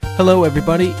Hello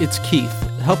everybody, it's Keith.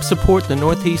 Help support the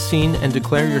Northeast scene and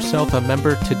declare yourself a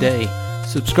member today.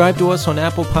 Subscribe to us on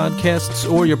Apple Podcasts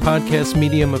or your podcast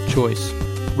medium of choice.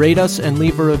 Rate us and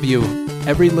leave a review.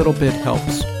 Every little bit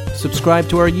helps. Subscribe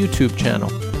to our YouTube channel.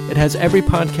 It has every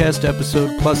podcast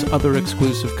episode plus other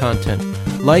exclusive content.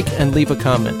 Like and leave a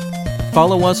comment.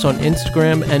 Follow us on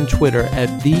Instagram and Twitter at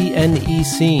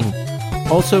TheNEScene.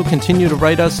 Also, continue to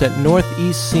write us at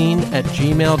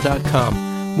northeastscene@gmail.com.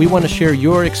 We want to share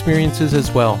your experiences as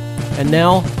well. And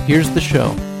now, here's the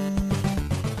show.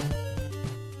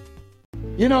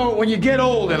 You know, when you get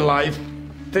old in life,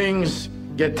 things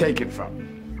get taken from you.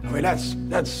 I mean,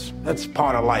 that's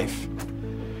part of life.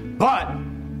 But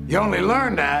you only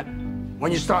learn that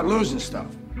when you start losing stuff.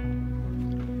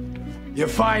 You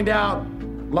find out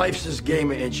life's this game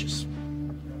of inches.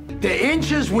 The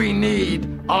inches we need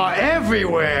are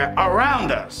everywhere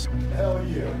around us. Hell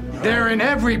yeah. They're in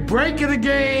every break of the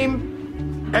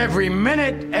game, every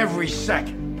minute, every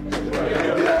second.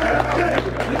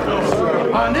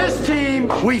 On this team,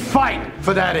 we fight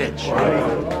for that inch.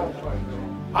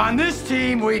 On this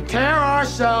team, we tear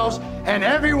ourselves and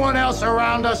everyone else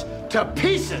around us to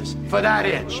pieces for that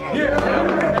inch.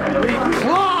 We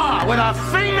claw with our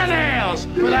fingernails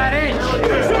for that inch.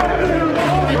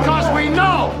 Because we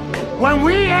know when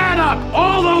we add up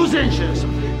all those inches,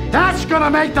 that's gonna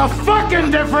make the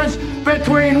fucking difference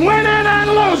between winning and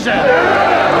losing.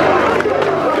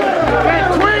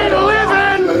 Between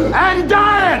living and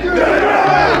dying.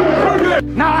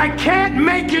 Now, I can't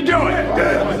make you do it.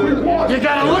 You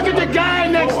gotta look at the guy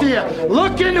next to you.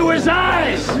 Look into his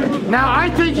eyes. Now, I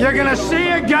think you're gonna see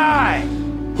a guy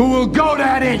who will go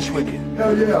that inch with you.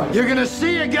 Hell yeah. You're gonna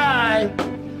see a guy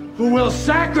who will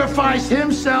sacrifice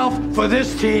himself for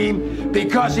this team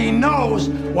because he knows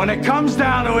when it comes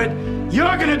down to it,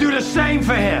 you're gonna do the same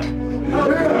for him.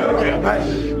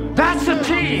 That's a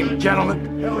team,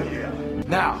 gentlemen. Hell yeah.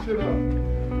 Now,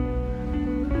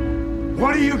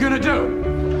 what are you gonna do?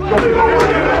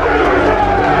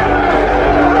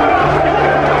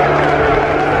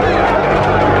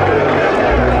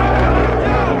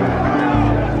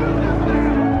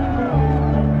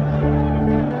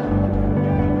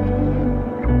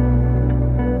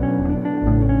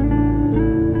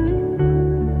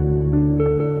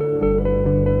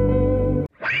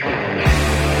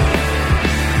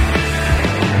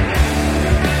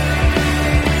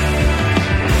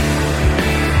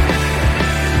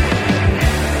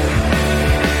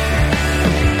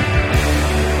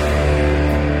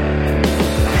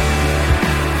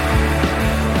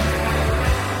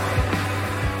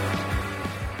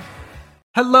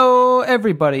 Hello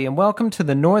everybody and welcome to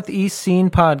the Northeast Scene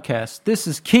Podcast. This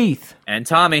is Keith. And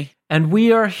Tommy. And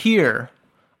we are here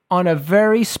on a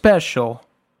very special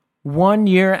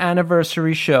 1-year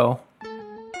anniversary show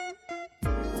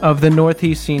of the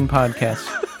Northeast Scene Podcast.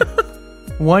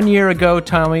 1 year ago,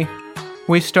 Tommy,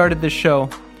 we started this show.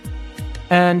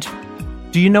 And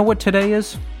do you know what today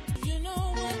is?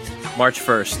 March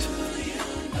 1st.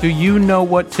 Do you know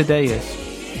what today is?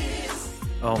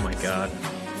 Oh my god.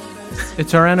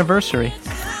 It's our anniversary.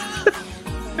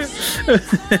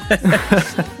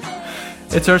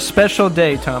 It's our special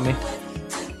day, Tommy.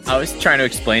 I was trying to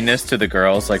explain this to the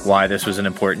girls, like why this was an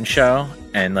important show,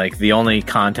 and like the only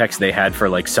context they had for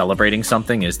like celebrating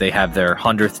something is they have their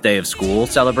 100th day of school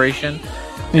celebration,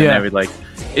 and they would like,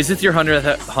 "Is this your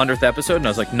 100th episode?" And I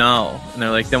was like, "No," and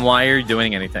they're like, "Then why are you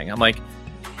doing anything?" I'm like,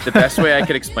 the best way I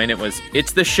could explain it was,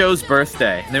 "It's the show's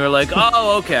birthday," and they were like,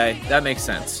 "Oh, okay, that makes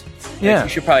sense." Yeah. You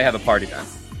should probably have a party then.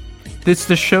 It's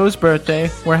the show's birthday.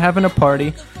 We're having a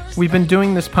party. We've been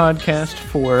doing this podcast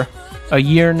for a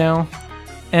year now.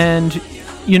 And,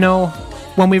 you know,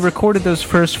 when we recorded those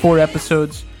first 4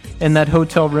 episodes in that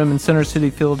hotel room in Center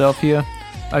City, Philadelphia,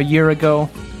 a year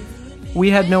ago, we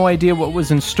had no idea what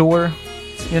was in store,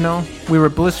 you know? We were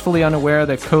blissfully unaware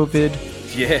that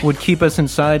COVID would keep us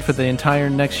inside for the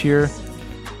entire next year.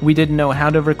 We didn't know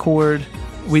how to record.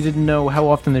 We didn't know how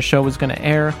often the show was going to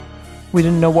air. We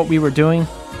didn't know what we were doing,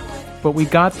 but we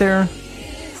got there,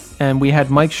 and we had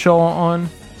Mike Shaw on,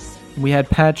 we had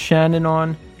Pat Shannon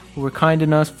on, who were kind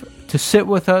enough to sit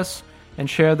with us and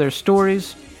share their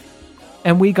stories,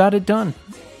 and we got it done.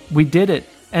 We did it,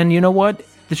 and you know what?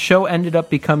 The show ended up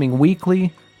becoming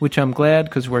weekly, which I'm glad,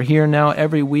 because we're here now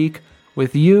every week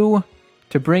with you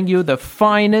to bring you the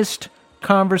finest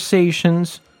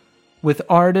conversations with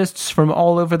artists from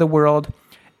all over the world.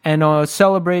 And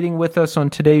celebrating with us on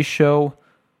today's show,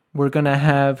 we're going to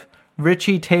have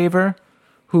Richie Taver,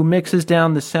 who mixes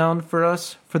down the sound for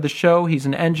us for the show. He's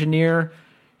an engineer,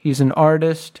 he's an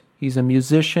artist, he's a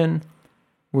musician,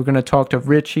 We're going to talk to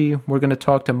Richie. We're going to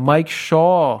talk to Mike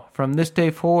Shaw from this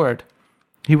day forward.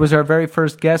 He was our very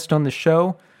first guest on the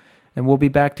show, and we'll be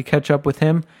back to catch up with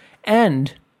him.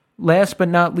 And last but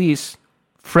not least,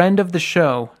 friend of the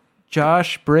show,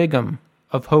 Josh Brigham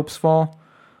of Hopesfall.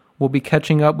 We'll be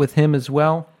catching up with him as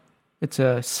well. It's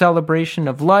a celebration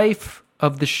of life,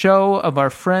 of the show, of our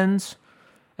friends,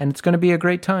 and it's going to be a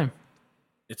great time.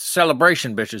 It's a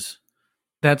celebration, bitches.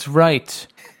 That's right.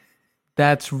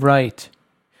 That's right.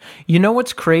 You know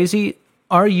what's crazy?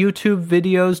 Our YouTube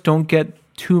videos don't get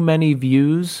too many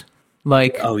views.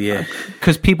 Like, oh, yeah.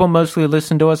 Because people mostly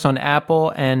listen to us on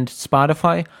Apple and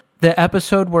Spotify. The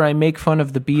episode where I make fun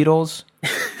of the Beatles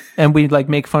and we like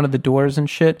make fun of the Doors and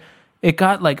shit, it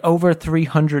got like over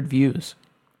 300 views.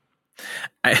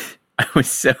 I was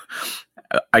so...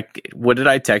 what did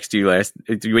I text you last?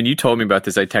 When you told me about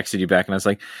this, I texted you back and I was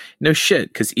like, no shit,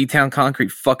 because E-Town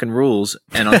Concrete fucking rules.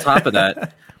 And on top of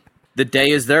that, the day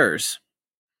is theirs.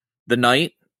 The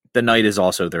night is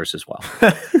also theirs as well.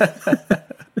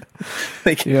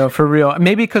 Like, you know, for real.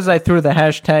 Maybe because I threw the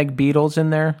hashtag Beatles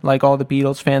in there. Like all the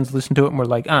Beatles fans listen to it and we're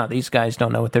like, these guys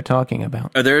don't know what they're talking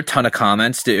about. Are there a ton of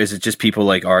comments? Is it just people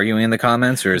like arguing in the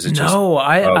comments, or is it just... No,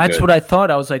 that's what I thought.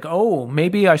 I was like,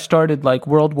 maybe I started like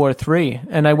World War III,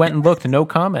 and I went and looked, no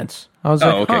comments. I was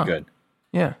like, okay, good.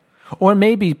 Yeah. Or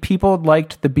maybe people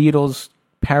liked the Beatles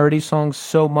parody songs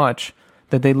so much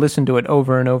that they listened to it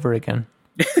over and over again.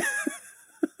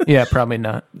 Yeah, probably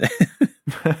not.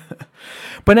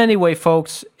 But anyway,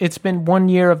 folks, it's been 1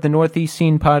 year of the Northeast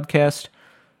Scene podcast.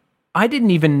 I didn't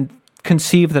even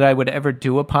conceive that I would ever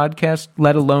do a podcast,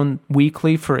 let alone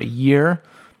weekly, for a year.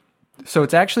 So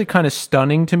it's actually kind of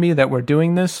stunning to me that we're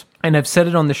doing this. And I've said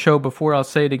it on the show before, I'll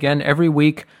say it again. Every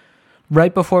week,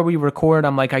 right before we record,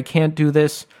 I'm like, I can't do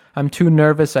this. I'm too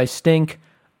nervous. I stink.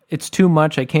 It's too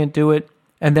much. I can't do it.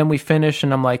 And then we finish,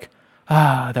 and I'm like,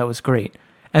 that was great.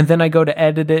 And then I go to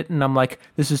edit it, and I'm like,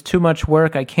 this is too much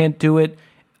work. I can't do it.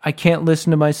 I can't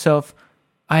listen to myself.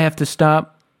 I have to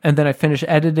stop. And then I finish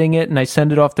editing it, and I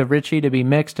send it off to Richie to be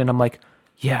mixed, and I'm like,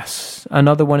 yes,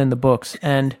 another one in the books.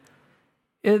 And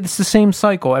it's the same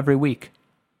cycle every week.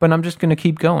 But I'm just going to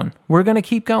keep going. We're going to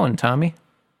keep going, Tommy.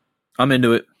 I'm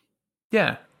into it.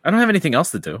 Yeah. I don't have anything else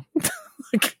to do.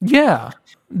 Yeah.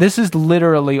 This is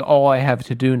literally all I have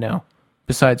to do now,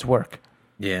 besides work.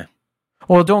 Yeah.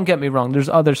 Well, don't get me wrong. There's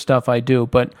other stuff I do,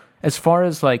 but as far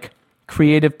as like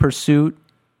creative pursuit,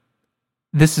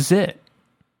 this is it.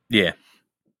 Yeah.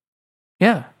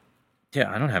 Yeah.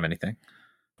 Yeah, I don't have anything.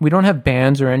 We don't have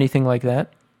bands or anything like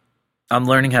that. I'm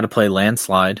learning how to play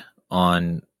Landslide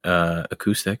on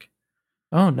acoustic.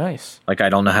 Oh, nice. Like, I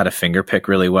don't know how to finger pick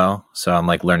really well, so I'm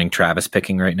like learning Travis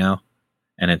picking right now.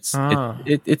 And it's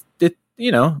it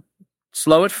you know,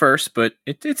 slow at first, but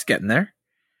it's getting there.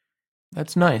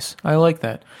 That's nice. I like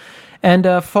that.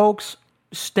 And folks,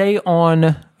 stay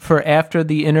on for after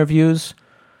the interviews.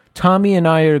 Tommy and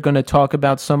I are going to talk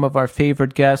about some of our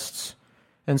favorite guests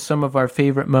and some of our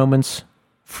favorite moments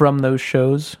from those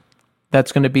shows.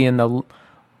 That's going to be in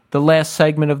the last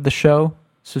segment of the show,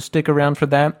 so stick around for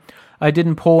that. I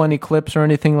didn't pull any clips or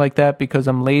anything like that because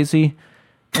I'm lazy,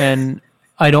 and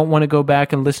I don't want to go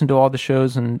back and listen to all the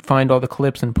shows and find all the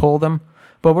clips and pull them.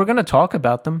 But we're going to talk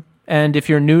about them. And if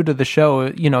you're new to the show,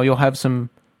 you know, you'll have some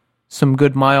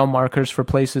good mile markers for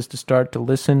places to start to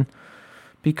listen.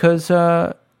 Because,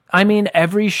 I mean,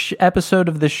 every episode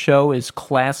of this show is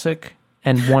classic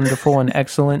and wonderful and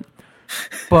excellent.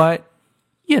 But,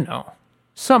 you know,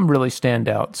 some really stand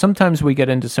out. Sometimes we get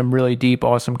into some really deep,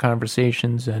 awesome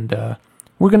conversations, and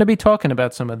we're going to be talking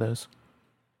about some of those.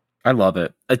 I love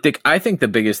it. I think the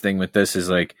biggest thing with this is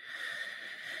like,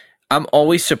 I'm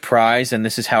always surprised, and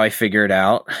this is how I figure it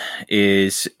out,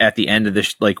 is at the end of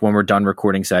this, like when we're done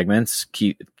recording segments,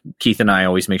 Keith and I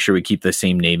always make sure we keep the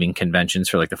same naming conventions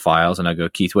for like the files. And I go,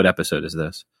 Keith, what episode is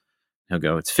this? He'll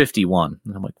go, it's 51.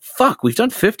 And I'm like, fuck, we've done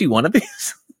 51 of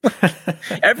these?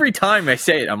 Every time I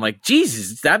say it, I'm like,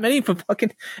 Jesus, it's that many for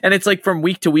fucking... And it's like from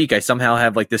week to week, I somehow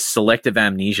have like this selective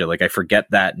amnesia. Like I forget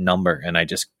that number, and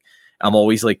I'm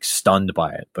always like stunned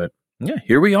by it. But yeah,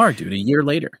 here we are, dude, a year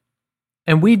later.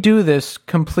 And we do this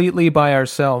completely by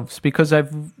ourselves because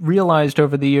I've realized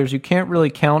over the years you can't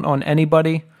really count on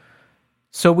anybody.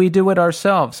 So we do it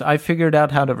ourselves. I figured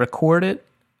out how to record it.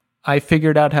 I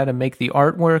figured out how to make the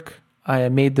artwork. I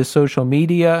made the social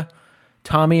media.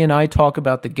 Tommy and I talk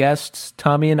about the guests.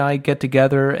 Tommy and I get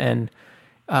together and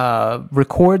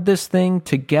record this thing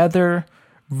together.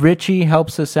 Richie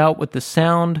helps us out with the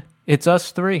sound. It's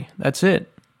us three. That's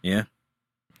it. Yeah.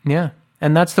 Yeah.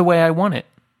 And that's the way I want it.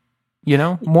 You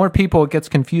know, more people, it gets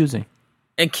confusing.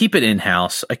 And keep it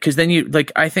in-house, because then you,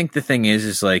 like, I think the thing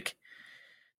is like,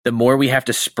 the more we have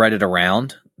to spread it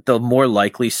around, the more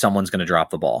likely someone's going to drop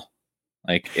the ball.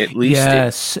 Like at least,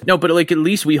 yes. But like at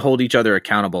least we hold each other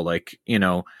accountable. Like, you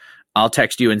know, I'll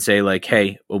text you and say like,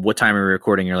 hey, what time are we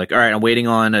recording? You're like, all right, I'm waiting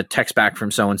on a text back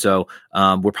from so-and-so.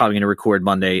 We're probably going to record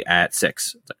Monday at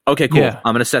 6. Like, okay, cool. Yeah.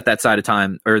 I'm going to set that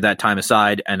time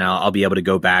aside, and I'll be able to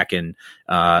go back and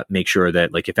make sure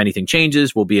that like if anything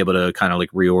changes, we'll be able to kind of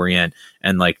like reorient,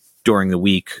 and like during the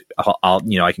week, I'll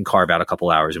I can carve out a couple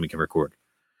hours and we can record.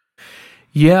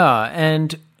 Yeah,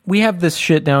 and we have this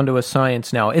shit down to a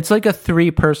science now. It's like a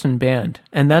 3-person band,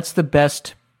 and that's the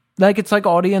best. Like it's like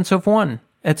audience of one.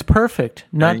 It's perfect.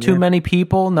 Not too many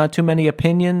people, not too many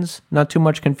opinions, not too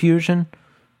much confusion.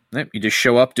 You just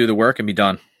show up, do the work, and be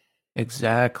done.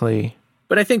 Exactly.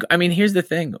 But I mean, here's the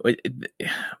thing.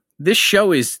 This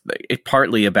show is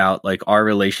partly about like our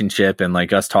relationship and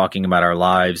like us talking about our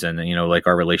lives and, you know, like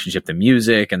our relationship to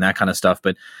music and that kind of stuff.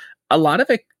 But a lot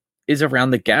of it is around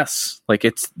the guests. Like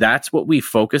that's what we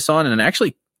focus on. And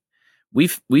actually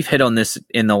we've hit on this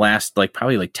in the last like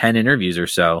probably like 10 interviews or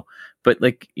so. But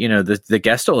like, you know, the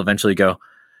guest will eventually go,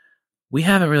 we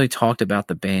haven't really talked about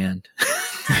the band.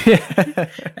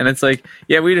 And it's like,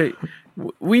 yeah,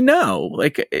 we know.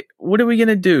 Like, what are we going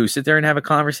to do? Sit there and have a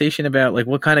conversation about like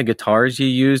what kind of guitars you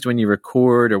used when you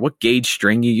record or what gauge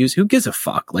string you use? Who gives a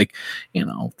fuck? Like, you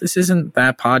know, this isn't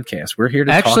that podcast. We're here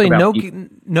to actually talk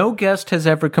about no guest has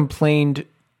ever complained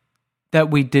that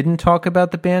we didn't talk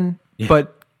about the band,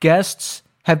 but guests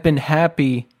have been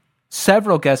happy.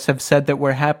 Several guests have said that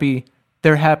we're happy.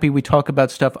 They're happy we talk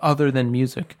about stuff other than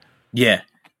music. Yeah.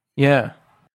 Yeah.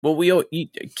 Well,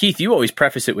 Keith, you always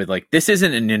preface it with like, this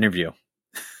isn't an interview.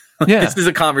 Yeah. This is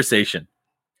a conversation.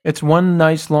 It's one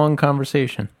nice long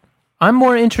conversation. I'm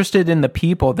more interested in the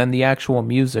people than the actual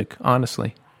music,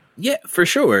 honestly. Yeah, for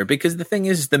sure. Because the thing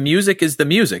is the music.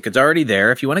 It's already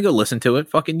there. If you want to go listen to it,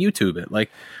 fucking YouTube it. Like,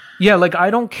 yeah, like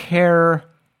I don't care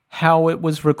how it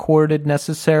was recorded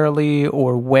necessarily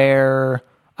or where.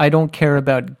 I don't care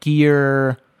about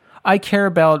gear. I care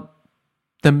about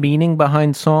the meaning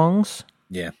behind songs.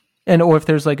 Yeah. Or if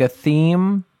there's like a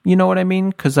theme, you know what I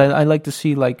mean? Because I like to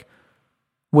see like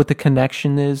what the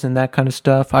connection is and that kind of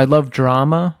stuff. I love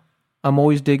drama. I'm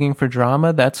always digging for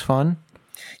drama. That's fun.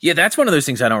 Yeah, that's one of those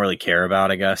things I don't really care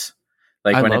about, I guess.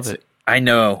 Like I when love it. I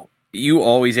know you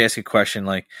always ask a question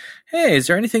like, hey, is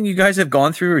there anything you guys have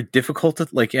gone through or difficult to,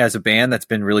 like as a band that's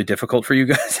been really difficult for you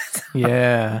guys?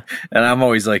 Yeah. And I'm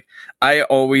always like, I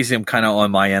always am kind of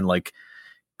on my end, like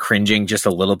cringing just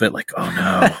a little bit like, oh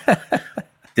no,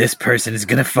 this person is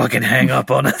going to fucking hang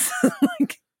up on us.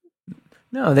 Like,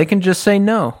 no, they can just say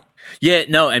no. Yeah,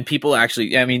 no. And people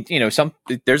actually, I mean, you know,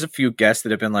 there's a few guests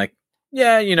that have been like,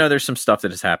 yeah, you know, there's some stuff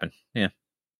that has happened. Yeah.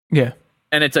 Yeah.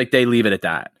 And it's like, they leave it at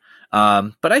that.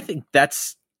 But I think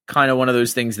that's kind of one of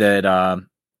those things that,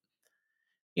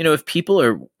 you know, if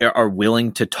people are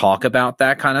willing to talk about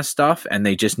that kind of stuff and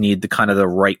they just need the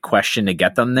right question to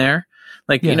get them there.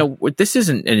 Like, you know, this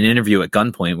isn't an interview at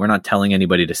gunpoint. We're not telling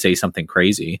anybody to say something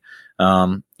crazy.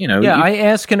 You know, I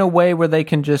ask in a way where they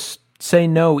can just say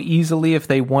no easily if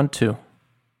they want to.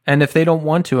 And if they don't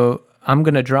want to, I'm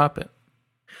going to drop it.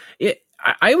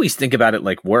 I always think about it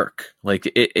like work.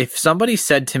 Like if somebody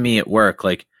said to me at work,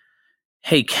 like,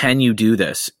 hey, can you do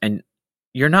this? And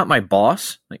you're not my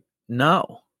boss. Like,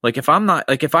 no. Like if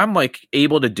I'm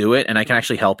able to do it and I can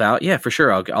actually help out, yeah, for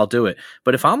sure. I'll do it.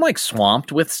 But if I'm like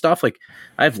swamped with stuff, like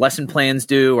I have lesson plans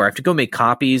due or I have to go make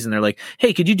copies and they're like,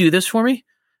 hey, could you do this for me?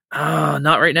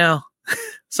 Not right now.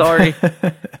 Sorry.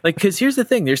 Like, cause here's the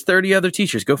thing. There's 30 other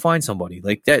teachers. Go find somebody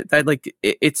like that. Like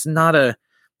it's not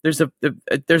there's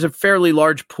a fairly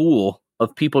large pool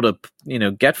of people to, you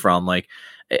know, get from. Like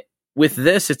with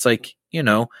this, it's like, you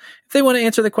know, if they want to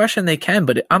answer the question, they can,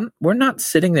 but we're not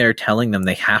sitting there telling them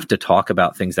they have to talk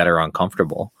about things that are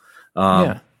uncomfortable.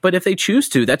 But if they choose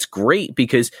to, that's great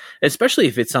because especially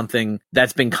if it's something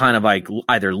that's been kind of like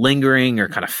either lingering or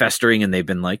kind of festering and they've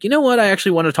been like, you know what, I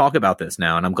actually want to talk about this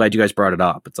now. And I'm glad you guys brought it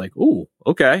up. It's like, ooh,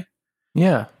 okay.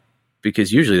 Yeah.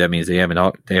 Because usually that means they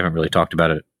haven't really talked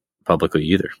about it publicly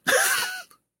either.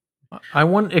 I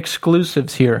want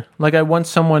exclusives here. Like I want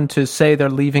someone to say they're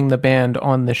leaving the band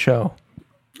on the show.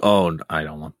 Oh, I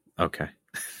don't want. Okay.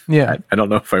 Yeah. I don't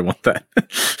know if I want that.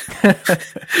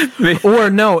 Or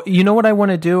no, you know what I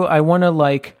want to do? I want to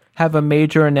like have a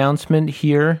major announcement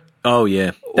here. Oh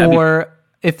yeah. Or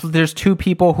if there's two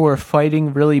people who are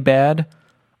fighting really bad,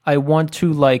 I want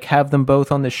to like have them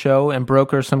both on the show and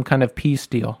broker some kind of peace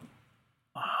deal.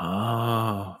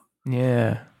 Oh.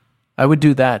 Yeah. I would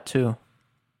do that too.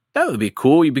 That would be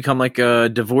cool. You become like a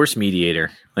divorce mediator.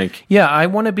 Like, yeah, I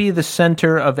want to be the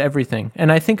center of everything.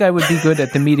 And I think I would be good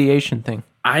at the mediation thing.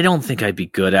 I don't think I'd be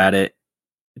good at it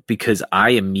because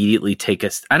I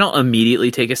don't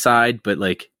immediately take a side, but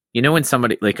like, you know, when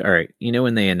somebody like, all right, you know,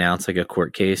 when they announce like a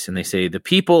court case and they say the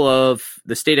people of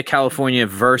the state of California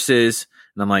versus,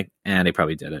 and I'm like, they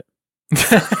probably did it.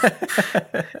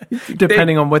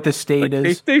 Depending on what the state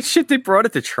is. They brought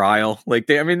it to trial. Like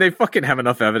they fucking have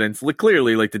enough evidence. Like,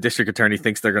 clearly, like the district attorney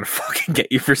thinks they're gonna fucking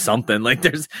get you for something. Like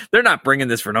they're not bringing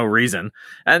this for no reason.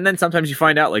 And then sometimes you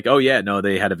find out like, oh yeah, no,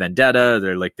 they had a vendetta.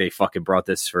 They're like, they fucking brought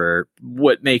this for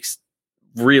what makes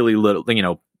really little, you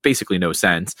know, basically no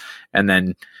sense. And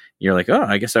then you're like, oh,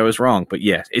 I guess I was wrong. But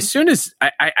yeah, as soon as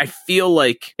I feel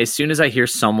like as soon as I hear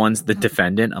someone's the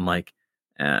defendant, I'm like,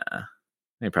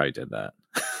 they probably did that.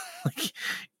 Like,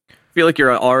 I feel like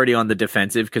you're already on the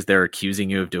defensive because they're accusing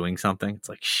you of doing something. It's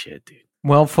like, shit, dude.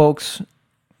 Well, folks,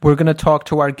 we're going to talk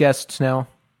to our guests now.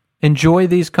 Enjoy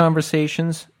these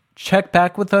conversations. Check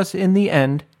back with us in the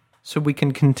end so we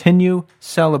can continue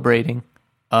celebrating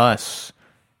us.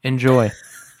 Enjoy.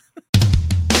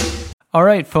 All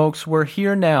right, folks, we're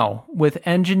here now with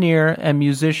engineer and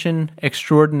musician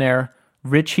extraordinaire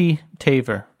Richie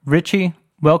Taver. Richie,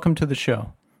 welcome to the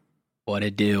show. What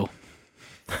it do?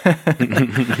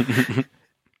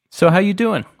 So how you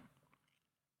doing?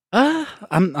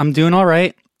 I'm doing all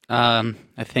right. I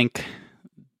think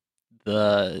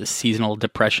the seasonal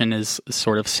depression is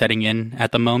sort of setting in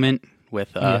at the moment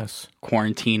with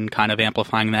quarantine kind of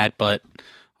amplifying that, but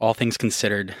all things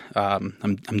considered,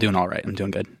 I'm doing all right. I'm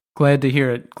doing good. Glad to hear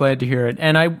it.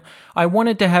 And I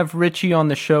wanted to have Richie on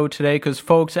the show today because,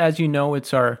 folks, as you know,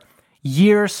 it's our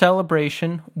year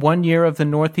celebration, 1 year of the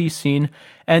Northeast scene,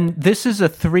 and this is a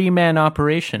 3-man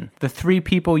operation. The 3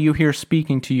 people you hear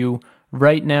speaking to you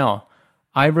right now.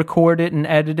 I record it and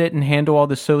edit it and handle all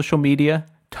the social media.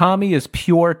 Tommy is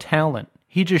pure talent.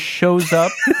 He just shows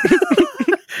up,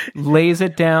 lays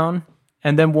it down,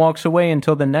 and then walks away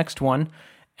until the next one.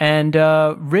 And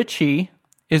Richie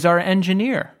is our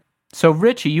engineer. So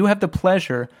Richie, you have the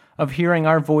pleasure of hearing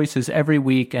our voices every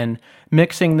week and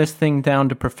mixing this thing down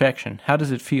to perfection. How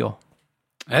does it feel?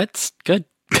 It's good.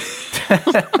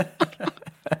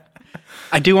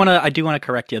 I do want to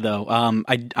correct you though.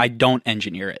 I don't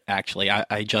engineer it actually.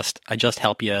 I just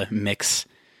help you mix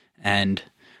and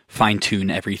fine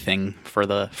tune everything for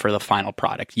the final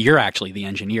product. You're actually the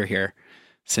engineer here.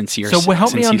 So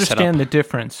help me understand the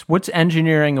difference. What's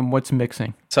engineering and what's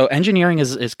mixing? So engineering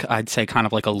is I'd say kind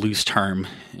of like a loose term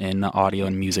in the audio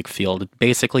and music field.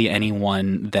 Basically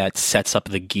anyone that sets up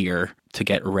the gear to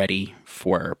get ready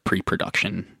for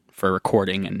pre-production, for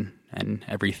recording and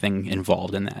everything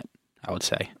involved in that, I would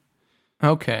say.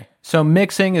 Okay. So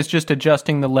mixing is just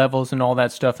adjusting the levels and all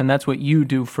that stuff, and that's what you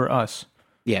do for us.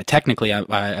 Yeah, technically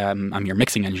I'm your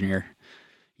mixing engineer.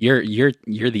 You're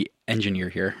the engineer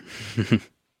here.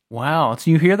 Wow. So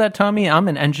you hear that, Tommy? I'm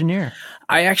an engineer.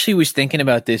 I actually was thinking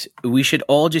about this. We should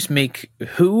all just make,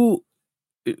 who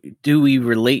do we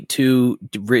relate to?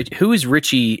 Who is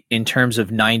Richie in terms of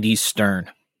 90s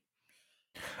Stern?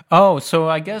 Oh, so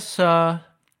I guess...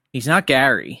 he's not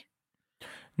Gary.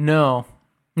 No,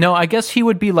 I guess he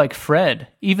would be like Fred.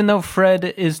 Even though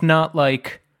Fred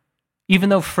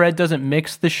doesn't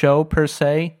mix the show per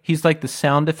se, he's like the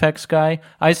sound effects guy.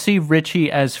 I see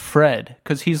Richie as Fred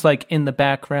because he's like in the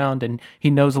background and he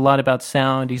knows a lot about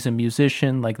sound. He's a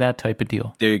musician, like that type of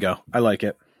deal. There you go. I like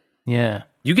it. Yeah.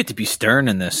 You get to be Stern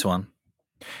in this one.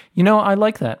 You know, I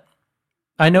like that.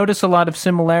 I notice a lot of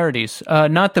similarities.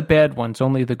 Not the bad ones,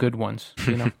 only the good ones,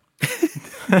 you know.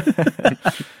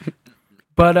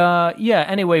 But yeah,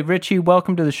 anyway, Richie,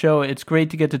 welcome to the show. It's great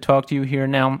to get to talk to you here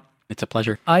now. It's a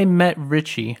pleasure. I met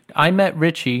Richie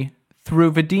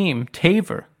through Vadim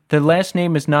Taver. The last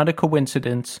name is not a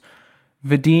coincidence.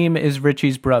 Vadim is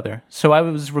Richie's brother. So I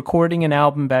was recording an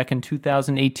album back in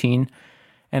 2018,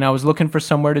 and I was looking for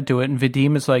somewhere to do it, and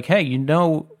Vadim is like, hey, you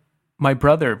know, my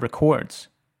brother records.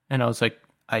 And I was like,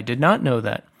 I did not know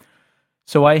that.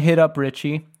 So I hit up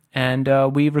Richie, and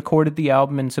we recorded the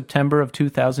album in September of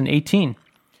 2018.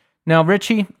 Now,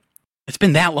 Richie... It's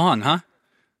been that long, huh?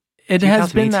 It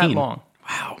has been that long.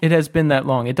 Wow. It has been that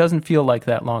long. It doesn't feel like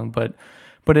that long, but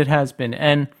it has been.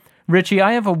 And Richie,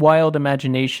 I have a wild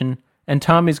imagination, and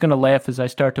Tommy's going to laugh as I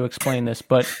start to explain this,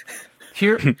 but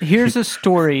here's a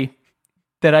story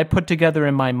that I put together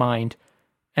in my mind,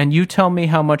 and you tell me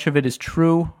how much of it is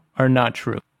true or not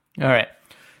true. All right.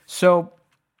 So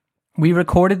we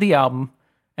recorded the album,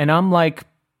 and I'm like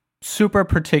super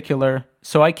particular,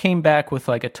 so I came back with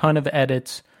like a ton of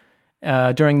edits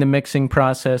during the mixing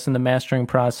process and the mastering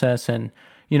process, and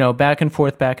you know, back and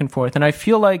forth, and I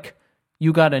feel like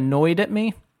you got annoyed at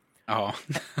me. Oh.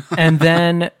 and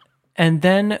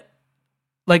then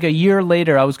like a year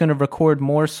later, I was going to record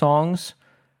more songs,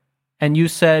 and you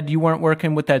said you weren't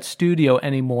working with that studio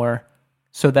anymore,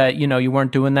 so that, you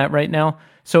weren't doing that right now.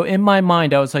 So in my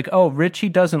mind, I was like, oh, Richie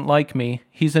doesn't like me.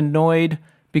 He's annoyed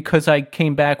because I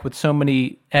came back with so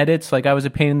many edits, like I was a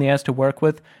pain in the ass to work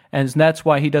with, and that's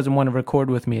why he doesn't want to record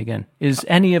with me again. Is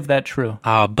any of that true?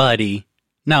 Oh, buddy.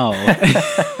 No.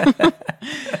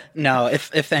 No,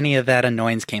 if any of that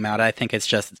annoyance came out, I think it's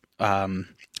just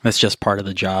part of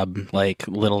the job, like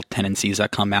little tendencies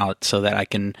that come out so that I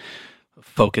can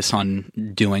focus on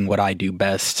doing what I do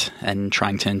best and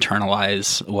trying to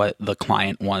internalize what the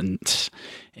client wants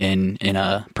in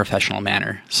a professional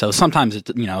manner. So sometimes it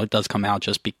does come out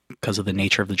just because of the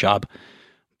nature of the job.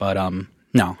 But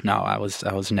no, I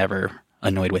was never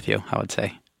annoyed with you, I would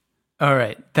say. All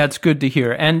right, that's good to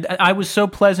hear. And I was so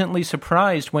pleasantly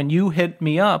surprised when you hit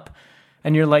me up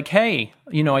and you're like, hey,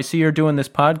 I see you're doing this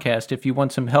podcast. If you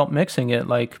want some help mixing it,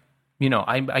 like,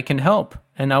 I can help.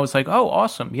 And I was like, oh,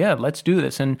 awesome. Yeah, let's do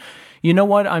this. And you know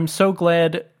what? I'm so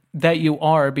glad that you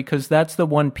are, because that's the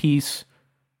one piece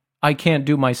I can't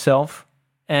do myself.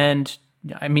 And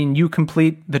I mean, you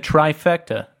complete the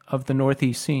trifecta of the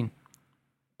Northeast scene.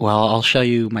 Well, I'll show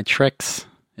you my tricks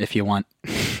if you want.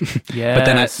 Yeah. But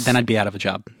then I'd be out of a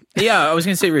job. Yeah, I was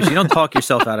going to say, Rich, you don't talk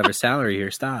yourself out of a salary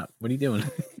here. Stop. What are you doing?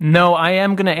 No, I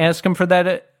am going to ask him for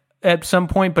that at some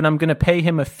point, but I'm going to pay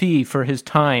him a fee for his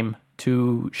time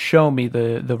to show me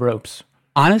the ropes.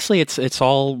 Honestly, it's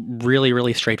all really,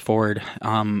 really straightforward.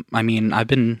 I mean, I've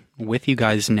been with you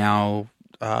guys now,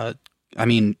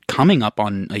 coming up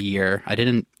on a year. I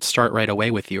didn't start right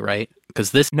away with you, right?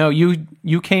 No,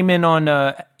 you came in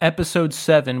on episode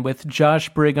 7 with Josh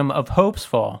Brigham of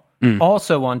Hopesfall,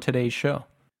 also on today's show.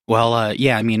 Well,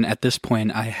 yeah, I mean, at this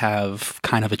point, I have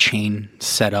kind of a chain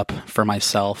set up for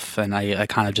myself, and I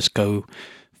kind of just go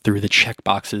through the check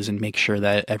boxes and make sure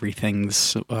that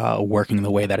everything's working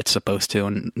the way that it's supposed to.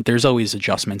 And there's always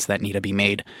adjustments that need to be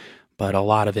made, but a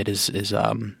lot of it is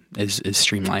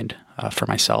streamlined for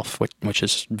myself, which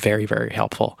is very, very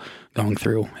helpful. Going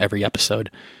through every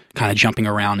episode, kind of jumping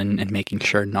around and making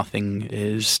sure nothing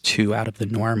is too out of the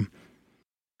norm.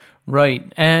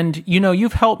 Right. And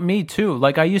you've helped me too.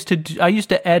 Like I used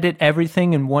to edit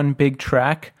everything in one big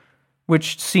track,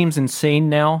 which seems insane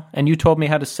now. And you told me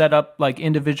how to set up like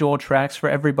individual tracks for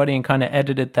everybody and kind of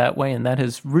edit it that way, and that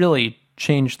has really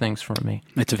changed things for me.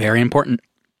 It's very important.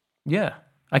 Yeah.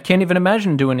 I can't even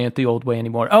imagine doing it the old way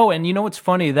anymore. Oh, and you know what's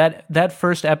funny? That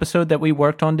first episode that we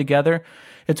worked on together,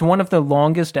 it's one of the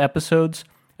longest episodes,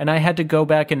 and I had to go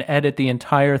back and edit the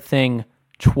entire thing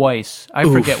twice. I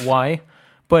forget why.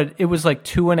 But it was like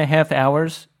 2.5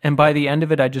 hours, and by the end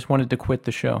of it, I just wanted to quit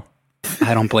the show.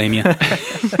 I don't blame you.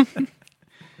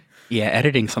 Yeah,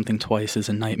 editing something twice is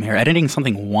a nightmare. Editing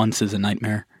something once is a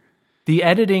nightmare. The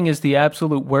editing is the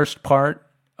absolute worst part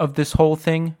of this whole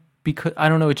thing, because, I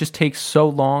don't know, it just takes so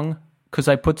long, because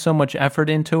I put so much effort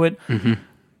into it. Mm-hmm.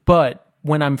 But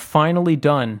when I'm finally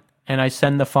done, and I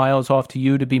send the files off to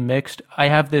you to be mixed, I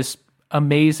have this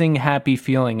amazing, happy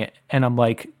feeling, and I'm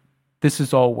like, this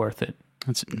is all worth it.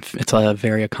 It's a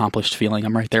very accomplished feeling.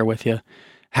 I'm right there with you.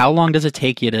 How long does it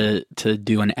take you to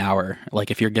do an hour? Like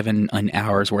if you're given an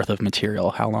hour's worth of material,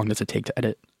 how long does it take to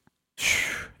edit?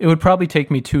 It would probably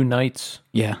take me 2 nights.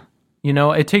 Yeah.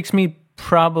 It takes me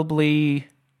probably,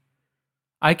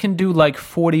 I can do like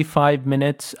 45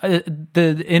 minutes.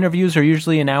 The interviews are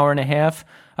usually an hour and a half.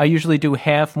 I usually do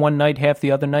half one night, half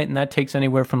the other night, and that takes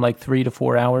anywhere from like 3 to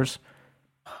 4 hours.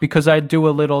 Because I do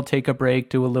a little, take a break,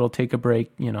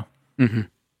 Mm-hmm.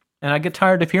 And I get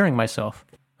tired of hearing myself.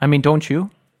 I mean, don't you?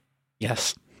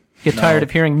 Yes. Get tired of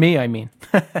hearing me, I mean.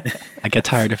 I get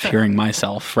tired of hearing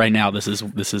myself. Right now, this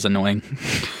is annoying.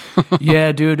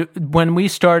 Yeah, dude. When we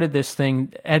started this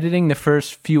thing, editing the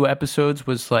first few episodes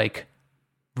was like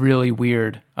really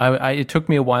weird. It took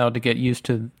me a while to get used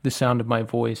to the sound of my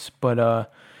voice. But,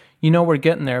 we're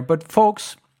getting there. But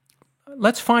folks,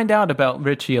 let's find out about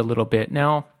Richie a little bit.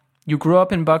 Now, you grew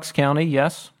up in Bucks County,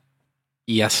 yes?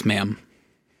 Yes, ma'am.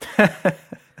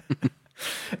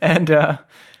 And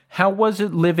how was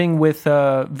it living with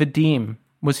Vadim?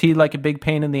 Was he like a big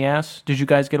pain in the ass? Did you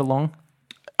guys get along?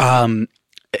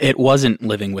 It wasn't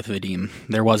living with Vadim.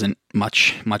 There wasn't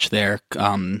much there.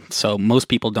 So most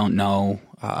people don't know.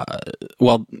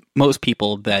 Most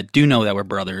people that do know that we're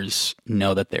brothers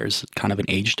know that there's kind of an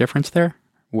age difference there.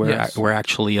 We're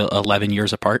actually 11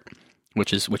 years apart,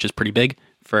 which is pretty big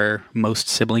for most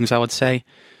siblings, I would say.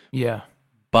 Yeah.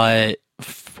 But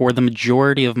for the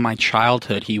majority of my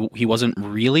childhood, he wasn't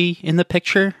really in the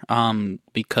picture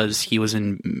because he was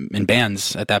in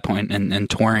bands at that point and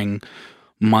touring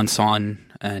months on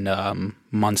and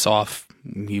months off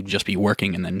you'd just be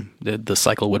working, and then the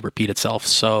cycle would repeat itself.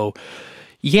 So,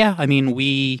 yeah, I mean,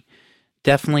 we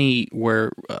definitely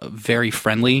were very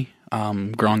friendly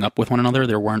growing up with one another.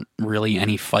 There weren't really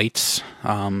any fights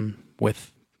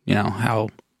with, how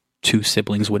two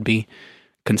siblings would be,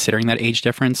 considering that age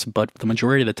difference. But the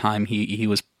majority of the time, he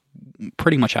was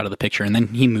pretty much out of the picture. And then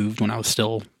he moved when I was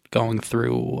still going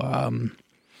through,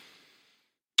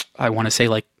 I want to say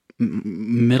like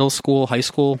middle school, high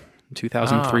school,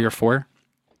 2003 or 4.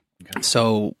 Okay.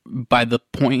 So by the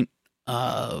point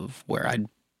of where I'd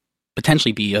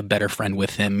potentially be a better friend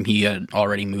with him, he had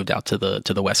already moved out to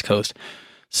the West Coast.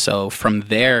 So from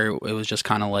there, it was just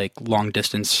kind of like long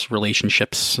distance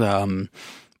relationships,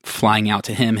 flying out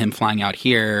to him flying out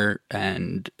here.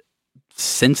 And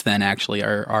since then, actually,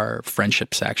 our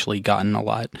friendship's actually gotten a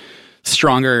lot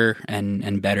stronger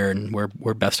and better, and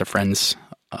we're best of friends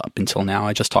up until now.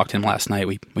 I just talked to him last night.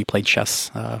 We played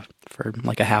chess for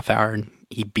like a half hour, and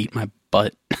he beat my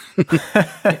butt.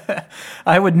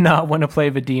 I would not want to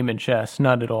play Vadim in chess,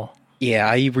 not at all. Yeah,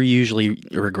 I usually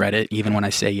regret it, even when I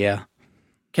say yeah.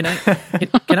 Can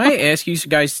I ask you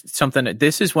guys something?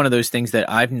 This is one of those things that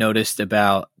I've noticed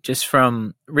about just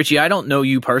from Richie. I don't know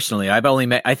you personally. I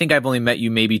think I've only met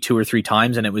you maybe 2 or 3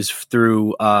 times, and it was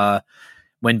through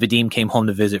when Vadim came home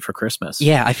to visit for Christmas.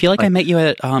 Yeah, I feel like I met you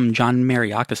at John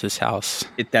Mariakis' house.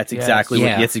 That's exactly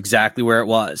that's exactly where it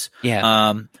was.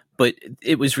 Yeah. But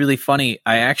it was really funny.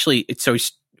 So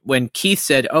when Keith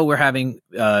said, "Oh, we're having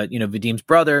Vadim's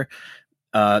brother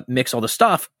mix all the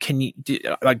stuff. Can you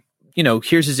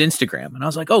here's his Instagram." And I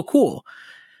was like, "Oh, cool.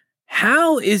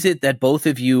 How is it that both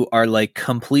of you are like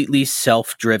completely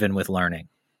self-driven with learning?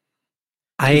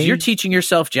 You're teaching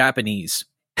yourself Japanese."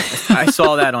 I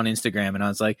saw that on Instagram, and I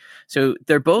was like, so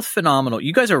they're both phenomenal.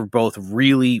 You guys are both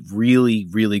really, really,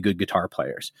 really good guitar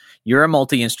players. You're a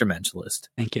multi-instrumentalist.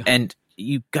 Thank you. And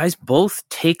you guys both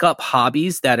take up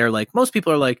hobbies that are like, most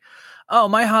people are like, oh,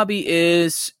 my hobby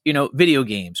is, video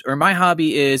games, or my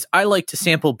hobby is I like to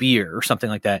sample beer or something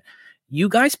like that. You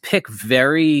guys pick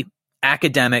very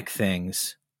academic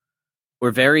things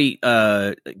or very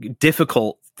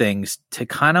difficult things to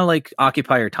kind of like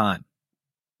occupy your time.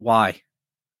 Why?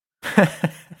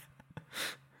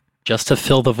 Just to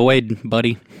fill the void,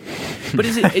 buddy. But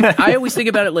I always think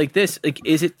about it like this. Like,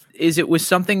 is it was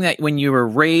something that when you were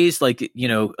raised, like,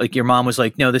 like your mom was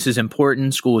like, no, this is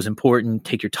important. School is important.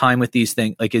 Take your time with these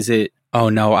things. Like, is it? Oh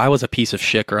no, I was a piece of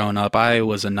shit growing up. I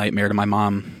was a nightmare to my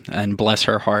mom, and bless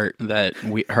her heart that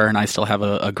her and I still have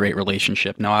a great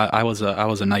relationship. No, I was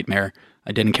a nightmare.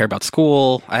 I didn't care about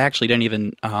school. I actually didn't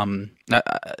even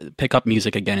pick up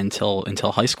music again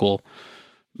until high school.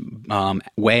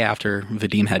 Way after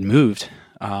Vadim had moved.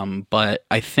 But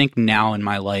I think now in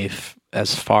my life,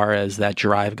 as far as that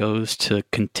drive goes to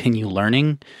continue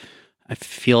learning, I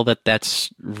feel that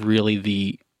that's really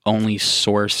the only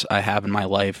source I have in my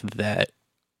life that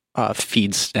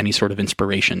feeds any sort of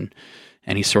inspiration,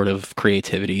 any sort of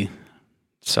creativity.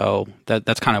 So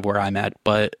that's kind of where I'm at.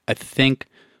 But I think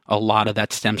a lot of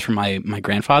that stems from my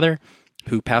grandfather,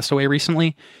 who passed away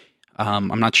recently.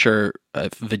 I'm not sure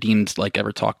if Vadim's like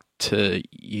ever talked to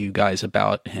you guys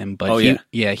about him, but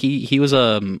he was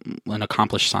an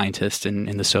accomplished scientist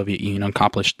in the Soviet Union,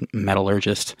 accomplished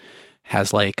metallurgist,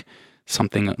 has like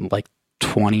something like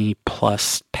 20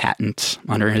 plus patents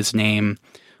under his name.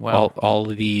 Wow. All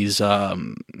these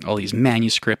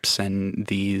manuscripts and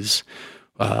these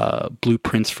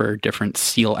blueprints for different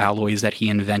steel alloys that he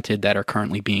invented that are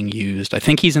currently being used. I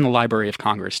think he's in the Library of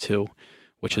Congress too,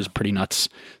 which is pretty nuts.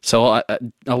 So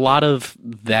a lot of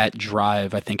that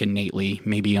drive, I think innately,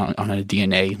 maybe on a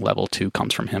DNA level too,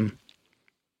 comes from him.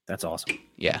 That's awesome.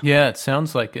 Yeah. Yeah, it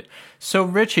sounds like it. So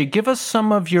Richie, give us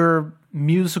some of your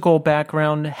musical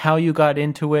background, how you got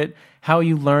into it, how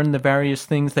you learned the various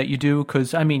things that you do.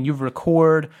 Because, I mean, you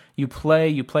record, you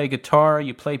play guitar,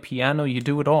 you play piano, you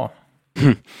do it all.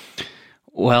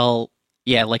 Well,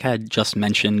 yeah, like I had just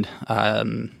mentioned,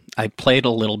 I played a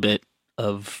little bit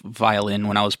of violin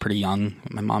when I was pretty young.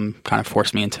 My mom kind of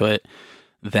forced me into it.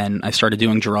 Then I started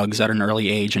doing drugs at an early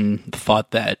age and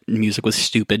thought that music was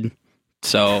stupid.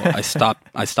 So I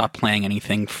stopped playing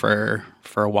anything for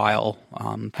a while.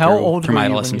 How old were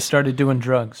you when you started doing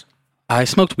drugs? I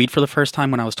smoked weed for the first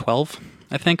time when I was 12,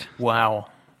 I think. Wow.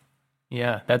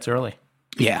 Yeah, that's early.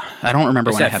 Yeah, I don't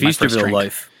remember when I had my first drink.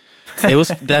 Life. It was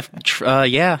that,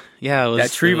 yeah. It was that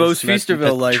Trevo's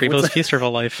Feasterville life. Trevo's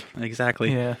Feasterville life,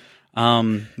 exactly. Yeah.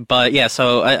 But yeah,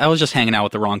 so I was just hanging out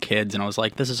with the wrong kids, and I was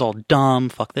like, this is all dumb,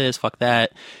 fuck this, fuck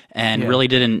that, and really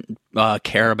didn't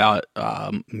care about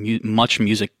much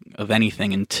music of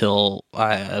anything until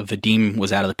Vadim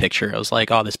was out of the picture. I was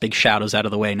like, oh, this big shadow's out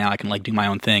of the way. Now I can like do my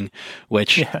own thing,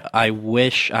 which I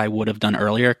wish I would have done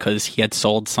earlier because he had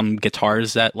sold some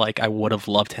guitars that like I would have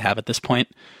loved to have at this point.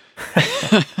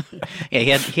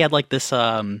 Yeah, he had like this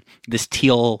this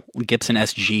teal Gibson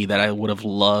SG that I would have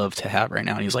loved to have right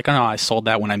now. And he was like, oh no, I sold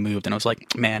that when I moved. And I was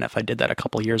like, man, if I did that a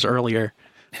couple years earlier,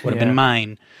 it would have been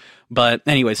mine. But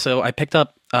anyway, so I picked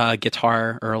up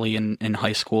guitar early in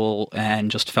high school and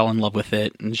just fell in love with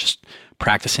it and just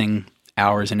practicing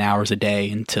hours and hours a day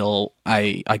until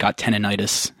I got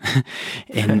tendonitis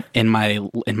in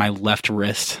my left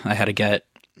wrist. I had to get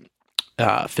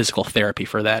physical therapy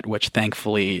for that, which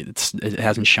thankfully it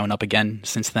hasn't shown up again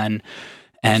since then.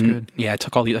 And yeah, I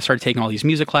started taking all these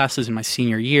music classes in my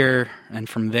senior year, and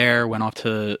from there went off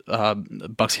to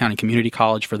Bucks County Community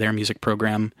College for their music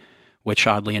program, which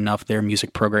oddly enough, their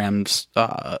music program's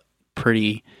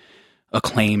pretty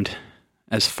acclaimed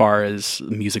as far as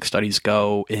music studies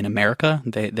go in America.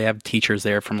 They have teachers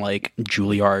there from like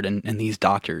Juilliard and these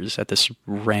doctors at this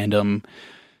random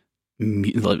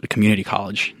community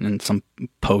college in some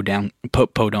podunk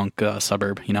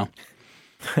suburb, you know.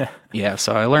 Yeah,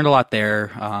 so I learned a lot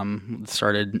there.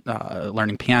 Started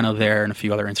learning piano there and a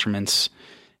few other instruments,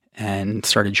 and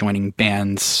started joining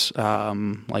bands,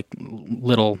 like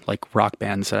little like rock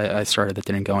bands that I started that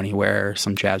didn't go anywhere.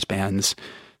 Some jazz bands.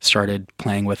 Started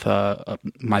playing with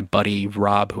my buddy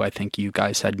Rob, who I think you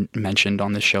guys had mentioned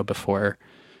on this show before.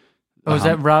 Oh, is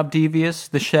that Rob Devious,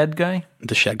 the Shed guy?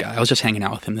 The Shed guy. I was just hanging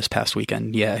out with him this past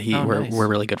weekend. Yeah, we're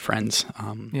really good friends.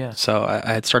 Yeah. So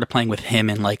I had started playing with him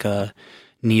in like a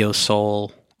neo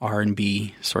soul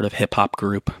R&B sort of hip hop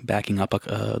group, backing up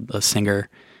a singer,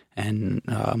 and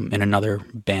in another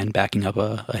band backing up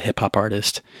a hip hop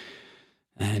artist.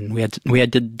 And we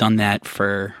had done that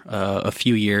for a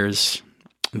few years.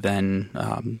 Then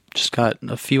just got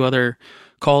a few other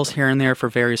calls here and there for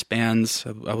various bands.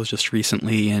 I was just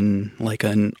recently in like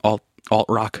an alt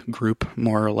rock group,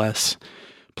 more or less,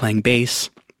 playing bass.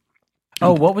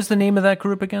 Oh, what was the name of that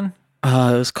group again? It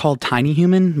was called Tiny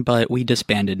Human, but we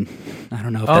disbanded. I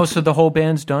don't know. So the whole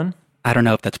band's done? I don't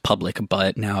know if that's public,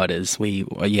 but now it is. We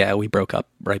broke up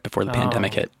right before the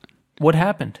pandemic hit. What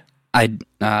happened?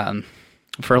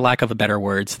 For lack of a better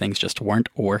words, things just weren't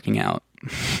working out.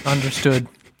 Understood.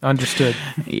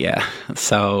 Yeah.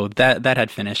 So that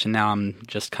had finished, and now I'm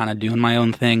just kind of doing my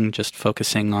own thing, just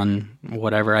focusing on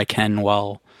whatever I can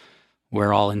while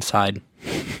we're all inside.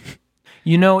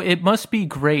 You know, it must be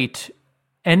great.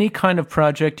 Any kind of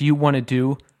project you want to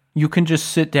do, you can just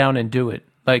sit down and do it.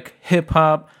 Like hip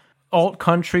hop, alt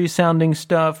country sounding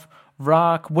stuff,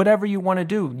 rock, whatever you want to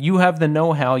do. You have the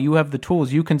know-how, you have the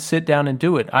tools, you can sit down and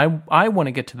do it. I want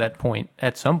to get to that point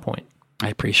at some point. I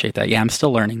appreciate that. Yeah, I'm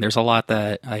still learning. There's a lot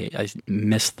that I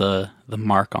miss the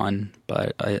mark on,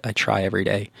 but I try every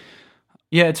day.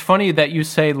 Yeah, it's funny that you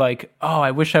say like, oh,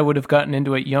 I wish I would have gotten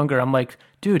into it younger. I'm like,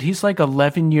 dude, he's like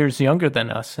 11 years younger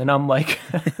than us. And I'm like,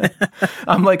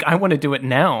 I want to do it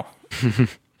now.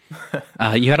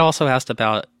 You had also asked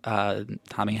about,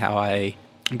 Tommy, how I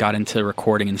got into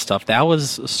recording and stuff. That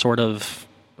was sort of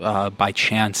by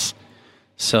chance.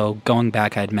 So going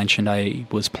back, I had mentioned I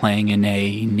was playing in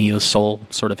a neo-soul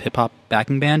sort of hip-hop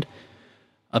backing band.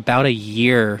 About a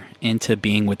year into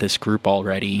being with this group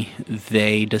already,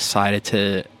 they decided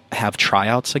to have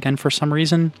tryouts again for some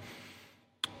reason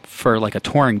for like a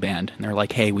touring band. And they're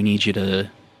like, hey, we need you to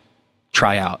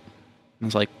try out. And I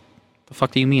was like, the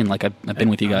fuck do you mean? Like, I've been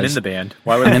with you guys. I'm in the band.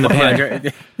 Why would I'm in the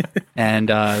band? And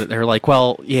they're like,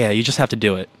 well, yeah, you just have to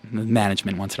do it. The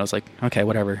management wants it. I was like, okay,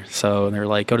 whatever. So they're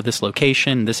like, go to this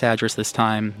location, this address, this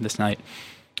time, this night.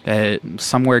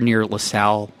 Somewhere near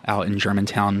LaSalle out in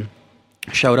Germantown.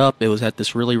 Showed up. It was at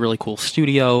this really, really cool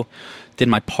studio. Did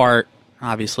my part.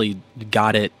 Obviously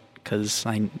got it because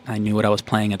I knew what I was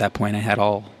playing at that point. I had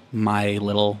all my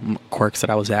little quirks that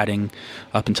I was adding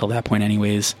up until that point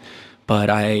anyways. But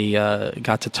I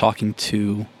got to talking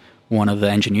to one of the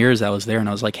engineers that was there, and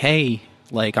I was like, hey,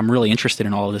 like, I'm really interested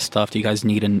in all of this stuff. Do you guys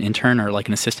need an intern or like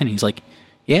an assistant? And he's like,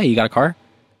 yeah, you got a car?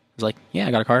 I was like, yeah,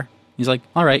 I got a car. He's like,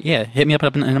 all right, yeah, hit me up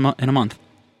in a month.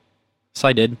 So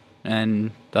I did.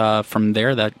 And from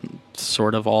there, that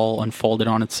sort of all unfolded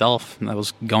on itself. And I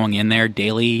was going in there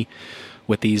daily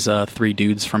with these three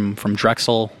dudes from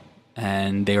Drexel,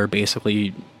 and they were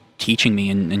basically teaching me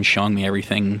and showing me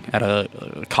everything at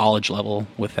a college level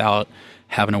without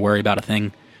having to worry about a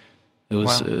thing. It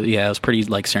was it was pretty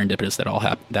like serendipitous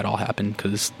that all happened,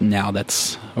 because now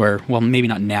that's, or well, maybe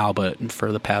not now, but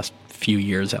for the past few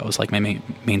years, that was like my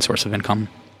main source of income.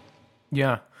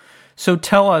 Yeah. So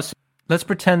tell us. Let's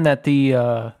pretend that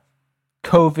the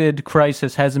COVID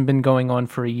crisis hasn't been going on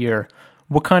for a year,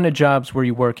 what kind of jobs were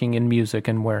you working in music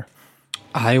and where?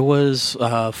 I was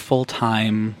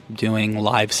full-time doing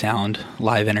live sound,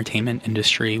 live entertainment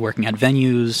industry, working at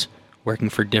venues, working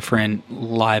for different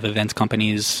live events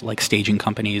companies, like staging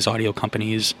companies, audio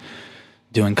companies,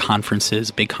 doing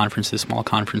conferences, big conferences, small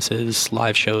conferences,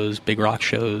 live shows, big rock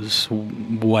shows,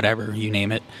 whatever, you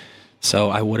name it.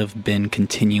 So I would have been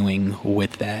continuing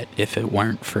with that if it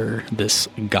weren't for this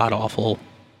god-awful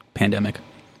pandemic.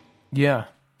 Yeah.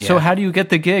 So how do you get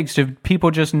the gigs? Do people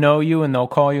just know you and they'll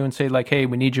call you and say like, hey,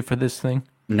 we need you for this thing?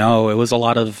 No, it was a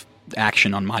lot of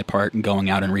action on my part, going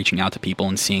out and reaching out to people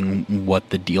and seeing what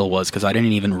the deal was, because I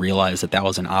didn't even realize that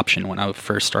was an option when I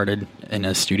first started in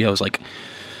a studio. It was like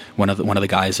one of the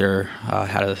guys there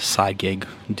had a side gig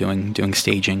doing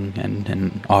staging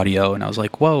and audio, and I was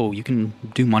like, whoa, you can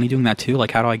do money doing that too?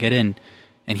 Like, how do I get in?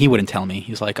 And he wouldn't tell me.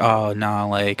 He's like, oh, no,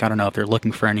 like, I don't know if they're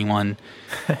looking for anyone.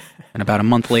 And about a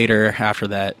month later after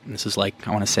that, this is like,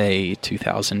 I want to say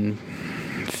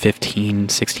 2015,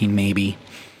 16 maybe,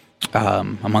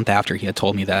 a month after he had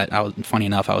told me that, funny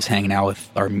enough, I was hanging out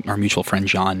with our mutual friend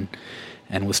John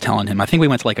and was telling him, I think we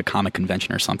went to like a comic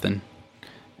convention or something,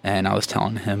 and I was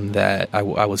telling him that I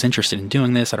was interested in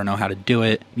doing this. I don't know how to do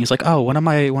it. And he's like, oh, one of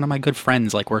my good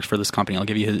friends like works for this company. I'll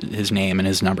give you his name and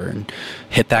his number, and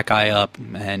hit that guy up.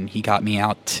 And he got me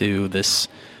out to this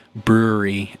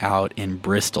brewery out in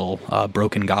Bristol,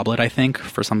 Broken Goblet, I think,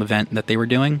 for some event that they were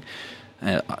doing.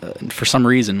 For some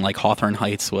reason, like Hawthorne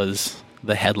Heights was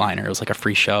the headliner. It was like a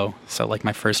free show. So like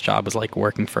my first job was like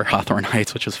working for Hawthorne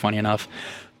Heights, which was funny enough.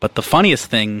 But the funniest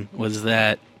thing was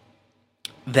that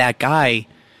guy,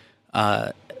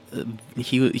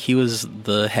 he was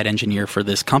the head engineer for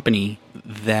this company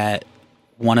that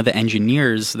one of the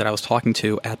engineers that I was talking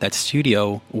to at that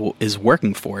studio is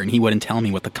working for, and he wouldn't tell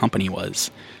me what the company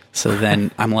was. So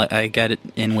then I get it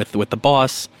in with the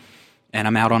boss, and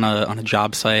I'm out on a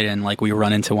job site, and like we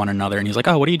run into one another, and he's like,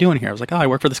 oh, what are you doing here? I was like, oh, I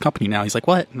work for this company now. He's like,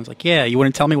 what? And I was like, yeah, you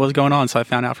wouldn't tell me what was going on, so I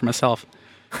found out for myself.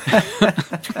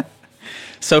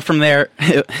 So from there,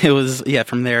 it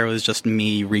was just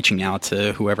me reaching out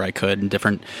to whoever I could in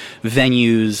different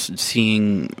venues,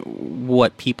 seeing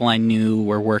what people I knew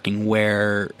were working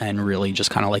where, and really just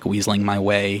kind of like weaseling my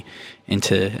way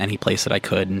into any place that I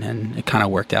could. And it kind of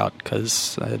worked out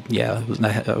because,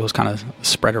 it was kind of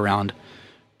spread around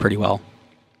pretty well.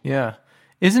 Yeah.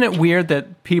 Isn't it weird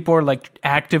that people are like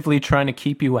actively trying to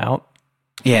keep you out?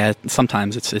 Yeah,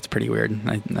 sometimes it's pretty weird.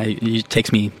 It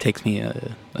takes me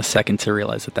a second to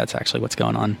realize that that's actually what's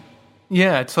going on.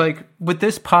 Yeah, it's like with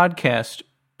this podcast,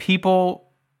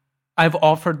 I've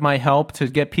offered my help to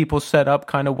get people set up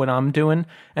kind of what I'm doing,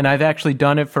 and I've actually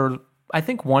done it for, I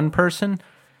think, one person.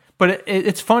 But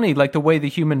it's funny, like the way the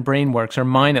human brain works, or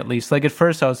mine at least. Like at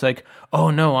first I was like,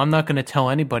 oh no, I'm not going to tell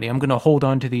anybody. I'm going to hold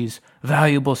on to these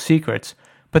valuable secrets.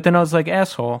 But then I was like,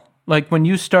 asshole. Like when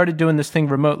you started doing this thing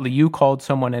remotely, you called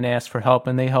someone and asked for help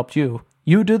and they helped you.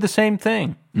 You do the same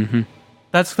thing. Mm-hmm.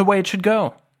 That's the way it should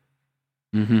go.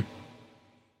 Mm-hmm.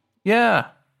 Yeah.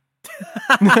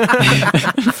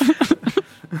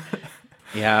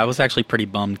 Yeah, I was actually pretty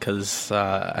bummed because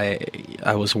I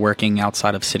was working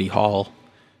outside of City Hall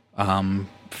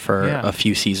for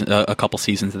a couple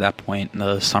seasons at that point, in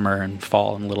the summer and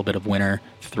fall and a little bit of winter,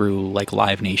 through like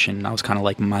Live Nation. I was kind of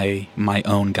like my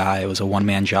own guy. It was a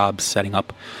one-man job setting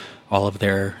up all of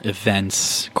their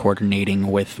events, coordinating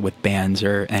with bands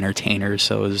or entertainers.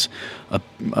 So it was a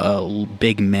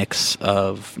big mix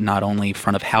of not only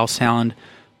front of house sound,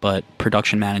 but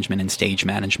production management and stage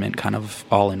management kind of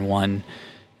all in one.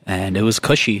 And it was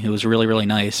cushy. It was really, really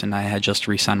nice. And I had just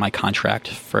re-signed my contract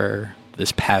for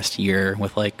this past year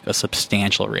with like a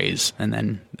substantial raise, and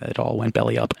then it all went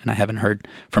belly up, and I haven't heard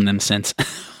from them since.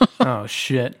 Oh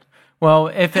shit. Well,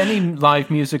 if any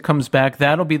live music comes back,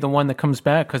 that'll be the one that comes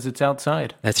back because it's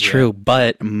outside. That's true,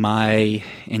 but my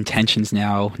intentions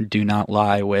now do not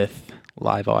lie with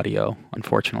live audio,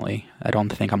 unfortunately. I don't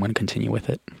think I'm going to continue with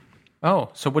it. Oh,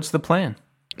 so what's the plan?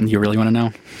 You really want to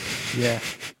know? Yeah.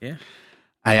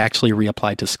 I actually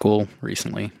reapplied to school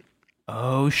recently.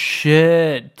 Oh,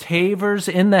 shit. Taver's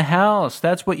in the house.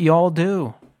 That's what y'all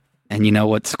do. And you know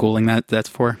what schooling that's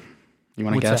for? You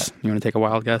want to guess? That? You want to take a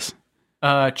wild guess?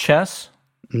 Chess?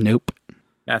 Nope.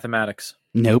 Mathematics?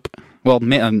 Nope. Well,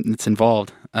 it's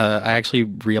involved. I actually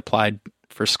reapplied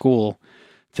for school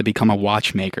to become a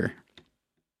watchmaker.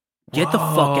 Get the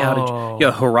fuck out of...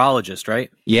 Yo, horologist, right?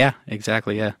 Yeah,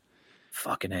 exactly, yeah.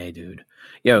 Fucking A, dude.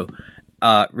 Yo,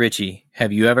 Richie,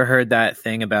 have you ever heard that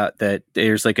thing about that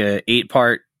there's like a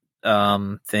 8-part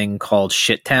thing called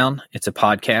Shittown. It's a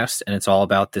podcast, and it's all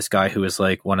about this guy who is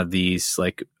like one of these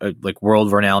like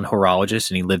world renowned horologists,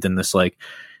 and he lived in this like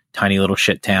tiny little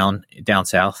shit town down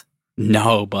south.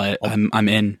 No, but I'm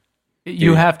in.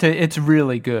 You have to. It's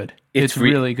really good. It's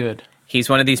really good. He's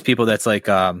one of these people that's like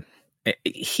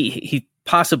he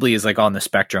possibly is like on the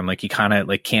spectrum. Like he kind of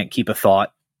like can't keep a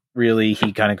thought. Really,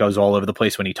 he kind of goes all over the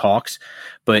place when he talks.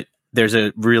 But there's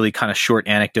a really kind of short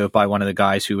anecdote by one of the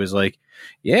guys who was like,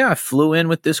 yeah, I flew in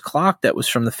with this clock that was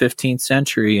from the 15th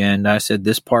century, and I said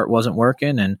this part wasn't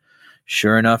working, and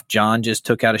sure enough, John just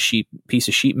took out a piece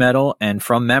of sheet metal and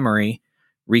from memory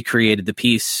recreated the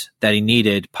piece that he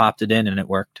needed, popped it in, and it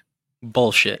worked.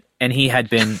 Bullshit. And he had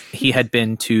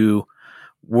been to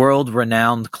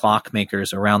world-renowned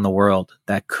clockmakers around the world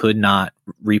that could not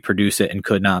reproduce it and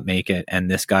could not make it. And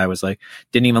this guy was like,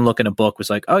 didn't even look in a book, was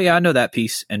like, oh yeah, I know that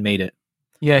piece, and made it.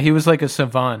 Yeah, he was like a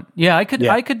savant. Yeah, I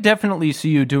could definitely see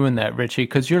you doing that, Richie,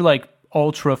 because you're like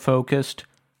ultra focused.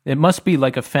 It must be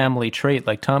like a family trait,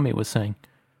 like Tommy was saying.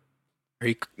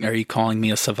 Are you calling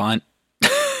me a savant?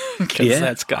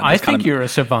 Yeah, I think you're a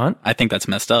savant. I think that's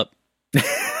messed up.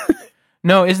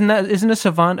 No, isn't a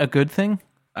savant a good thing?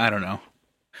 I don't know.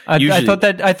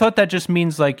 I thought that just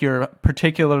means like you're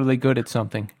particularly good at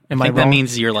something. Am I wrong? That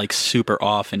means you're like super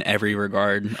off in every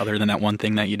regard, other than that one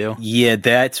thing that you do. Yeah,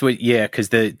 that's what. Yeah, because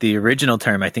the original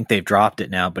term, I think they've dropped it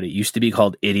now, but it used to be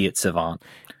called idiot savant.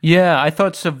 Yeah, I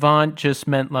thought savant just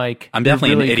meant like I'm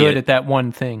definitely really an idiot. good at that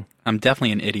one thing. I'm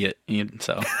definitely an idiot.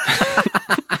 So,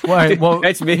 well,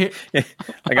 that's me.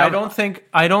 Like, I don't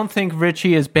think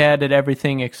Richie is bad at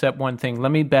everything except one thing.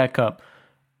 Let me back up.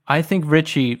 I think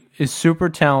Richie is super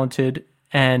talented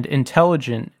and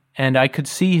intelligent, and I could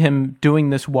see him doing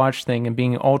this watch thing and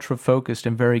being ultra focused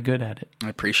and very good at it. I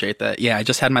appreciate that. Yeah, I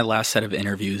just had my last set of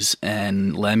interviews,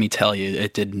 and let me tell you,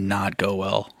 it did not go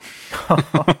well.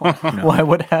 Why?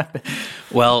 What happened?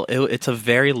 Well, it's a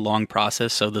very long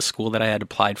process. So the school that I had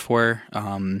applied for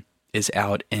is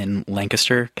out in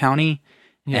Lancaster County,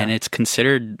 and it's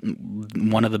considered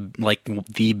one of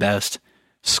the best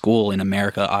school in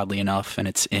America, oddly enough, and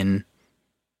it's in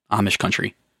Amish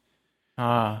country.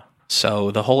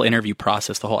 So the whole interview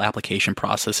process, the whole application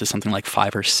process is something like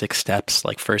 5 or 6 steps.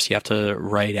 Like first you have to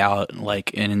write out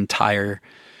like an entire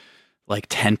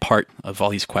 10-part of all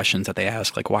these questions that they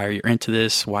ask, like why are you into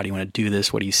this? Why do you want to do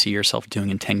this? What do you see yourself doing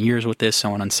in 10 years with this?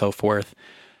 So on and so forth.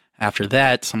 After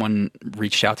that, someone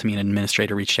reached out to me, an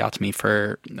administrator reached out to me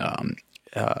for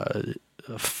a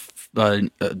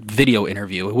video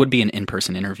interview. It would be an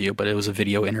in-person interview, but it was a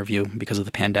video interview because of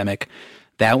the pandemic.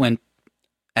 That went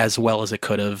as well as it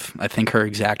could have. I think her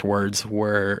exact words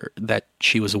were that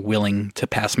she was willing to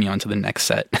pass me on to the next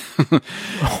set.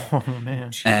 Oh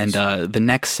man! And the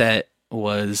next set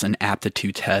was an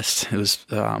aptitude test. It was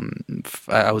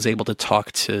I was able to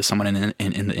talk to someone in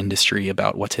the industry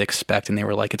about what to expect, and they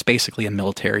were like, it's basically a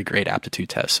military grade aptitude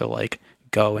test. So like,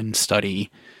 go and study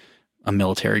a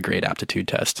military grade aptitude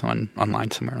test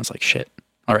online somewhere. I was like, shit,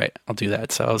 all right, I'll do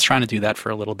that. So I was trying to do that for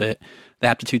a little bit. The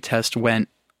aptitude test went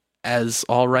as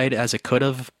all right as it could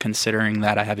have, considering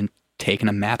that I haven't taken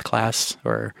a math class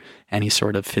or any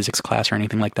sort of physics class or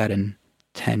anything like that in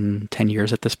 10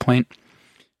 years at this point.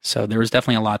 So there was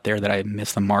definitely a lot there that I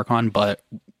missed the mark on, but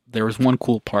there was one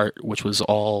cool part, which was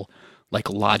all like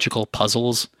logical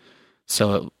puzzles.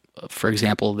 So for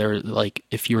example, there, like,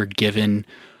 if you were given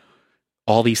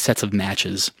all these sets of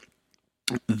matches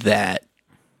that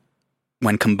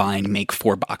when combined make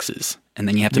 4 boxes, and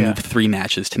then you have to move 3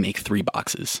 matches to make 3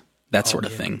 boxes, that sort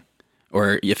of thing.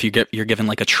 Or if you're given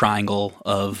like a triangle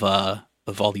of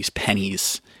all these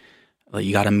pennies, like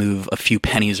you got to move a few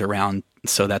pennies around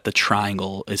so that the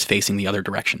triangle is facing the other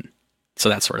direction. So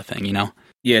that sort of thing, you know?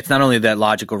 Yeah, it's not only that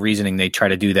logical reasoning, they try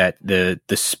to do that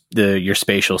your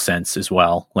spatial sense as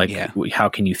well. Like, how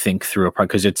can you think through a problem?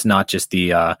 Because it's not just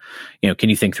the can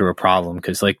you think through a problem?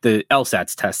 Because like the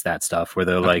LSATs test that stuff where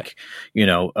they're like,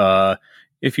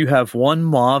 if you have 1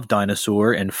 mauve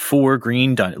dinosaur and 4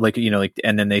 green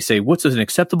and then they say, what's an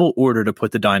acceptable order to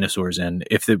put the dinosaurs in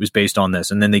if it was based on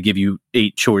this? And then they give you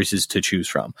 8 choices to choose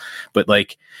from. But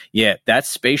like, yeah, that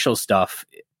spatial stuff,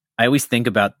 I always think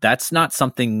about, that's not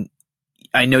something,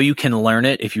 I know you can learn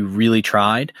it if you really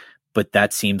tried, but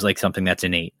that seems like something that's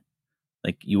innate.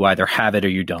 Like you either have it or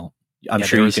you don't. I'm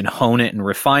sure you can hone it and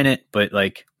refine it, but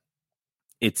like,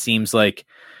 it seems like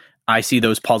I see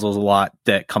those puzzles a lot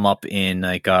that come up in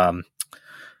like,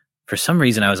 for some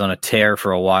reason I was on a tear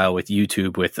for a while with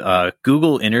YouTube with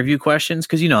Google interview questions.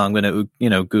 Cause I'm going to,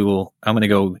 I'm going to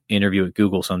go interview at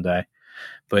Google someday,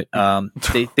 but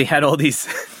they had all these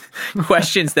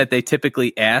questions that they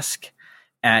typically ask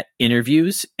at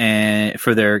interviews and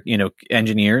for their,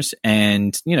 engineers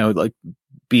and, like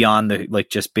beyond the like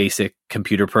just basic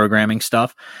computer programming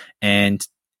stuff. And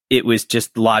it was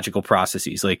just logical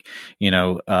processes, like,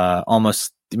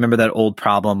 almost remember that old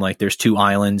problem, like there's two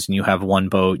islands and you have one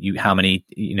boat, how many,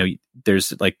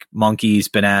 there's like monkeys,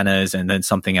 bananas, and then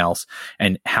something else.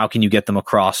 And how can you get them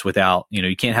across without,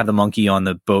 you can't have the monkey on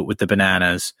the boat with the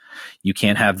bananas. You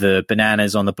can't have the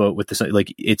bananas on the boat with the,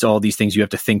 like, it's all these things you have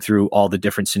to think through all the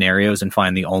different scenarios and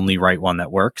find the only right one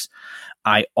that works.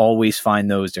 I always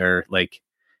find those are like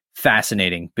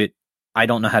fascinating, but I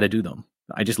don't know how to do them.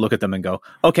 I just look at them and go,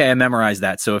 okay, I memorized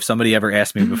that. So if somebody ever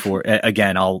asks me before,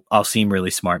 again, I'll seem really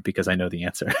smart because I know the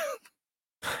answer.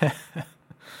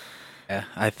 Yeah,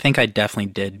 I think I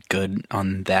definitely did good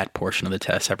on that portion of the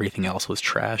test. Everything else was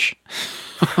trash.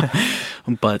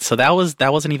 But so that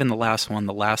wasn't even the last one.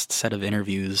 The last set of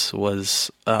interviews was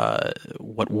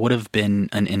what would have been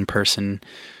an in-person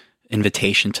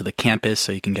invitation to the campus,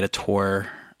 so you can get a tour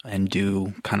and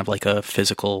do kind of like a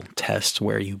physical test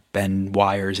where you bend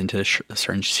wires into a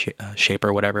certain shape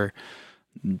or whatever.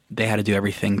 They had to do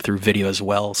everything through video as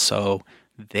well, so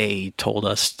they told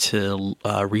us to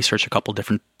research a couple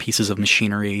different pieces of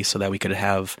machinery so that we could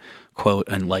have, quote,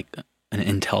 an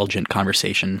intelligent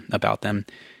conversation about them.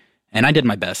 And I did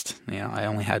my best. I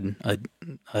only had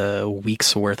a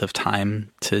week's worth of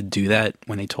time to do that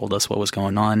when they told us what was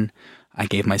going on. I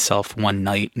gave myself one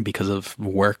night because of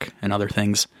work and other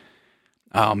things.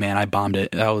 Oh man, I bombed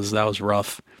it. That was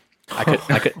rough.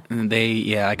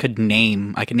 I could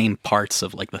name parts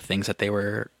of like the things that they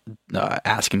were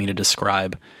asking me to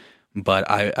describe, but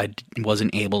I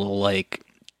wasn't able to like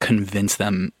convince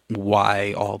them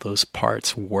why all those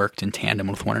parts worked in tandem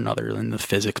with one another and the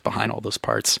physics behind all those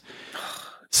parts.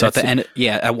 So at the end,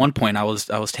 at one point I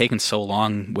was taking so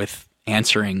long with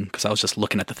answering because I was just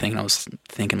looking at the thing and I was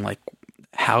thinking like,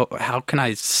 how can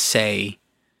I say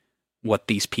what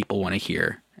these people want to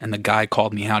hear? And the guy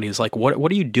called me out. He was like,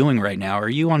 "What are you doing right now? Are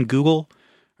you on Google?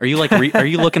 Are you like are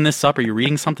you looking this up? Are you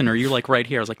reading something? Or are you like right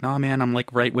here?" I was like, "No, man, I'm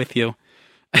like right with you."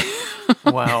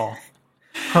 Wow.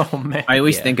 Oh man. I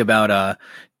always think about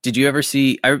did you ever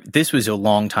see this was a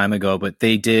long time ago, but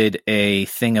they did a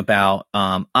thing about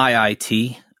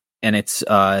IIT, and it's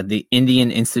the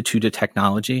Indian Institute of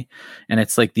Technology, and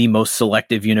it's like the most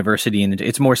selective university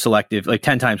it's more selective, like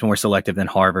 10 times more selective than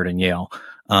Harvard and Yale.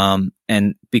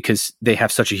 And because they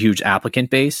have such a huge applicant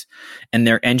base, and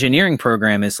their engineering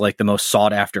program is like the most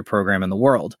sought after program in the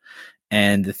world.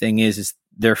 And the thing is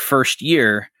their first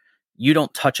year, you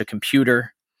don't touch a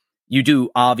computer. You do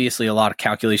obviously a lot of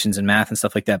calculations and math and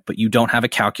stuff like that, but you don't have a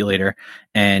calculator.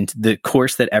 And the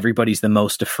course that everybody's the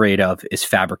most afraid of is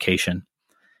fabrication.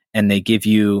 And they give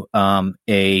you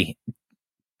the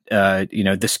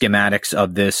schematics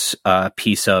of this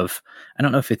piece of, I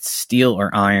don't know if it's steel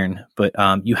or iron, but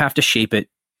you have to shape it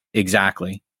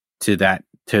exactly to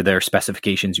their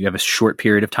specifications. You have a short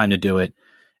period of time to do it,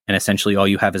 and essentially all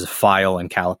you have is a file and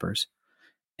calipers.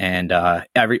 And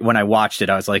when I watched it,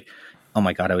 I was like, oh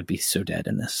my God, I would be so dead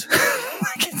in this.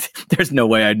 There's no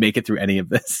way I'd make it through any of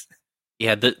this.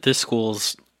 Yeah, this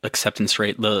school's acceptance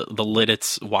rate, the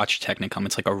Lidditz Watch Technicum,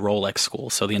 it's like a Rolex school.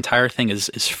 So the entire thing is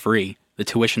free. The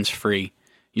tuition's free.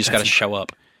 You just got to show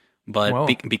up. But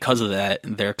because of that,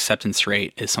 their acceptance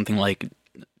rate is something like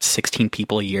 16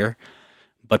 people a year.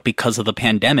 But because of the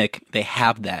pandemic, they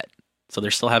have that. So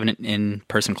they're still having it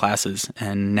in-person classes,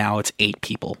 and now it's 8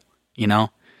 people,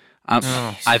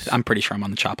 I'm pretty sure I'm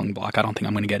on the chopping block. I don't think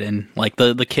I'm going to get in. Like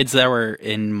the kids that were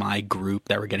in my group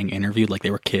that were getting interviewed, like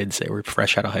they were kids, they were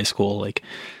fresh out of high school. Like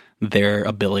their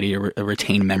ability to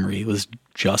retain memory was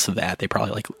just that. They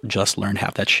probably like just learned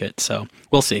half that shit. So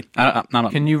we'll see.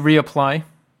 Can you reapply?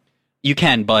 You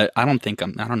can, but I don't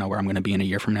know where I'm going to be in a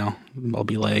year from now. I'll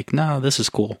be like, no, this is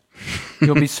cool.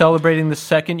 You'll be celebrating the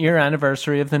 2nd year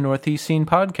anniversary of the Northeast Scene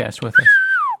podcast with us.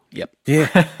 Yep.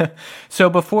 Yeah. So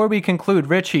before we conclude,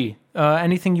 Richie,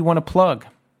 anything you want to plug?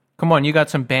 Come on, you got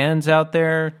some bands out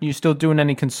there. You still doing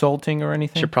any consulting or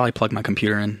anything? Should probably plug my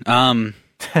computer in. I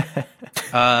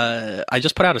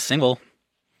just put out a single.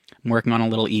 I'm working on a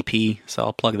little EP, so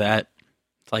I'll plug that.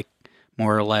 It's like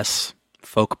more or less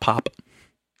folk pop,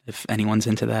 if anyone's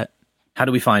into that. How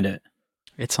do we find it?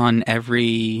 It's on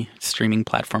every streaming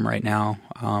platform right now.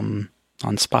 On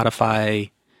Spotify,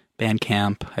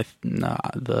 Bandcamp,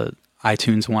 the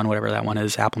iTunes one, whatever that one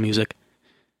is, Apple Music.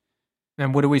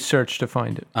 And what do we search to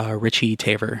find it? Richie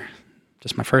Taver.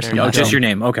 Just my first name. Oh, just your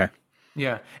name. Okay.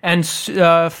 Yeah. And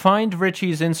find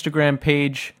Richie's Instagram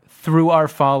page through our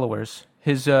followers.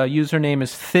 His username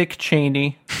is Thick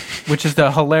Cheney. which is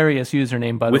the hilarious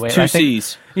username, by the way. With two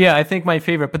C's. Yeah, I think my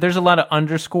favorite. But there's a lot of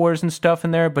underscores and stuff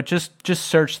in there. But just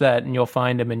search that, and you'll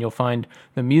find him, and you'll find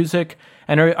the music.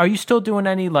 And are you still doing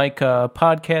any like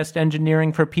podcast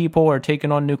engineering for people, or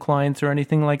taking on new clients, or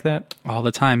anything like that? All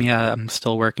the time, yeah. I'm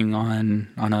still working on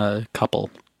a couple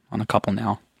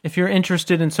now. If you're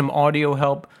interested in some audio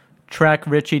help, track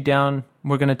Richie down.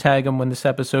 We're going to tag him when this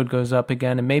episode goes up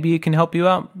again, and maybe he can help you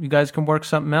out. You guys can work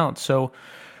something out. So,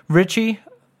 Richie,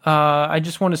 I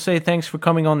just want to say thanks for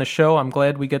coming on the show. I'm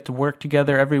glad we get to work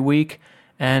together every week,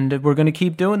 and we're going to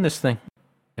keep doing this thing.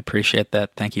 I appreciate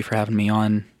that. Thank you for having me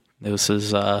on. This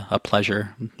is a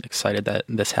pleasure. I'm excited that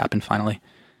this happened finally.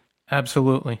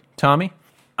 Absolutely. Tommy?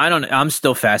 I'm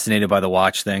still fascinated by the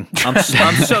watch thing. I'm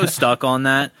so stuck on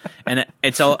that, and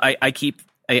it's all I keep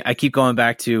going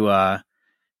back to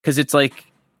because it's like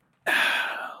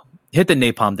hit the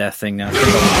napalm death thing now.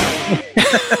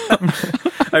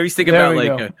 I always think about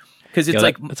like because it's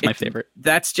that's my favorite.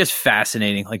 That's just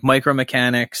fascinating, like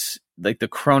micromechanics, like the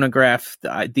chronograph,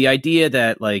 the idea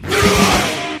that like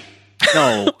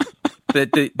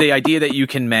the idea that you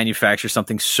can manufacture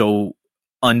something so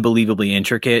unbelievably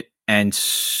intricate and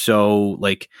so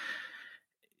like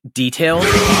detailed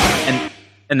and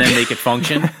then make it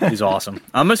function is awesome.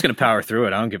 I'm just going to power through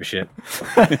it. I don't give a shit.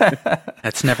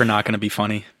 That's never not going to be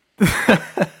funny.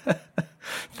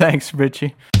 Thanks,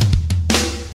 Richie.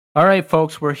 All right,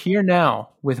 folks, we're here now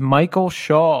with Michael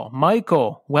Shaw.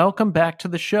 Michael, welcome back to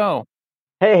the show.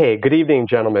 Hey, good evening,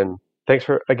 gentlemen. Thanks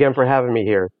again for having me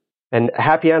here. And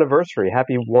happy anniversary.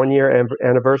 Happy 1-year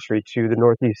anniversary to the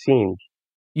Northeast scene.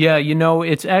 Yeah,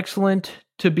 it's excellent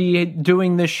to be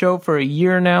doing this show for a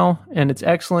year now, and it's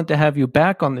excellent to have you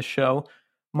back on the show.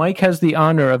 Mike has the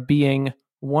honor of being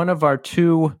one of our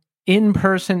 2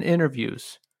 in-person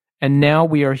interviews, and now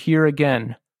we are here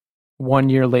again 1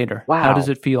 year later. Wow. How does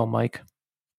it feel, Mike?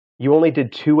 You only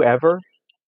did 2 ever?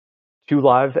 2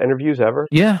 live interviews ever?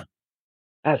 Yeah.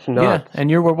 That's nuts. Yeah,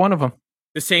 and you were one of them.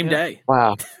 The same day.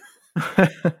 Wow.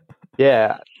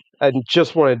 Yeah. And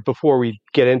before we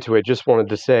get into it, just wanted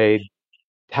to say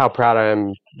how proud I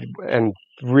am and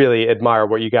really admire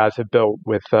what you guys have built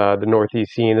with the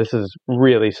Northeast scene. This is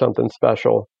really something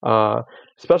special,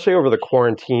 especially over the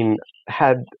quarantine.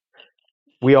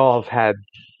 We all have had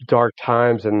dark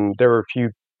times, and there were a few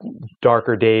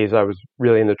darker days. I was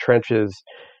really in the trenches,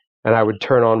 and I would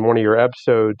turn on one of your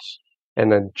episodes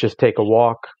and then just take a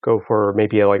walk, go for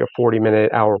maybe like a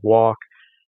 40-minute hour walk,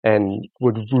 and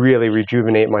would really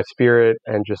rejuvenate my spirit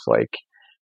and just like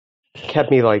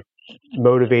kept me like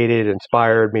motivated,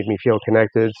 inspired, made me feel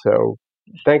connected. So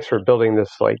thanks for building this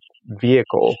like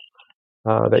vehicle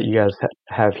that you guys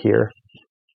have here.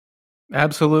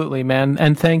 Absolutely, man.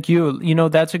 And thank you.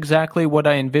 That's exactly what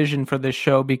I envisioned for this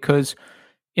show, because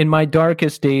in my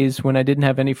darkest days when I didn't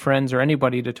have any friends or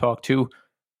anybody to talk to,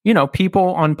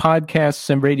 people on podcasts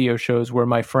and radio shows were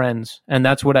my friends. And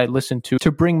that's what I listened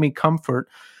to bring me comfort.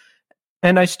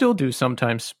 And I still do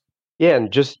sometimes. Yeah,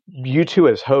 and just you two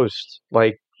as hosts,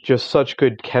 like just such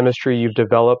good chemistry you've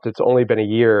developed. It's only been a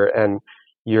year, and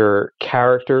your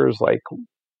characters, like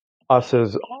us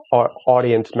as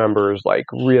audience members, like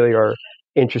really are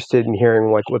interested in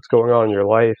hearing like what's going on in your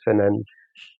life, and then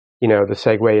the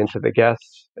segue into the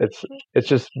guests. It's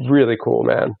just really cool,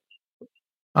 man.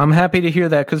 I'm happy to hear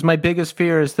that, because my biggest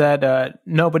fear is that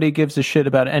nobody gives a shit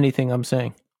about anything I'm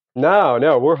saying.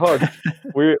 No, we're hooked.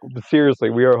 Seriously,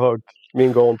 we are hooked. Me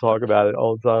and Golden talk about it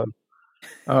all the time.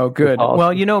 Oh, good. Awesome.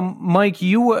 Well, Mike,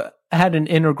 you had an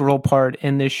integral part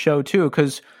in this show too,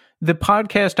 because the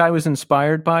podcast I was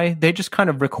inspired by, they just kind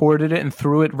of recorded it and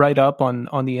threw it right up on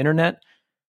the internet.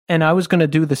 And I was going to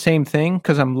do the same thing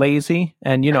because I'm lazy.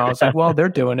 And, I was like, well, they're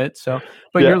doing it.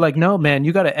 But You're like, no, man,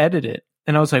 you got to edit it.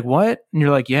 And I was like, what? And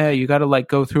you're like, yeah, you got to like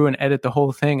go through and edit the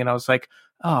whole thing. And I was like,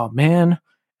 oh, man.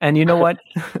 And you know what?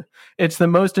 It's the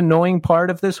most annoying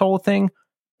part of this whole thing,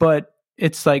 but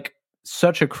it's like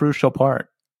such a crucial part.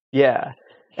 Yeah.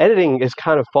 Editing is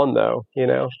kind of fun though,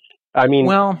 I mean,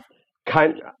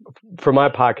 for my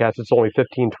podcast, it's only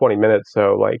 15, 20 minutes.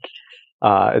 So like,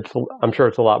 I'm sure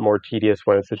it's a lot more tedious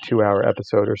when it's a 2-hour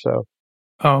episode or so.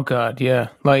 Oh God. Yeah.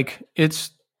 Like it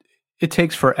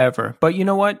takes forever, but you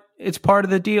know what? It's part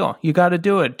of the deal. You got to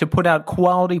do it to put out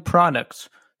quality products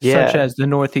such as the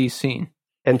Northeast scene.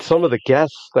 And some of the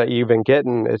guests that you've been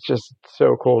getting, it's just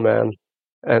so cool, man.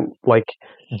 And like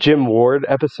Jim Ward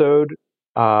episode,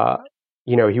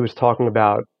 he was talking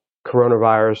about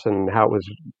coronavirus and how it was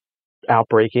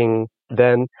outbreaking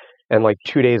then. And like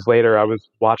 2 days later, I was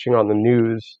watching on the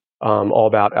news all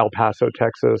about El Paso,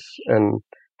 Texas, and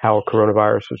how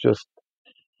coronavirus was just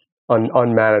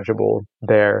unmanageable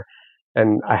there.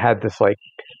 And I had this like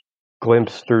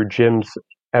glimpse through Jim's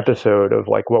episode of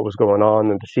like what was going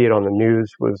on, and to see it on the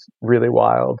news was really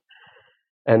wild.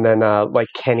 And then like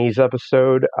Kenny's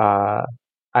episode,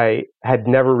 I had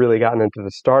never really gotten into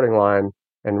the starting line,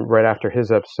 and right after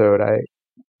his episode, I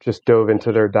just dove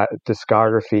into their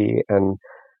discography and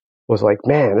was like,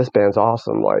 man, this band's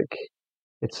awesome. Like,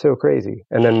 it's so crazy.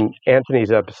 And then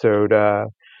Anthony's episode,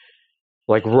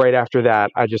 like right after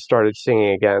that, I just started singing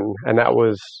again. And that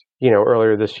was,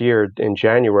 earlier this year in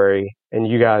January. And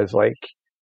you guys, like,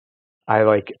 I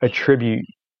like attribute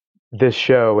this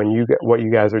show and what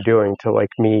you guys are doing to like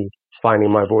me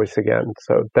finding my voice again.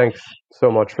 So thanks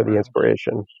so much for the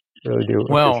inspiration. Really do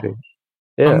appreciate it.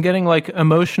 Yeah. I'm getting like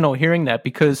emotional hearing that,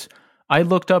 because I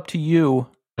looked up to you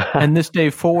and this day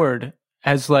forward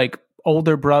as like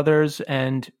older brothers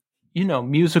and,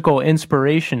 musical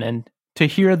inspiration. And to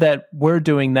hear that we're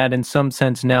doing that in some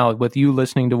sense now with you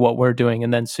listening to what we're doing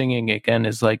and then singing again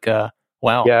is like,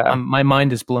 wow, yeah. My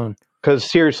mind is blown. Because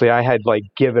seriously, I had like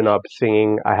given up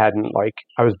singing. I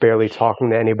was barely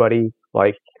talking to anybody.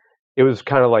 Like, it was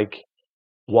kind of like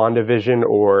WandaVision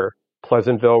or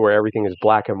Pleasantville, where everything is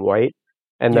black and white.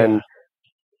 And then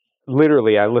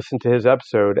literally I listened to his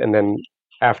episode, and then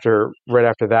right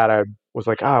after that, I was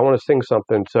like, I want to sing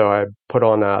something. So I put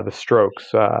on the Strokes,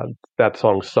 that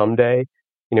song Someday,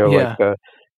 like the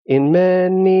in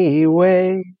many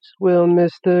ways we'll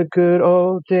miss the good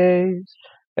old days,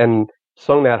 and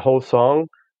sung that whole song.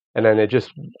 And then it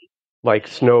just like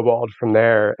snowballed from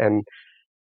there. And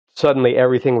suddenly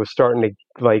everything was starting to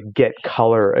like get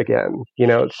color again.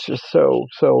 It's just so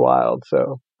wild.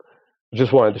 So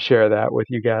just wanted to share that with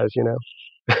you guys.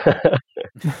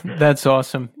 That's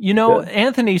awesome.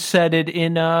 Anthony said it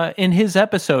in his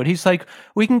episode. He's like,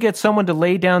 we can get someone to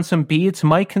lay down some beats.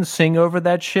 Mike can sing over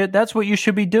that shit. That's what you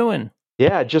should be doing.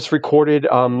 Yeah, just recorded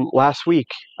last week.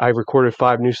 I recorded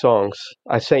 5 new songs.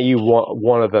 I sent you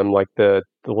one of them, like the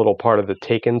little part of the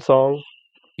Taken song.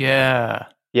 Yeah.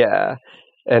 Yeah.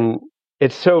 And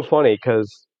it's so funny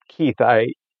because Keith,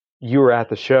 you were at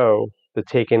the show, the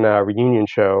Taken reunion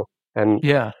show, and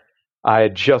I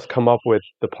had just come up with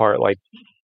the part like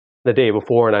the day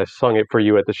before, and I sung it for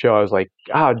you at the show. I was like,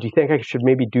 do you think I should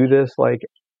maybe do this like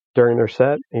during their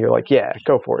set? And you're like, yeah,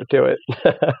 go for it, do it.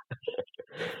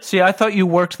 See, I thought you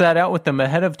worked that out with them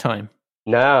ahead of time.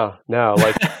 No,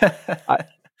 like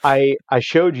I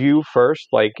showed you first,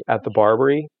 like at the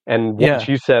Barbary, and once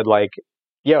you said like,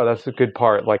 yo, that's a good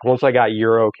part. Like once I got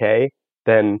 "You're Okay,"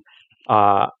 then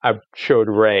I showed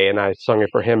Ray and I sung it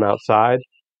for him outside,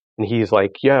 and he's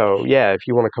like, yo, yeah, if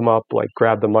you want to come up, like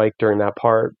grab the mic during that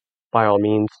part, by all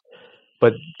means.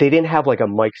 But they didn't have like a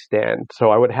mic stand, so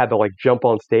I would have had to like jump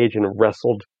on stage and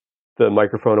wrestled the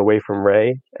microphone away from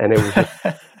Ray, and it was just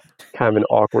kind of an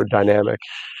awkward dynamic.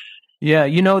 Yeah,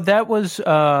 that was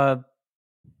the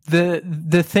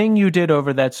thing you did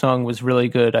over that song was really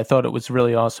good. I thought it was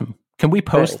really awesome. Can we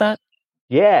post that?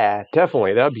 Yeah,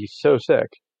 definitely. That'd be so sick.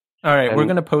 All right, we're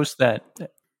gonna post that.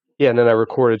 Yeah, and then I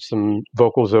recorded some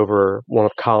vocals over one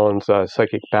of Colin's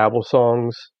Psychic Babble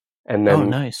songs, and then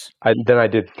nice. I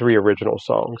did 3 original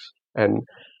songs, and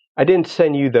I didn't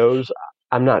send you those.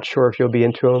 I'm not sure if you'll be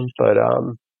into them, but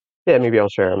yeah, maybe I'll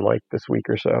share them like this week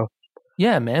or so.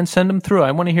 Yeah, man, send them through.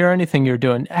 I want to hear anything you're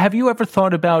doing. Have you ever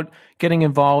thought about getting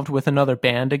involved with another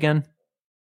band again?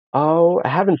 Oh, I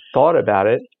haven't thought about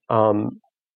it.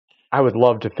 I would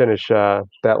love to finish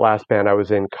that last band I was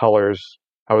in, Colors.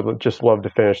 I would just love to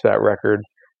finish that record.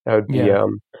 That would be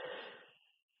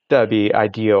that'd be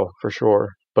ideal for sure.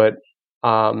 But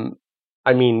I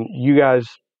mean, you guys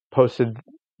posted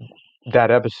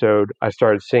that episode. I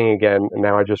started singing again, and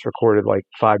now I just recorded like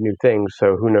 5 new things.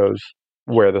 So who knows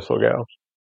where this will go?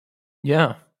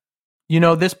 Yeah.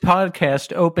 This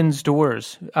podcast opens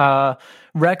doors.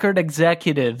 Record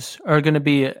executives are going to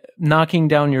be knocking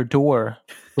down your door,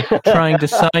 trying to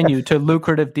sign you to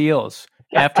lucrative deals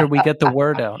after we get the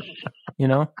word out.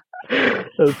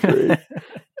 That's great.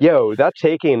 Yo, that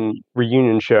Taken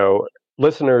reunion show,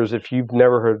 listeners, if you've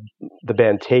never heard the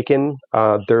band Taken,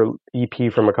 their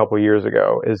EP from a couple of years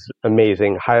ago is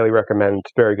amazing. Highly recommend.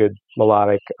 It's very good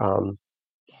melodic,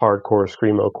 hardcore,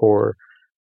 screamo-core.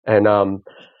 And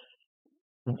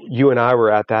you and I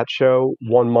were at that show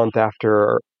 1 month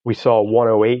after we saw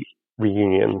 108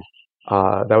 reunion.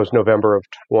 That was November of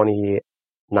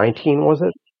 2019, was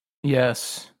it?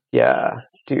 Yes. Yeah,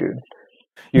 dude.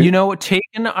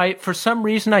 Taken, for some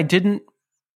reason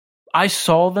I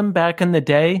saw them back in the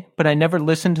day, but I never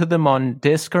listened to them on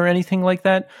disc or anything like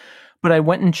that. But I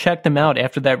went and checked them out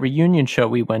after that reunion show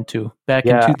we went to back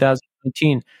in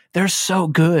 2019. They're so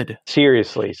good.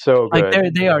 Seriously, so good.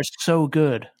 Like they are so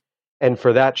good. And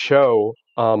for that show,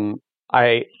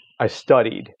 I I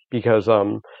studied because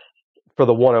for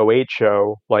the 108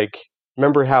 show, like,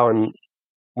 remember how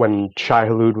when Shai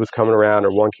Hulud was coming around,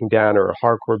 or One King Down, or a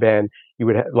hardcore band, you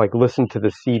would like listen to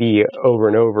the CD over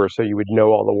and over so you would know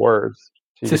all the words.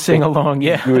 So to sing along,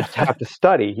 yeah. You would have to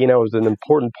study. You know, it was an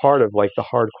important part of like the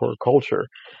hardcore culture.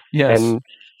 Yes. And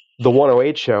the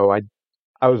 108 show,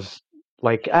 I was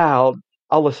like, I'll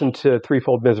listen to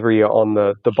Threefold Misery on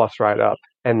the bus ride up.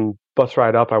 And bus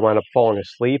ride up, I wound up falling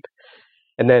asleep.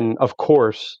 And then, of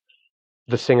course,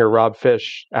 the singer Rob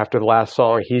Fish, after the last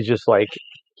song, he's just like,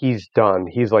 he's done.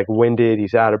 He's like winded.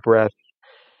 He's out of breath.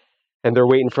 And they're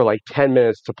waiting for like 10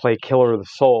 minutes to play Killer of the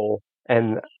Soul.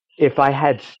 And if I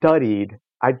had studied,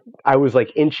 I was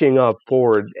like inching up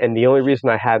forward. And the only reason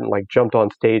I hadn't like jumped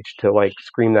on stage to like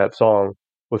scream that song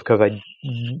was because I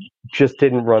just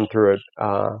didn't run through it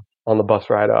on the bus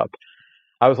ride up.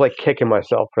 I was like kicking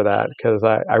myself for that because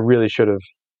I really should have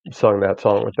sung that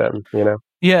song with them, you know?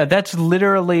 Yeah, that's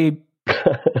literally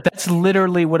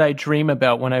what I dream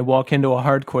about when I walk into a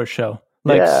hardcore show.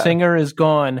 Like, singer is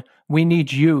gone. We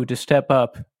need you to step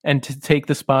up and to take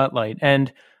the spotlight.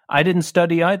 And I didn't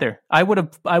study either. I would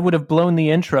have blown the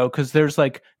intro because there's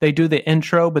like, they do the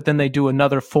intro, but then they do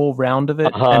another full round of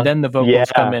it, and then the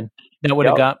vocals come in. That would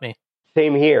have got me.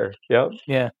 Same here. Yep.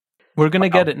 Yeah. We're going to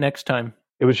get it next time.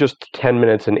 It was just 10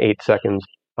 minutes and 8 seconds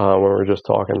when we were just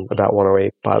talking about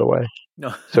 108, by the way.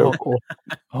 No. So cool.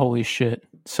 Holy shit.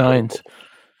 Signs.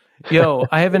 Yo,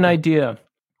 I have an idea.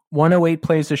 108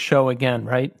 plays a show again,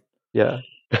 right? Yeah.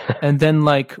 And then,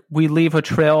 like, we leave a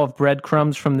trail of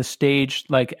breadcrumbs from the stage,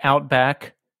 like, out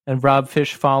back, and Rob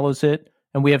Fish follows it,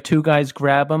 and we have two guys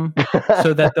grab them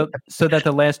so that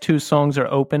the last two songs are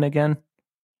open again.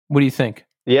 What do you think?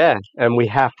 Yeah, and we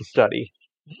have to study.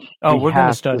 Oh, we're going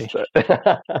to study.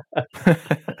 I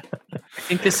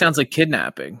think this sounds like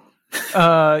kidnapping.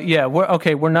 Yeah,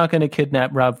 we're not going to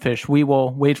kidnap Rob Fish. We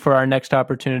will wait for our next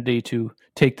opportunity to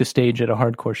take the stage at a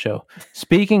hardcore show.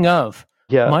 Speaking of,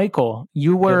 Michael,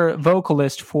 you were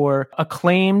vocalist for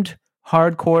acclaimed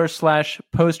hardcore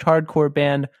 / post-hardcore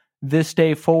band This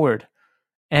Day Forward.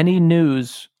 Any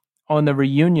news on the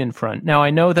reunion front? Now, I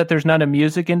know that there's not a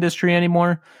music industry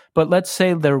anymore, but let's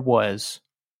say there was.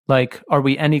 Like, are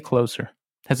we any closer?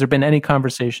 Has there been any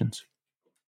conversations?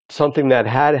 Something that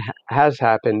has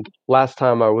happened. Last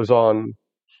time I was on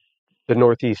the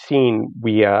Northeast scene,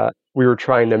 we were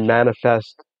trying to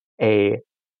manifest a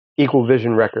Equal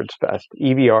Vision Records Fest,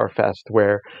 EVR Fest,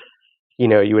 where, you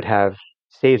know, you would have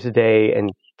Saves the Day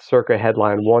and Circa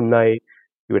headline one night.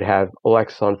 You would have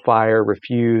Alexis on Fire,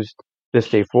 Refused, This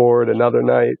Day Forward another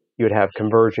night. You would have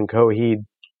Converge and Coheed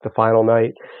the final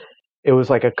night. It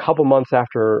was like a couple months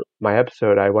after my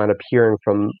episode, I wound up hearing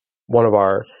from one of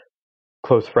our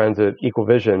close friends at Equal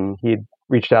Vision. He'd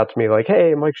reached out to me like,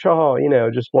 "Hey, Mike Shaw, you know,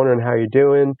 just wondering how you're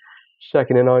doing,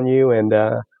 checking in on you." And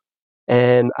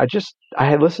I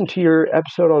had listened to your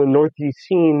episode on the Northeast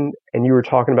scene, and you were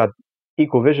talking about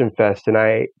Equal Vision Fest. And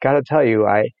I got to tell you,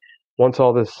 once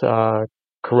all this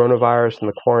coronavirus and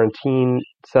the quarantine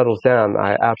settles down,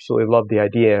 I absolutely love the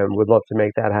idea and would love to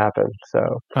make that happen.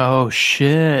 So, oh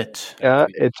shit,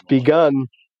 it's begun.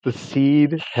 The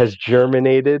seed has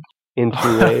germinated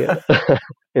into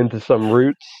into some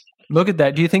roots. Look at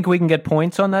that. Do you think we can get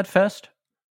points on that fest?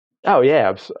 Oh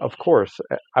yeah, of course.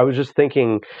 I was just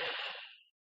thinking,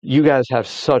 you guys have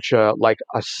such a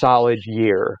solid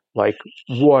year. Like,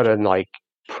 what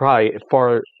probably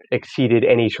far exceeded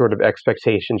any sort of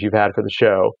expectations you've had for the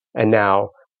show. And now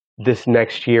this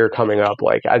next year coming up,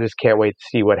 like, I just can't wait to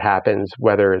see what happens,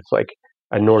 whether it's like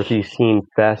a Northeast scene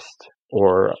fest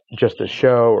or just a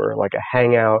show or like a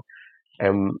hangout.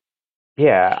 And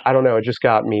yeah, I don't know. It just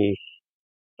got me,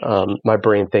 my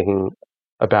brain thinking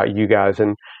about you guys,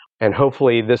 and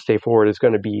hopefully This Day Forward is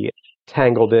going to be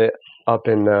tangled up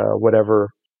in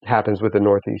whatever happens with the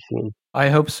Northeast scene. I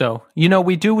hope so. You know,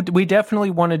 we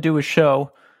definitely want to do a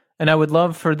show, and I would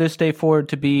love for This Day Forward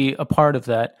to be a part of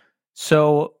that.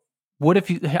 So what if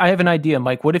I have an idea,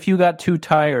 Mike. What if you got too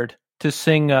tired to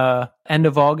sing End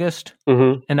of August,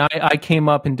 and I came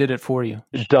up and did it for you?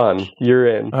 Done. You're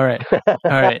in. All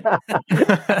right.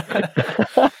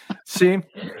 See,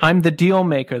 I'm the deal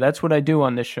maker. That's what I do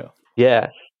on this show. Yeah,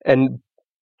 and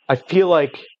I feel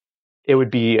like it would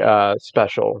be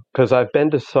special because I've been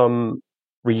to some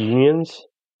reunions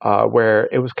where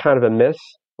it was kind of a miss.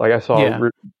 Like,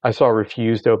 I saw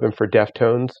Refused open for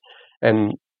Deftones,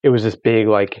 and it was this big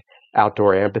like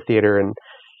outdoor amphitheater, and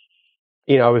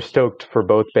you know, I was stoked for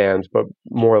both bands, but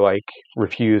more like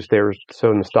Refused. They were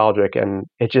so nostalgic, and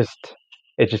it just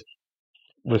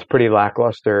was pretty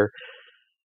lackluster.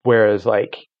 Whereas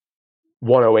like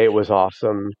 108 was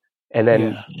awesome, and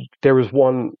then there was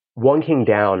one One King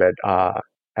Down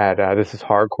at This Is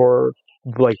Hardcore.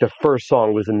 Like the first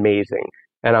song was amazing,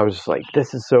 and I was just like,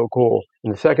 "This is so cool."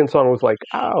 And the second song was like,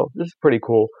 "Oh, this is pretty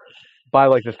cool." By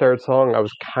like the third song, I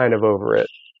was kind of over it.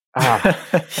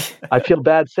 I feel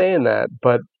bad saying that,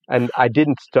 and I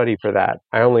didn't study for that.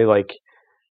 I only like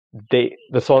the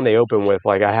song they open with,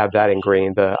 like I have that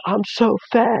ingrained. I'm so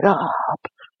fed up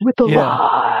with the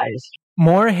lies.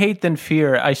 More Hate Than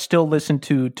Fear, I still listen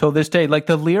to till this day. Like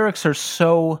the lyrics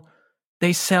are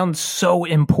they sound so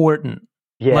important.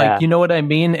 Yeah. Like, you know what I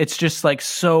mean? It's just like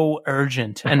so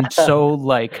urgent and so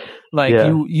like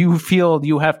you feel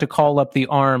you have to call up the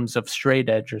arms of Straight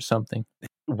Edge or something.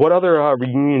 What other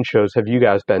reunion shows have you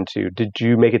guys been to? Did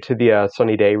you make it to the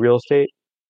Sunny Day Real Estate?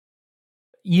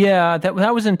 Yeah, that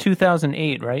was in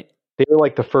 2008, right? They were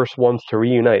like the first ones to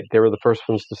reunite. They were the first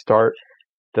ones to start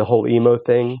the whole emo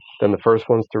thing, then the first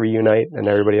ones to reunite, and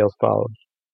everybody else followed.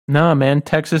 Nah, man,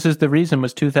 Texas Is the Reason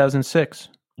was 2006.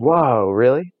 Whoa,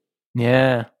 really?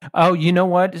 Yeah. Oh, you know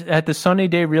what? At the Sunny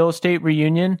Day Real Estate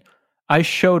reunion, I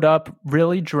showed up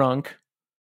really drunk,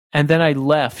 and then I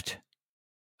left.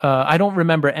 I don't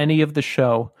remember any of the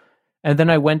show. And then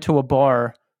I went to a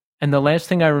bar, and the last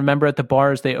thing I remember at the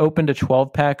bar is they opened a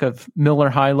 12-pack of Miller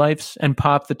High Lifes and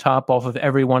popped the top off of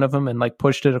every one of them and like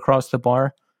pushed it across the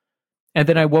bar. And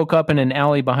then I woke up in an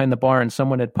alley behind the bar, and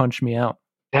someone had punched me out.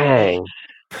 Dang.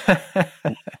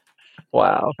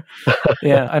 Wow.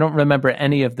 Yeah, I don't remember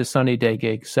any of the Sunny Day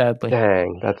gigs, sadly.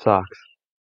 Dang, that sucks.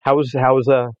 How was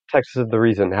Texas Is the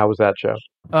Reason? How was that show?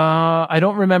 I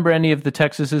don't remember any of the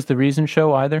Texas Is the Reason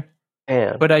show either.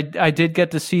 Damn. But I did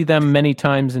get to see them many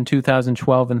times in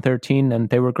 2012 and 13, and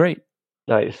they were great.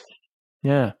 Nice.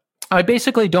 Yeah. I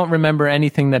basically don't remember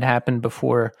anything that happened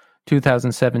before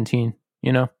 2017,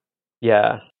 you know?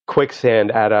 Yeah.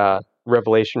 Quicksand at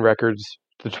Revelation Records,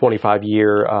 the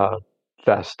 25-year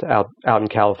fest out in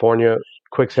California.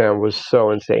 Quicksand was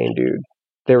so insane, dude.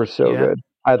 They were so good.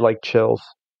 I had like chills.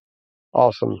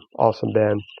 Awesome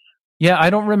band. Yeah,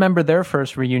 I don't remember their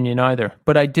first reunion either,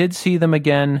 but I did see them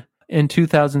again in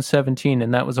 2017,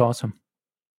 and that was awesome.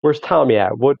 Where's Tommy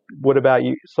at? What about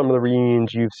you? Some of the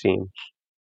reunions you've seen?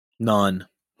 None.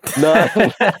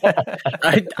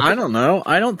 I don't know.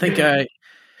 I don't think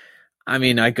I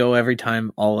mean, I go every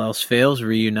time All Else Fails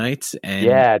reunites, and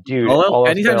yeah, dude.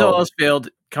 Anytime All Else Failed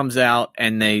comes out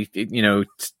and they,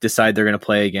 decide they're going to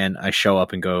play again, I show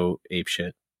up and go ape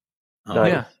shit.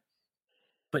 Nice.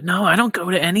 But no, I don't go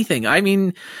to anything. I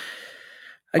mean,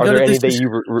 Are there any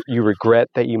that you regret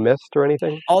that you missed or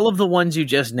anything? All of the ones you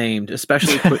just named,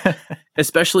 especially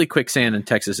Quicksand and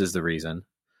Texas Is the Reason.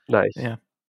 Nice. Yeah.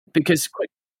 Because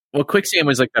Quicksand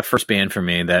was like the first band for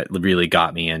me that really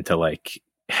got me into like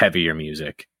heavier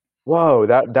music. Whoa,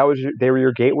 they were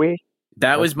your gateway?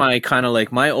 That was my kind of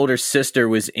like, my older sister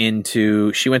she went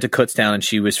to Kutztown and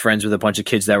she was friends with a bunch of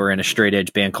kids that were in a straight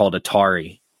edge band called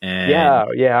Atari. And yeah,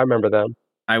 I remember them.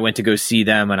 I went to go see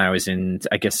them when I was in,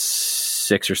 I guess,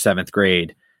 6th or 7th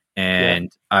grade.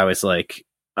 And I was like,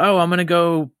 oh, I'm going to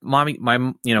go, mommy, my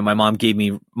mom gave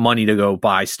me money to go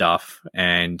buy stuff.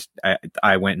 And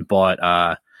I went and bought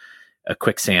a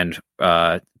Quicksand,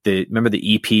 remember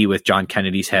the EP with John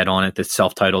Kennedy's head on it, the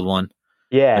self-titled one?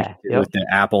 Yeah. With the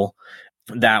apple.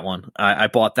 That one. I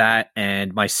bought that,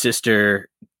 and my sister,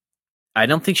 I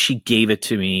don't think she gave it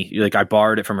to me. Like, I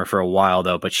borrowed it from her for a while,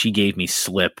 though, but she gave me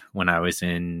Slip when I was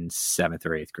in 7th or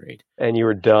 8th grade. And you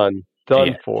were done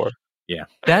for. Yeah.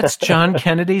 That's John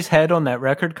Kennedy's head on that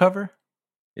record cover?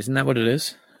 Isn't that what it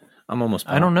is? I'm almost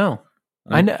I don't know.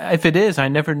 If it is, I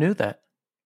never knew that.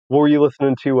 What were you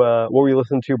listening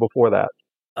to before that?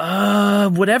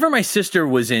 Whatever my sister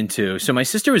was into. So my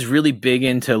sister was really big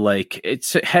into like,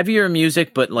 it's heavier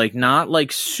music, but like not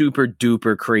like super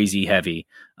duper crazy heavy.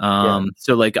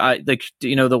 So like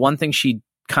the one thing she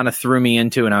kind of threw me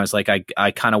into, and I was like,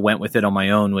 I kind of went with it on my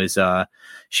own, was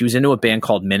she was into a band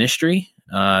called Ministry.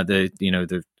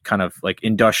 The kind of like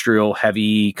industrial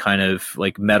heavy kind of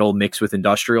like metal mixed with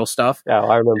industrial stuff. Yeah,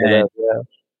 I remember that. Yeah.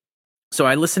 So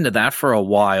I listened to that for a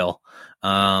while.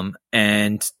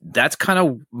 And that's kind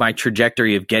of my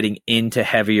trajectory of getting into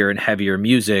heavier and heavier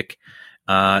music.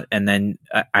 And then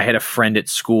I had a friend at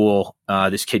school,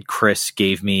 this kid, Chris,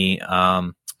 gave me,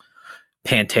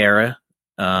 Pantera,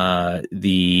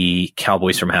 the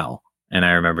Cowboys from Hell. And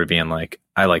I remember being like,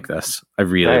 I like this. I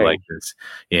really like this.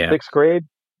 Yeah. 6th grade?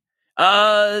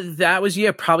 That was,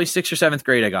 probably 6th or 7th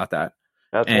grade. I got that.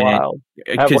 That's wild.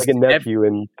 I have like a nephew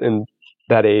in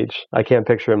that age. I can't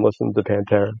picture him listening to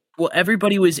Pantera. Well,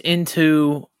 everybody was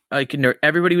into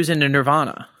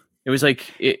Nirvana. It was like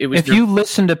it was. If you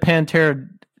listen to Pantera,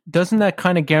 doesn't that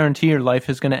kind of guarantee your life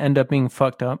is going to end up being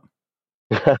fucked up?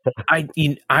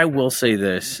 I will say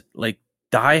this, like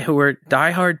diehard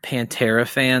Pantera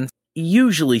fans,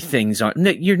 usually things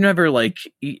aren't, you're never like,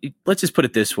 let's just put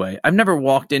it this way. I've never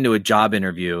walked into a job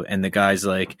interview and the guy's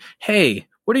like, hey,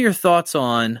 what are your thoughts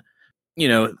on,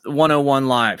 101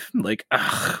 Live? Like,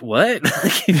 what?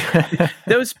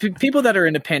 Those people that are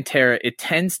into Pantera, it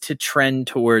tends to trend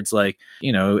towards like,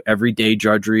 everyday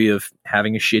drudgery of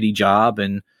having a shitty job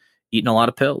and eating a lot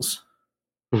of pills.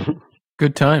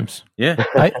 Good times. Yeah.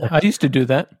 I used to do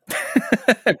that.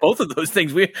 Both of those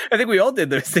things. I think we all did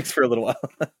those things for a little while.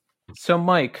 So,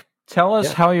 Mike, tell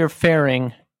us how you're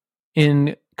faring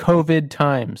in COVID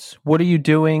times. What are you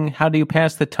doing? How do you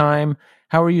pass the time?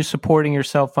 How are you supporting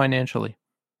yourself financially?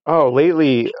 Oh,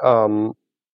 lately, the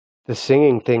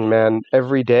singing thing, man,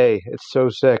 every day, it's so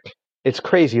sick. It's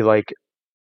crazy. Like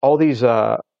all these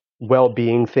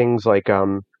well-being things like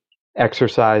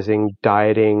exercising,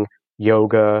 dieting,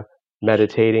 yoga,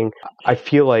 meditating. I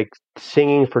feel like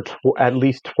singing for at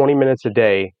least 20 minutes a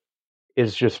day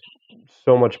is just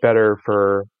so much better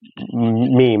for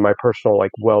me, my personal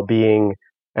like well-being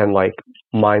and like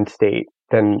mind state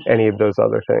than any of those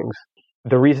other things.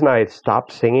 The reason I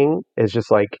stopped singing is just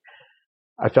like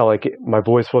I felt like my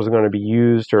voice wasn't going to be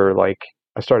used, or like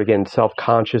I started getting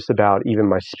self-conscious about even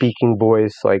my speaking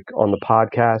voice, like on the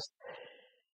podcast.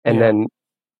 And then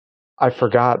I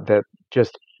forgot that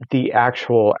just the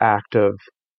actual act of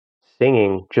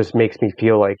singing just makes me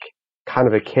feel like kind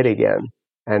of a kid again.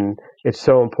 And it's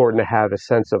so important to have a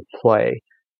sense of play,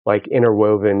 like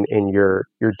interwoven in your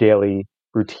daily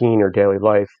routine or daily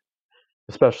life,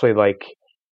 especially like,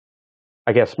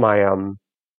 I guess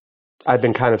I've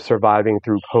been kind of surviving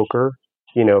through poker,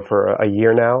 for a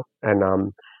year now.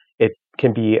 And it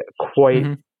can be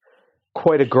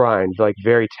quite a grind, like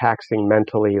very taxing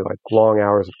mentally, like long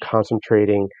hours of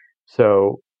concentrating.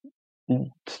 So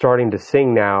starting to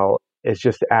sing now is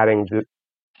just adding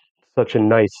such a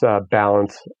nice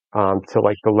balance to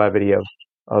like the levity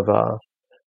of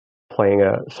playing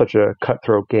such a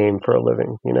cutthroat game for a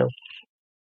living.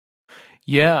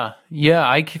 Yeah.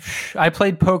 I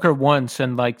played poker once,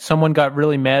 and like someone got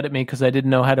really mad at me because I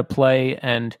didn't know how to play,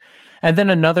 and then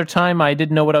another time I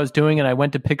didn't know what I was doing, and I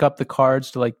went to pick up the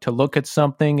cards to look at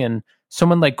something, and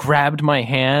someone like grabbed my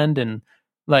hand and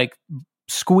like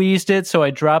squeezed it, so I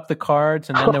dropped the cards,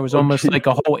 and then there was almost like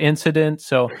a whole incident.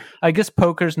 So I guess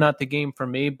poker's not the game for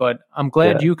me, but I'm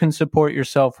glad you can support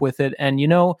yourself with it. And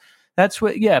that's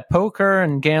what poker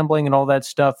and gambling and all that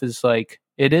stuff is like.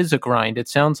 It is a grind. It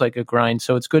sounds like a grind.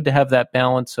 So it's good to have that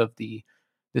balance of the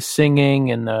singing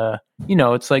and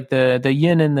it's like the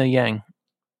yin and the yang.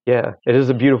 Yeah, it is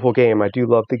a beautiful game. I do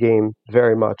love the game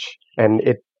very much, and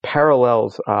it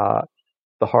parallels the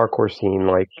hardcore scene,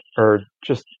 like, or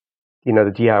just the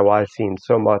DIY scene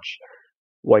so much.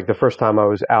 Like the first time I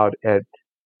was out at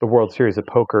the World Series of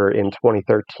Poker in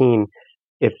 2013,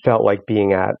 it felt like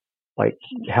being at like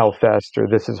Hellfest or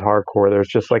This Is Hardcore. There's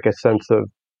just like a sense of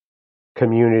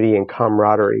community and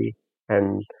camaraderie,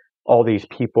 and all these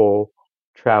people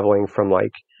traveling from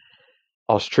like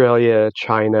Australia,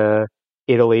 China,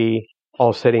 Italy,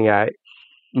 all sitting at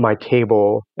my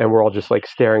table, and we're all just like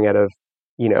staring at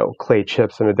clay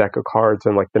chips and a deck of cards,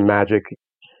 and like the magic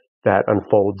that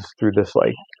unfolds through this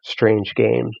like strange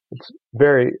game. It's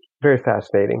very, very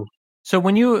fascinating. So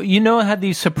when you had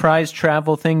these surprise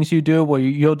travel things you do where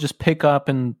you'll just pick up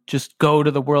and just go to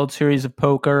the World Series of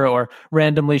Poker, or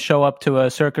randomly show up to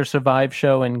a Cirque Survive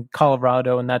show in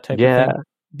Colorado and that type of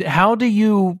thing. How do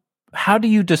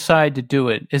you decide to do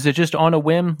it? Is it just on a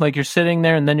whim? Like you're sitting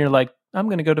there and then you're like, I'm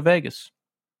going to go to Vegas.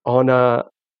 On a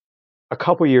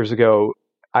couple years ago,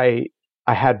 I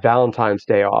had Valentine's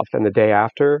Day off and the day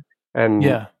after,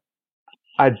 and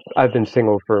I've been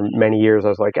single for many years. I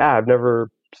was like, I've never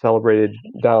celebrated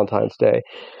Valentine's Day.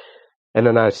 And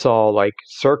then I saw like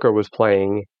Circa was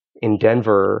playing in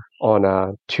Denver on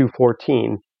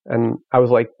 2/14, and I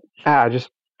was like, I just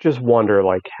wonder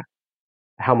like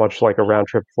how much like a round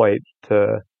trip flight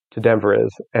to Denver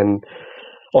is. And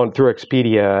on through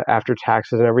Expedia, after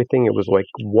taxes and everything, it was like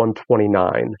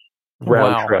 $129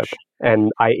 round trip. And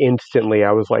I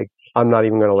was like, I'm not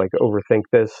even gonna like overthink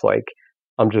this. Like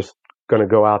I'm just gonna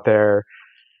go out there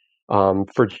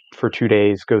for 2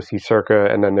 days, go see Circa,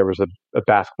 and then there was a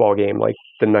basketball game like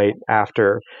the night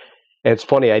after. And it's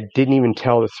funny, I didn't even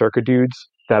tell the Circa dudes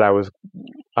that I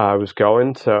was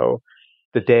going. So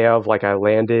the day of, like, I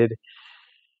landed,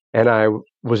 and I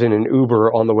was in an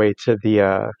Uber on the way to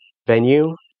the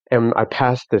venue, and I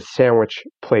passed this sandwich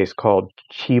place called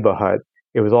Chiba Hut.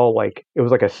 It was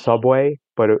like a Subway,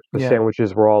 but the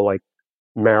sandwiches were all like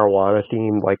marijuana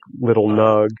themed, like Little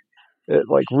Nug,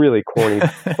 like really corny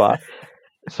spot.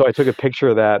 So I took a picture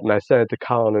of that and I sent it to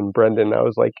Colin and Brendan. I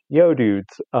was like, "Yo,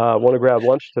 dudes, want to grab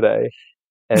lunch today?"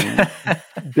 And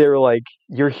they were like,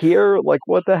 "You're here? Like,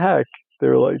 what the heck?" They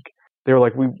were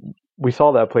like, "We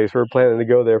saw that place. We were planning to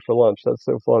go there for lunch." That's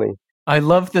so funny. I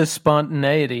love this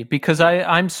spontaneity because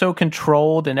I'm so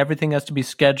controlled and everything has to be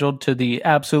scheduled to the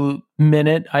absolute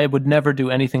minute. I would never do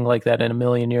anything like that in a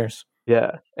million years.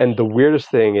 Yeah. And the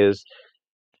weirdest thing is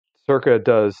Circa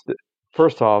does,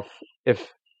 first off,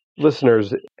 if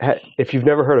listeners, if you've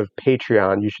never heard of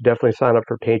Patreon, you should definitely sign up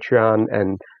for Patreon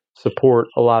and support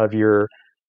a lot of your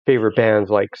favorite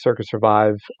bands like Circa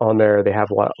Survive on there. They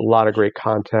have a lot of great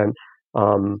content.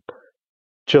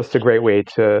 Just a great way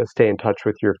to stay in touch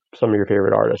with some of your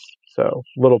favorite artists. So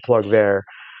little plug there.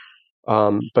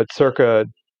 But Circa,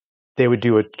 they would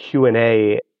do a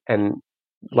Q&A and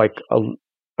like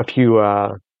a few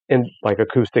in like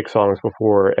acoustic songs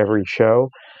before every show.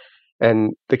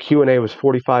 And the Q&A was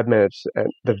 45 minutes. And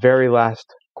the very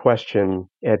last question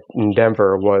in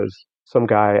Denver was some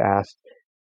guy asked,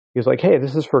 he was like, "Hey,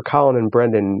 this is for Colin and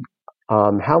Brendan.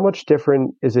 How much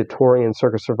different is it touring in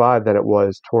Circa Survive than it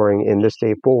was touring in This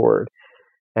Day Forward?"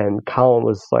 And Colin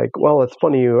was like, "Well, it's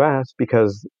funny you asked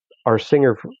because our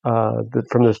singer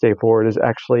from This Day Forward is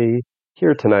actually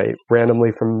here tonight,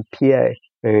 randomly from PA."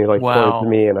 And he like pointed to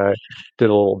me, and I did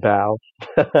a little bow.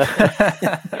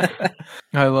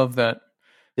 I love that.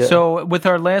 Yeah. So, with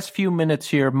our last few minutes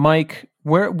here, Mike,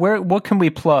 what can we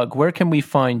plug? Where can we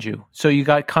find you? So, you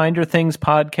got Kinder Things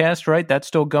podcast, right? That's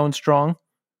still going strong.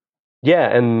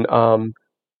 Yeah, and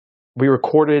we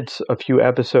recorded a few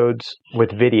episodes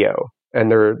with video, and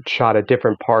they're shot at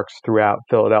different parks throughout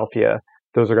Philadelphia.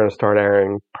 Those are going to start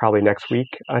airing probably next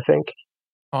week, I think.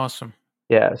 Awesome.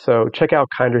 Yeah, so check out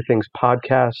Kinder Things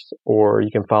podcast, or you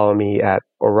can follow me at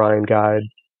Orion Guide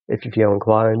if you feel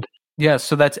inclined. Yes,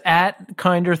 so that's at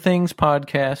Kinder Things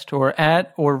podcast or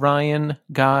at Orion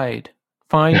Guide.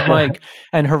 Find Mike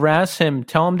and harass him.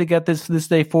 Tell him to get this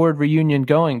Day Forward reunion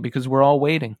going because we're all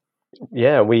waiting.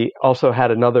 Yeah, we also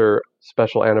had another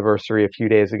special anniversary a few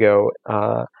days ago.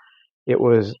 It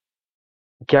was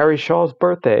Gary Shaw's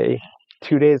birthday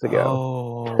 2 days ago.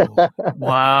 Oh,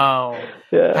 wow.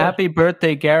 Yeah. Happy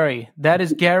birthday, Gary. That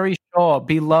is Gary Shaw,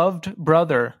 beloved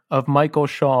brother of Michael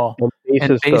Shaw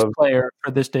and bass player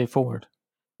for This Day Forward.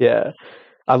 Yeah.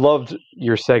 I loved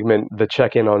your segment, the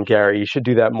check-in on Gary. You should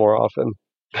do that more often.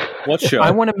 What show?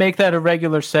 I want to make that a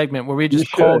regular segment where we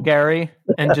just call Gary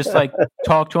and just like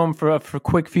talk to him for a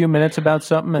quick few minutes about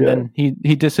something, and then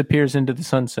he disappears into the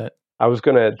sunset. I was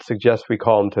going to suggest we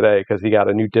call him today because he got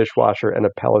a new dishwasher and a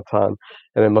Peloton,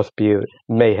 and it must be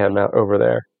mayhem out over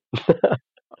there.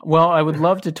 Well, I would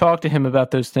love to talk to him about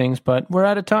those things, but we're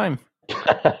out of time.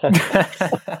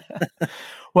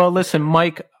 Well, listen,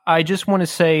 Mike, I just want to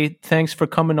say thanks for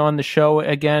coming on the show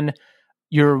again.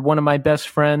 You're one of my best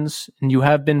friends, and you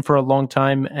have been for a long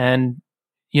time, and,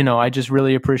 you know, I just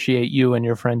really appreciate you and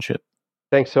your friendship.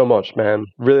 Thanks so much, man.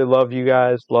 Really love you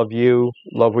guys. Love you.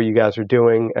 Love what you guys are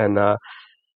doing, and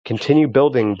continue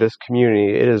building this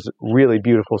community. It is really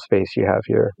beautiful space you have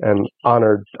here, and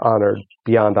honored,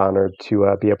 beyond honored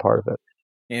to be a part of it.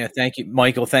 Yeah, thank you,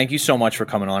 Michael. Thank you so much for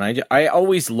coming on. I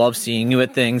always love seeing you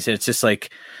at things. It's just like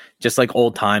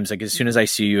old times. Like as soon as I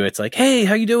see you, it's like, "Hey,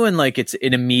 how you doing?" Like it's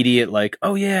an immediate like,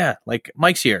 "Oh yeah, like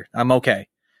Mike's here. I'm okay."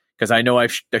 Because I know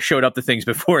I've showed up to things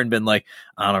before and been like,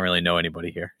 "I don't really know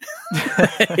anybody here."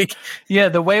 Yeah,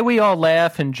 the way we all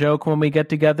laugh and joke when we get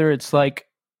together, it's like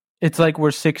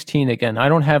we're 16 again. I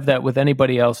don't have that with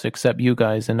anybody else except you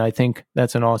guys, and I think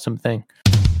that's an awesome thing.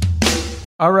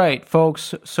 All right,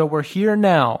 folks, so we're here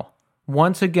now,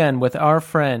 once again, with our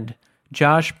friend,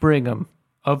 Josh Brigham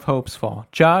of Hopesfall.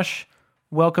 Josh,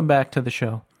 welcome back to the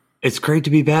show. It's great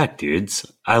to be back,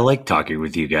 dudes. I like talking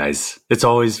with you guys. It's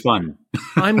always fun.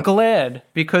 I'm glad,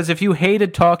 because if you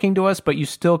hated talking to us, but you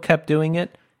still kept doing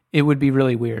it, it would be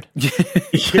really weird.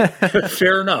 Yeah,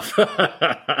 fair enough.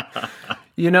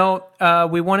 You know,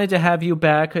 we wanted to have you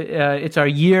back. It's our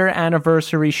year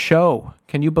anniversary show.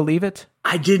 Can you believe it?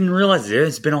 I didn't realize it.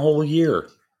 It's been a whole year.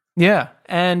 Yeah,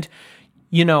 and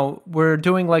you know, we're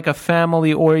doing like a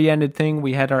family-oriented thing.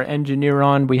 We had our engineer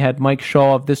on. We had Mike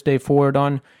Shaw of This Day Forward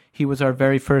on. He was our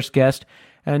very first guest.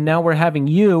 And now we're having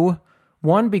you,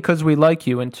 one, because we like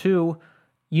you, and two,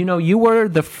 you know, you were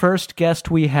the first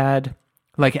guest we had,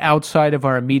 like, outside of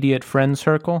our immediate friend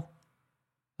circle.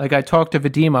 Like, I talked to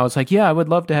Vadim. I was like, yeah, I would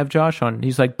love to have Josh on.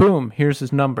 He's like, boom, here's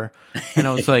his number. And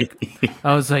I was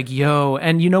like, yo.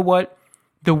 And you know what?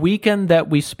 The weekend that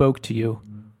we spoke to you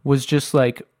was just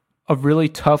like a really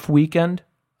tough weekend.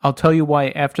 I'll tell you why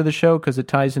after the show, because it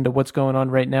ties into what's going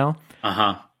on right now.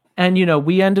 Uh-huh. And,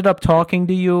 we ended up talking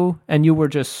to you, and you were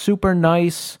just super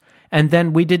nice. And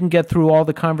then we didn't get through all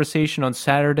the conversation on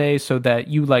Saturday so that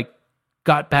you,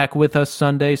 got back with us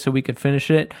Sunday so we could finish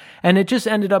it. And it just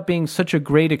ended up being such a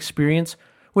great experience,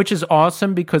 which is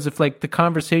awesome because if, the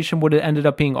conversation would have ended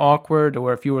up being awkward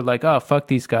or if you were like, oh, fuck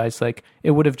these guys,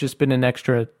 it would have just been an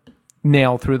extra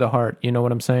nail through the heart. You know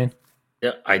what I'm saying?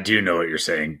 Yeah, I do know what you're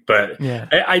saying, but yeah.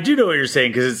 I do know what you're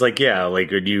saying because it's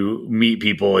when you meet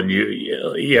people and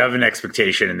you have an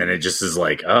expectation and then it just is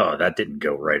like, oh, that didn't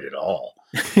go right at all.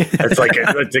 It's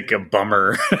like a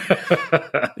bummer.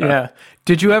 Yeah.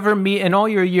 Did you ever meet in all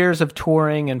your years of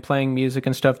touring and playing music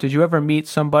and stuff? Did you ever meet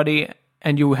somebody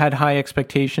and you had high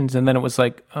expectations and then it was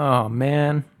like, oh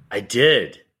man? I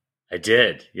did.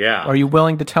 Yeah. Are you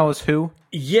willing to tell us who?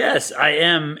 Yes, I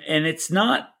am, and it's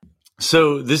not.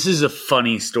 So this is a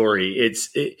funny story.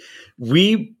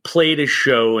 We played a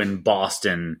show in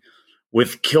Boston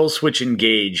with Killswitch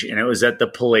Engage, and it was at the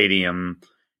Palladium.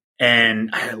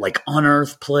 And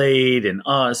Unearth played, and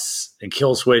us, and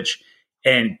Killswitch,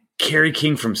 and Kerry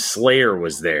King from Slayer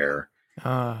was there.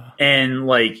 And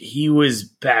he was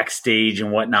backstage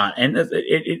and whatnot. And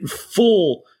it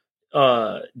full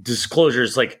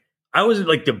disclosures, I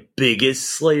wasn't the biggest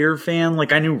Slayer fan.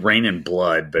 I knew Rain and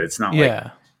Blood, but it's not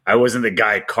I wasn't the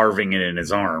guy carving it in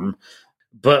his arm.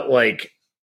 But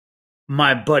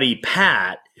my buddy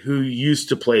Pat, who used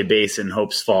to play bass in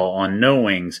Hopesfall on No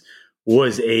Wings,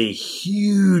 was a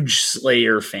huge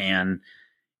Slayer fan.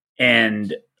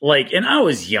 And I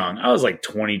was young. I was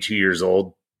 22 years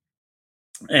old.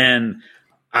 And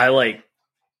I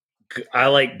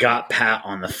got Pat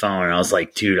on the phone and I was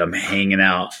like, dude, I'm hanging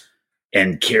out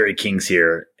and Kerry King's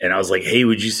here. And I was like, hey,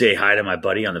 would you say hi to my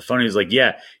buddy on the phone? He was like,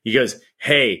 yeah. He goes,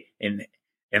 hey, and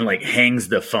hangs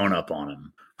the phone up on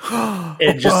him.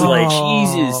 And just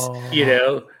Jesus,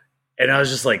 and I was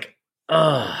just like,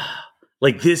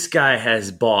 this guy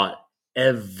has bought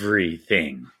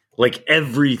everything.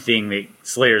 Everything that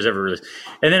Slayer's ever released.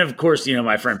 And then, of course,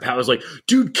 my friend Pat was like,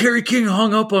 dude, Kerry King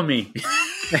hung up on me.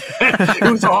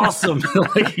 It was awesome.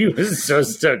 He was so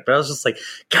stoked. But I was just like,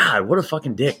 God, what a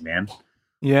fucking dick, man.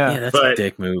 Yeah, that's a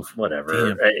dick move.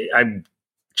 Whatever. I'm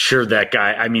sure that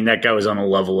guy was on a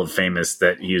level of famous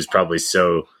that he was probably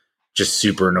so just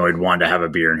super annoyed, wanted to have a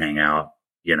beer and hang out,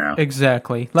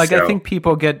 Exactly. I think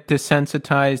people get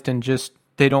desensitized and just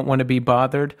they don't want to be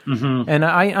bothered. Mm-hmm. And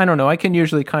I don't know. I can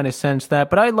usually kind of sense that.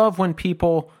 But I love when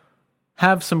people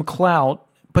have some clout,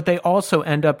 but they also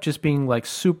end up just being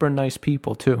super nice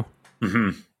people too.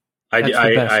 Mm-hmm.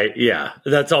 Yeah,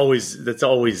 that's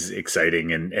always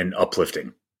exciting and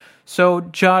uplifting. So,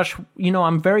 Josh,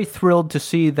 I'm very thrilled to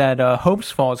see that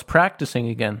Hopesfall is practicing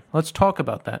again. Let's talk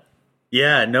about that.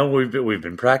 Yeah, no, we've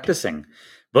been practicing.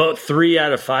 About 3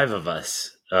 out of 5 of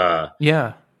us.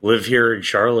 Live here in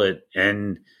Charlotte,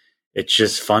 and it's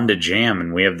just fun to jam.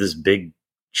 And we have this big,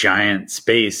 giant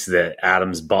space that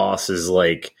Adam's boss is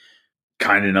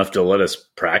kind enough to let us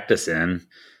practice in,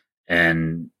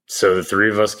 and so the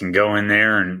 3 of us can go in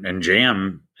there and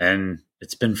jam. And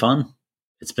it's been fun.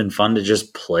 It's been fun to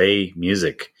just play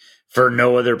music for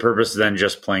no other purpose than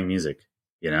just playing music.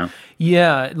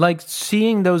 Yeah,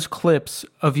 seeing those clips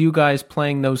of you guys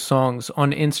playing those songs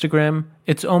on Instagram,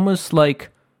 it's almost like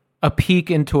a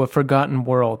peek into a forgotten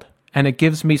world, and it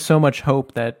gives me so much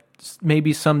hope that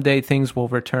maybe someday things will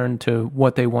return to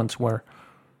what they once were.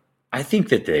 I think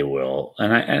that they will,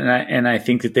 and I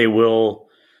think that they will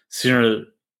sooner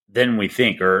than we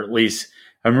think, or at least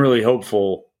I'm really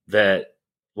hopeful that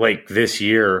this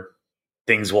year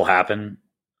things will happen.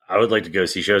 I would like to go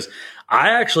see shows. I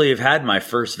actually have had my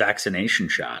first vaccination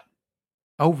shot.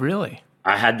 Oh, really?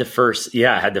 I had the first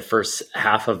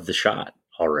half of the shot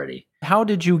already. How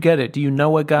did you get it? Do you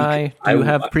know a guy? Do you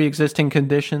have pre-existing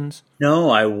conditions? No,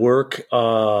 I work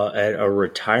at a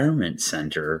retirement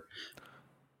center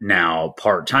now,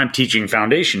 part-time, teaching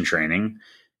foundation training.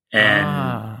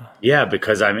 And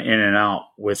because I'm in and out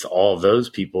with all those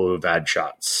people who've had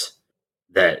shots.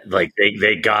 That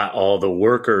they got all the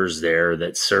workers there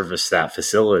that service that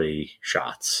facility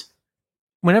shots.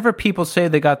 Whenever people say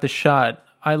they got the shot,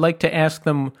 I like to ask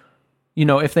them,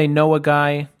 if they know a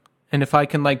guy and if I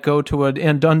can go to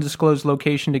an undisclosed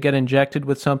location to get injected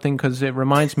with something, because it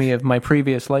reminds me of my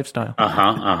previous lifestyle.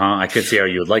 I could see how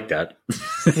you would like that.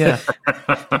 Yeah,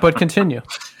 but continue.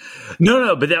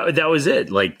 No, but that was it.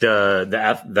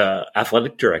 The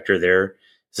athletic director there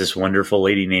is this wonderful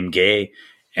lady named Gay.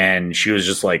 And she was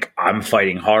just like, I'm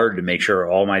fighting hard to make sure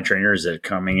all my trainers that are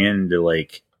coming in to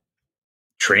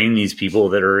train these people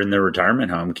that are in the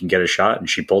retirement home can get a shot. And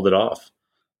she pulled it off.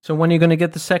 So when are you going to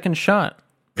get the second shot?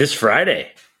 This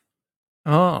Friday.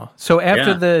 Oh, so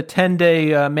after Yeah. the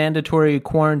 10-day mandatory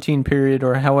quarantine period,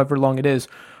 or however long it is,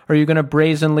 are you going to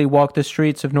brazenly walk the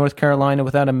streets of North Carolina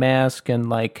without a mask and,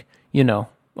 like,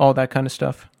 all that kind of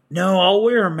stuff? No, I'll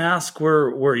wear a mask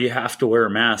where you have to wear a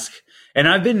mask. And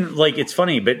I've been like, it's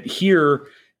funny, but here,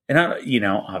 and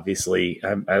obviously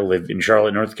I live in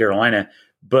Charlotte, North Carolina,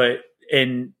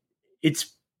 and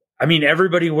I mean,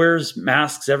 everybody wears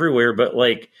masks everywhere, but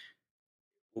like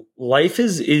life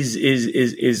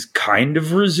is kind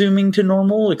of resuming to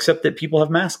normal, except that people have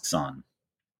masks on.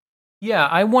 Yeah,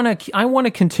 I want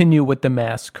to continue with the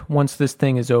mask once this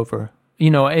thing is over.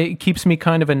 It keeps me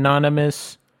kind of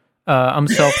anonymous. I'm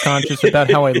self-conscious about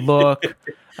how I look.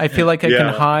 I feel like I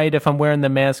can hide if I'm wearing the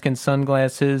mask and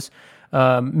sunglasses.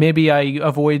 Maybe I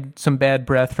avoid some bad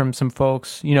breath from some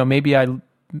folks. Maybe I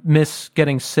miss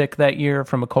getting sick that year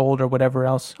from a cold or whatever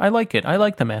else. I like it. I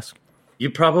like the mask. You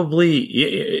probably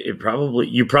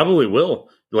will,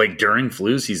 like during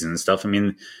flu season and stuff. I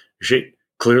mean, shit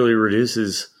clearly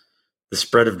reduces the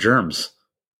spread of germs.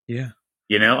 Yeah.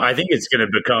 I think it's going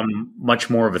to become much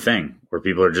more of a thing where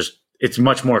people are it's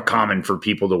much more common for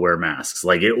people to wear masks.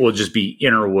 Like it will just be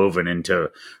interwoven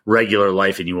into regular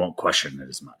life and you won't question it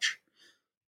as much.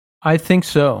 I think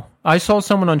so. I saw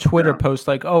someone on Twitter post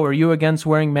like, "Oh, are you against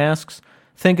wearing masks?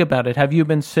 Think about it. Have you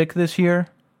been sick this year?"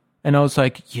 And I was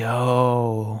like,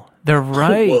 "Yo, they're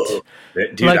right."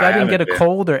 Dude, like I didn't get a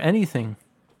cold or anything.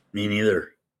 Me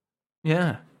neither.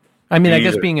 Yeah. I mean, I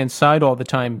guess being inside all the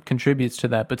time contributes to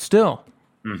that, but still.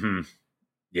 Mm-hmm.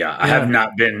 Yeah, I have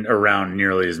not been around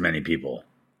nearly as many people.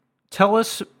 Tell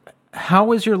us,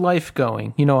 how is your life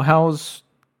going? How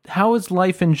is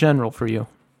life in general for you?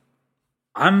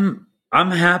 I'm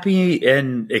happy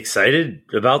and excited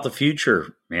about the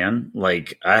future, man.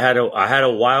 Like I had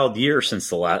a wild year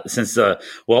since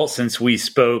we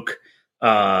spoke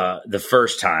the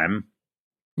first time.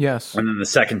 Yes. And then the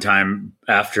second time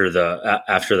after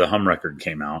the Hum record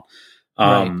came out.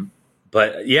 Right.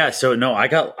 But yeah, so no, I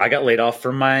got laid off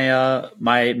from my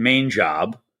my main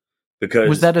job because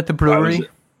was that at the brewery?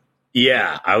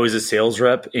 I was a sales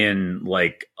rep in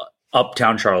like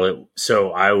uptown Charlotte.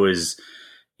 So I was,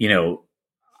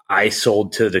 I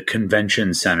sold to the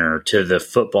convention center, to the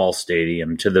football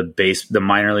stadium, to the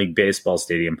minor league baseball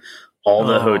stadium, all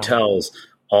the hotels,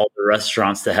 all the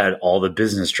restaurants that had all the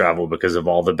business travel because of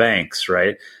all the banks,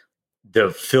 right?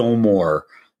 The Fillmore,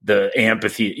 the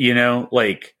amphitheater,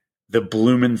 like the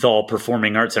Blumenthal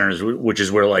Performing Arts Centers, which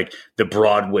is where like the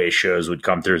Broadway shows would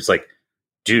come through. It's like,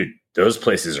 dude, those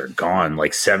places are gone.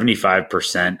 Like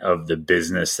 75% of the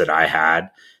business that I had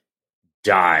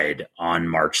died on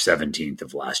March 17th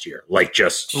of last year. Like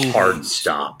just hard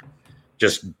stop,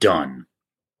 just done.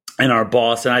 And our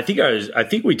boss, and I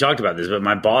think we talked about this, but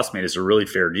my boss made us a really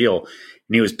fair deal,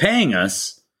 and he was paying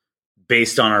us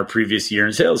based on our previous year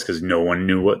in sales because no one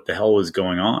knew what the hell was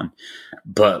going on.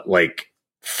 But like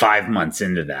 5 months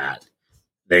into that,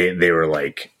 they were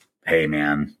like, "Hey,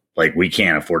 man, like we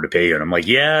can't afford to pay you." And I'm like,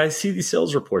 "Yeah, I see these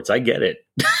sales reports. I get it."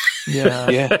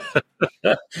 Yeah.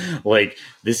 Like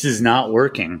this is not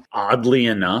working. Oddly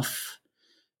enough,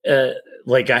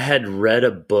 like I had read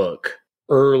a book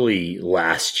early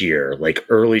last year, like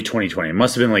early 2020. It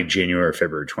must have been like January or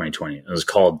February 2020. It was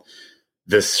called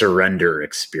The Surrender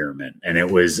Experiment. And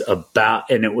it was now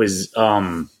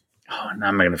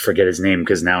I'm going to forget his name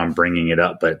because now I'm bringing it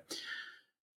up. But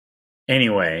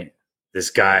anyway, this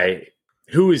guy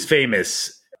who is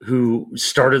famous, who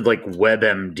started like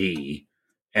WebMD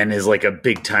and is like a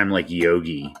big time like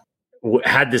yogi,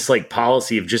 had this like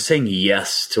policy of just saying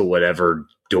yes to whatever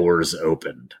doors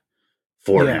opened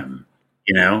for him,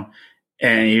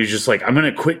 and he was just like, I'm going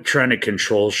to quit trying to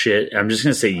control shit. I'm just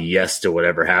going to say yes to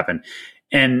whatever happened.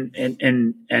 And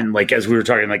like, as we were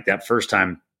talking like that first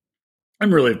time,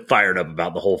 I'm really fired up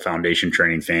about the whole foundation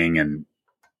training thing and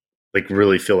like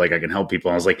really feel like I can help people.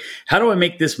 And I was like, how do I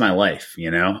make this my life?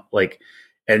 Like,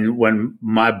 and when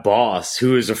my boss,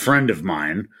 who is a friend of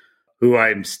mine, who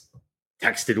I'm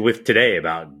texted with today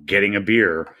about getting a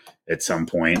beer at some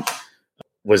point,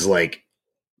 was like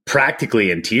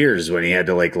practically in tears when he had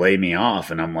to like lay me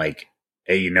off. And I'm like,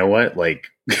 hey, you know what?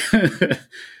 Like,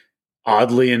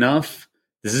 oddly enough,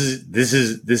 this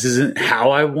isn't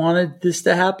how I wanted this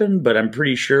to happen, but I'm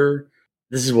pretty sure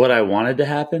this is what I wanted to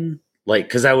happen. Like,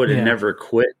 cause I would have never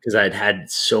quit because I'd had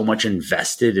so much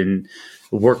invested and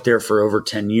worked there for over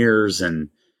 10 years. And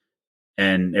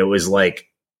it was like,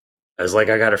 I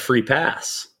got a free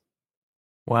pass.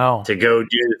 Wow. To go do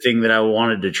the thing that I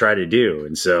wanted to try to do.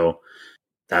 And so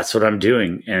that's what I'm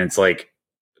doing. And it's like,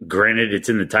 granted, it's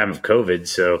in the time of COVID,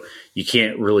 so you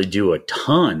can't really do a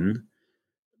ton,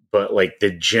 but like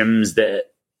the gyms that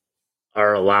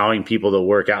are allowing people to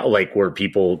work out, like where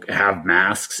people have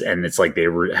masks and it's like they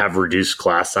have reduced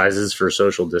class sizes for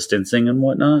social distancing and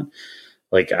whatnot.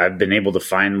 Like I've been able to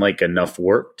find like enough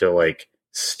work to like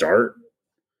start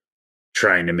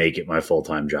trying to make it my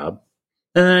full-time job.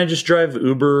 And then I just drive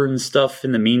Uber and stuff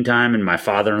in the meantime. And my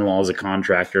father-in-law is a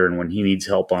contractor. And when he needs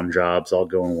help on jobs, I'll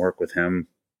go and work with him.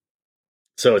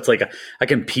 So it's like I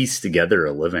can piece together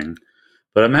a living,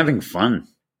 but I'm having fun.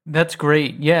 That's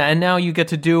great. Yeah. And now you get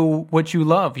to do what you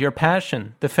love, your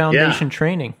passion, the foundation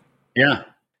training. Yeah.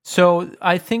 So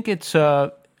I think it's,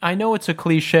 I know it's a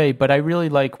cliche, but I really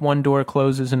like one door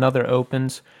closes, another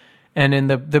opens. And in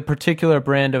the particular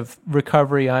brand of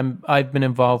recovery I've been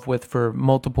involved with for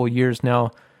multiple years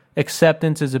now,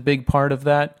 acceptance is a big part of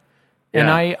that. Yeah.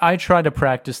 And I try to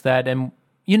practice that. And,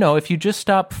 you know, if you just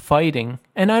stop fighting,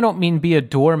 and I don't mean be a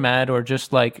doormat or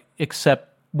just like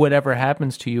accept whatever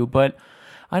happens to you, but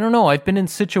I don't know. I've been in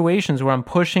situations where I'm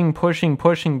pushing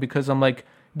because I'm like,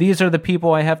 these are the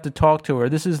people I have to talk to, or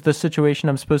this is the situation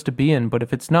I'm supposed to be in. But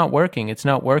if it's not working, it's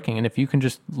not working. And if you can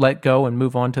just let go and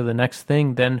move on to the next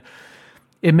thing, then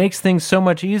it makes things so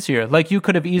much easier. Like you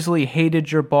could have easily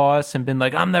hated your boss and been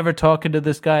like, I'm never talking to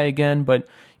this guy again. But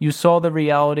you saw the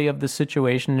reality of the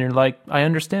situation and you're like, I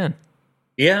understand.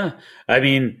 Yeah. I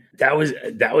mean, that was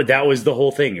the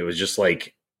whole thing. It was just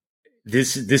like,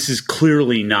 this is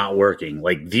clearly not working.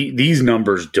 Like these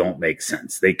numbers don't make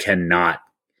sense. They cannot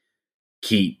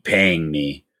keep paying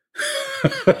me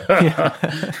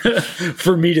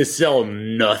for me to sell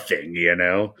nothing, you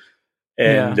know?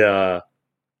 And,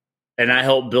 and I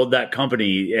helped build that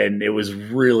company and it was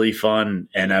really fun.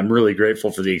 And I'm really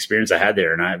grateful for the experience I had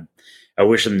there. And I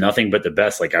wish them nothing but the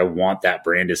best. Like I want that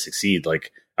brand to succeed.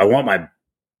 Like I want my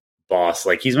boss,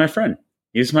 like he's my friend.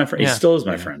 He's my friend. Yeah. He still is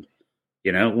my friend.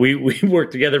 You know, we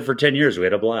worked together for 10 years. We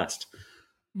had a blast.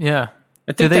 Yeah.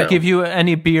 Do they give you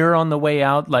any beer on the way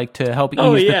out, like to help ease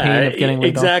the pain of getting laid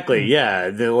exactly. off?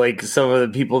 Yeah. Like some of the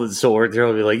people that still work there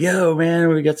will be like, yo, man,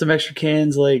 we got some extra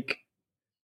cans. Like,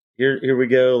 here we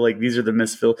go. Like, these are the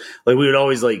misfill. Like, we would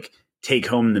always like take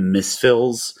home the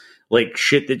misfills, like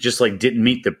shit that just like didn't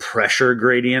meet the pressure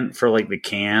gradient for like the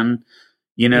can.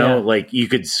 You know, like you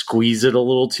could squeeze it a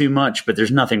little too much, but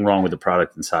there's nothing wrong with the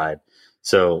product inside.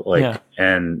 So like,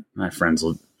 and my friends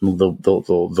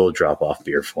they'll drop off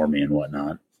beer for me and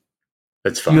whatnot.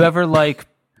 That's fun. Do you ever like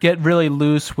get really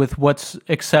loose with what's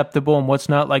acceptable and what's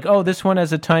not? Like, oh, this one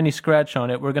has a tiny scratch on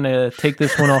it. We're going to take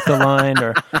this one off the line.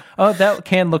 Or, oh, that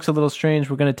can looks a little strange.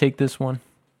 We're going to take this one.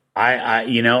 I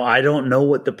don't know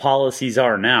what the policies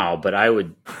are now, but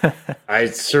I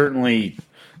certainly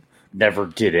never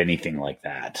did anything like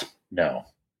that. No.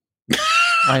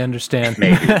 I understand.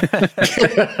 Maybe.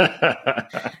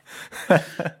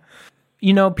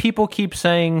 You know, people keep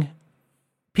saying,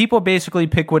 people basically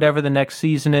pick whatever the next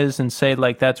season is and say,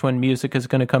 like, that's when music is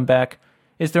going to come back.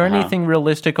 Is there anything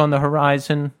realistic on the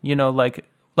horizon? You know, like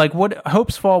what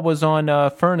Hopesfall was on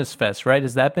Furnace Fest, right?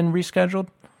 Has that been rescheduled?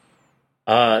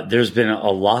 There's been a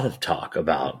lot of talk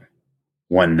about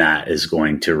when that is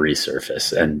going to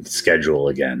resurface and schedule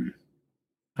again.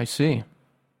 I see.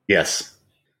 Yes.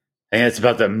 I think it's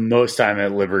about the most I'm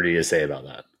at liberty to say about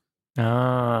that.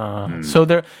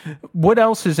 So what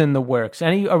else is in the works?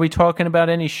 Are we talking about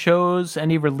any shows,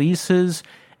 any releases,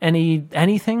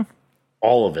 anything?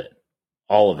 All of it.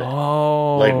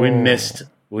 Oh, like we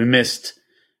missed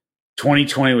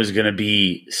 2020 was going to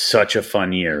be such a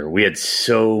fun year. We had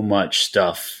so much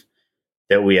stuff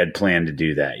that we had planned to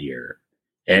do that year.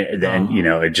 And then, you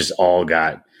know, it just all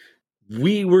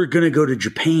we were going to go to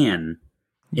Japan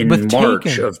in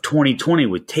March of 2020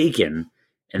 with Taken.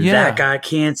 And that got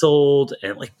canceled,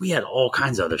 and like we had all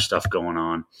kinds of other stuff going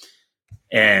on,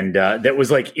 and that was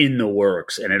like in the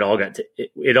works, and it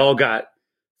all got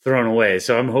thrown away.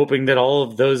 So I'm hoping that all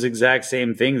of those exact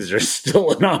same things are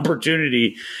still an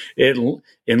opportunity in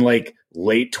like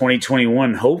late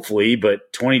 2021, hopefully,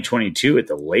 but 2022 at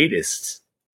the latest.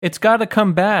 It's got to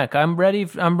come back. I'm ready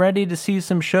to see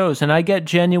some shows, and I get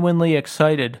genuinely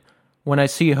excited when I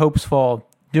see Hopesfall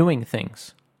doing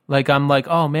things. Like, I'm like,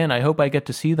 oh, man, I hope I get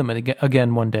to see them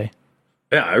again one day.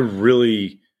 Yeah, I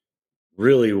really,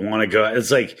 really want to go. It's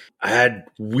like I had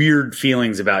weird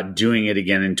feelings about doing it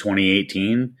again in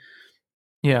 2018.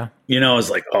 Yeah. You know, I was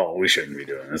like, oh, we shouldn't be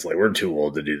doing this. Like, we're too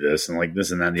old to do this and like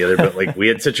this and that and the other. But like we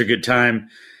had such a good time.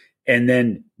 And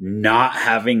then not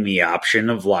having the option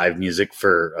of live music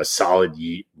for a solid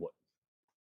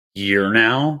year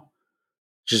now,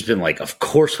 just been like, of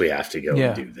course we have to go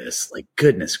and do this. Like,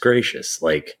 goodness gracious.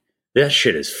 Like, that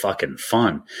shit is fucking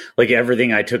fun. Like,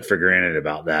 everything I took for granted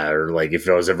about that, or like if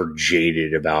I was ever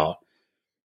jaded about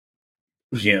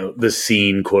the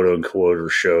scene, quote unquote, or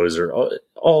shows, or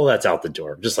all that's out the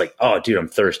door. I'm just like, oh, dude, I'm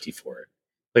thirsty for it.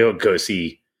 Like, I'll go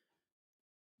see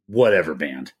whatever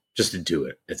band just to do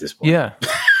it at this point. Yeah.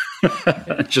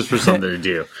 Just for something to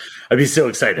do. I'd be so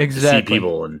excited to see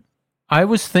people. And I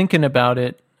was thinking about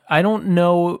it. I don't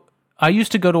know. I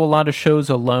used to go to a lot of shows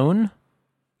alone.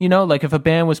 Like if a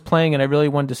band was playing and I really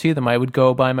wanted to see them, I would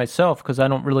go by myself because I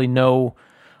don't know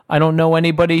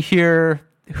anybody here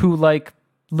who like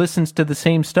listens to the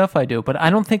same stuff I do. But I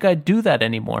don't think I do that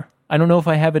anymore. I don't know if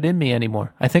I have it in me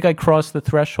anymore. I think I crossed the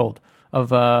threshold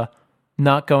of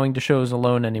not going to shows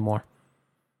alone anymore.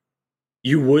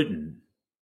 You wouldn't?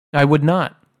 I would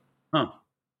not. Huh.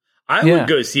 I would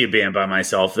go see a band by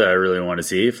myself that I really want to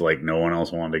see if like no one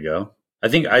else wanted to go. I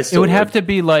think I still It would have to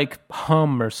be like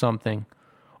Hum or something.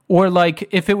 Or like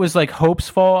if it was like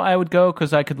Hopesfall, I would go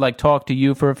because I could like talk to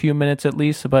you for a few minutes at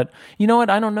least. But you know what?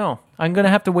 I don't know. I'm going to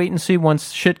have to wait and see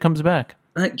once shit comes back.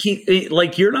 Like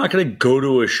you're not going to go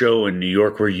to a show in New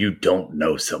York where you don't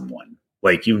know someone.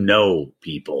 Like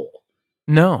people.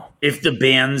 No. If the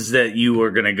bands that you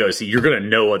are going to go see, you're going to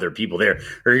know other people there.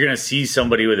 Or you're going to see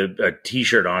somebody with a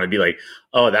T-shirt on and be like,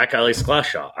 oh, that guy likes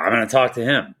Clash Shot. I'm going to talk to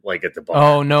him like at the bar.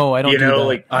 Oh, no, I don't do that.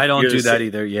 Like, I don't do that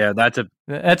either. Yeah,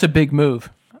 that's a big move.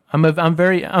 I'm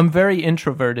very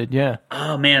introverted, yeah.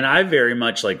 Oh, man, I very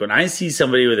much like when I see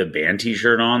somebody with a band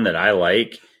T-shirt on that I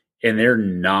like and they're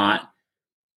not,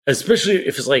 especially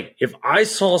if it's like, if I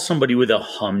saw somebody with a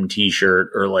Hum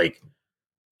T-shirt or like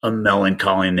a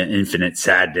Melancholy and the Infinite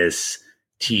Sadness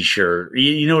T-shirt,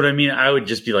 you know what I mean? I would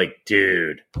just be like,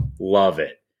 dude, love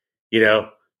it,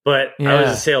 But I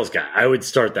was a sales guy. I would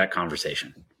start that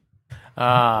conversation.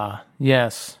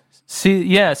 Yes.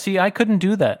 See, I couldn't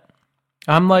do that.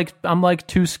 I'm like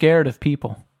too scared of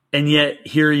people. And yet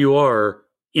here you are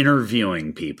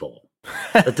interviewing people.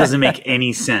 That doesn't make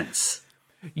any sense.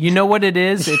 You know what it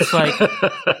is? It's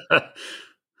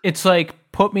like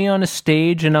put me on a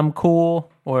stage and I'm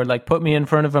cool, or like put me in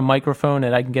front of a microphone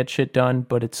and I can get shit done,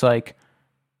 but it's like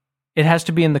it has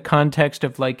to be in the context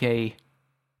of like a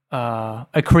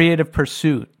creative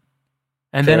pursuit.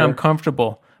 And then I'm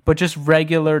comfortable. But just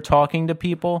regular talking to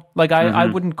people, like I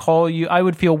wouldn't call you. I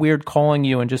would feel weird calling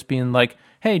you and just being like,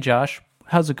 "Hey, Josh,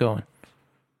 how's it going?"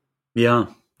 Yeah.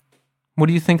 What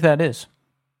do you think that is?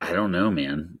 I don't know,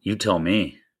 man. You tell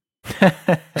me.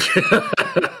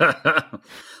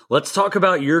 Let's talk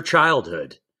about your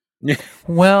childhood.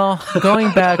 Well,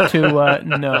 going back to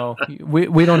no,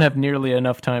 we don't have nearly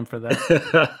enough time for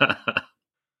that.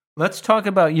 Let's talk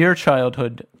about your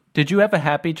childhood. Did you have a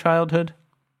happy childhood?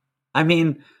 I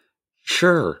mean,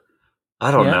 sure.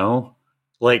 I don't know.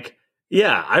 Like,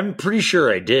 yeah, I'm pretty sure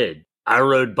I did. I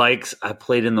rode bikes. I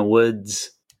played in the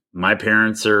woods. My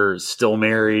parents are still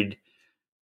married.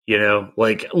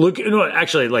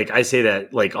 Actually, like I say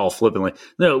that like all flippantly.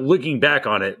 No, looking back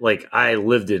on it, like I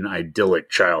lived an idyllic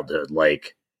childhood.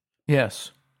 Like,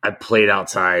 yes, I played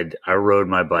outside. I rode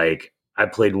my bike. I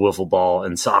played wiffle ball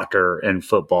and soccer and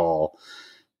football.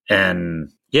 And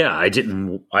yeah, I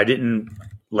didn't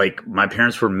like my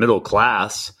parents were middle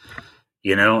class,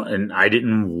 and I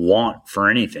didn't want for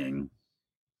anything,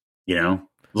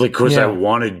 like, cause I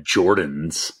wanted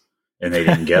Jordans and they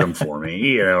didn't get them for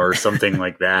me, or something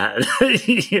like that,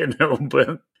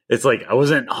 but it's like, I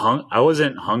wasn't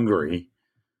hungry.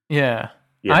 Yeah.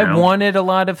 I wanted a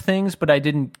lot of things, but I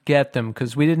didn't get them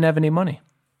cause we didn't have any money.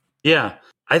 Yeah.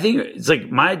 I think it's like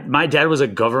my dad was a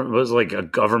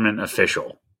government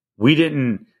official. We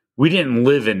didn't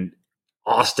live in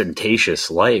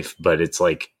ostentatious life, but it's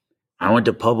like I went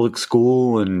to public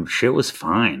school and shit was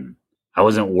fine. I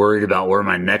wasn't worried about where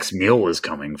my next meal was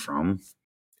coming from.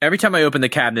 Every time I opened the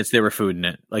cabinets, there were food in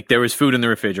it. Like there was food in the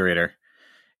refrigerator.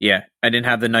 Yeah, I didn't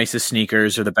have the nicest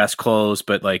sneakers or the best clothes,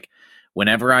 but like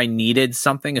whenever I needed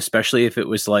something, especially if it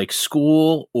was like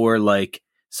school or like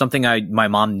something my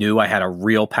mom knew I had a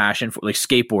real passion for, like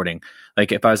skateboarding.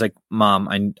 Like if I was like,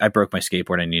 Mom, I broke my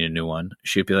skateboard, I need a new one.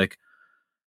 She'd be like,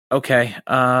 okay,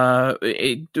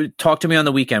 talk to me on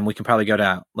the weekend. We can probably go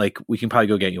out. Like we can probably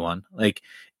go get you one. Like,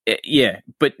 yeah,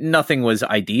 but nothing was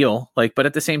ideal. Like, but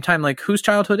at the same time, like whose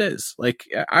childhood is like,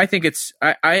 I think it's,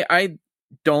 I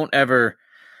don't ever,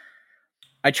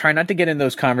 I try not to get in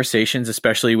those conversations,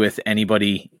 especially with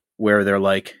anybody where they're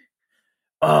like,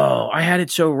 oh, I had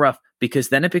it so rough, because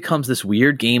then it becomes this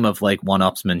weird game of like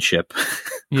one-upsmanship.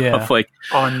 Yeah. Of like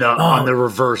on the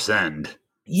reverse end.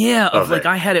 Yeah, of like it.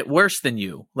 I had it worse than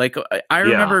you. Like I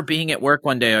remember being at work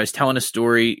one day. I was telling a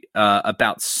story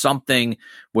about something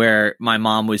where my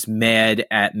mom was mad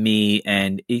at me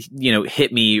and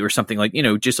hit me or something like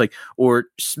just like or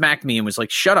smacked me and was like,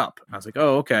 "Shut up." I was like,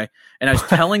 "Oh, okay." And I was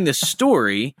telling this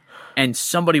story, and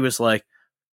somebody was like,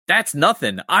 "That's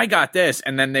nothing. I got this."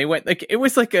 And then they went like it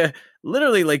was like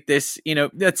literally like this,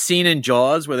 that scene in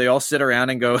Jaws where they all sit around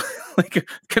and go like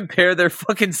compare their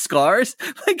fucking scars.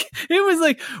 Like it was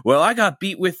like, well, I got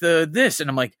beat with this, and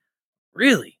I'm like,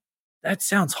 really? That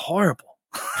sounds horrible.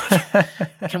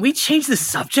 Can we change the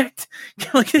subject?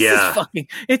 Like this is fucking.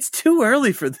 It's too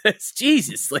early for this.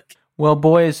 Jesus, like. Well,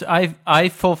 boys, I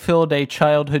fulfilled a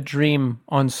childhood dream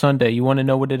on Sunday. You want to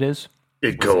know what it is?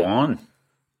 Go on.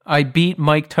 I beat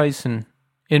Mike Tyson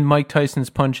in Mike Tyson's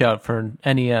Punch-Out for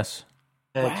NES.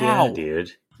 Heck yeah,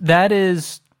 dude. That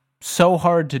is so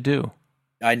hard to do.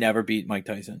 I never beat Mike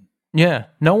Tyson. Yeah,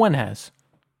 no one has.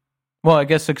 Well, I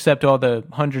guess except all the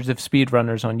hundreds of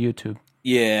speedrunners on YouTube.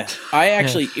 Yeah. I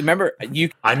actually remember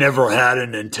you. I never had a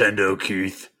Nintendo,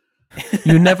 Keith.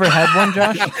 You never had one,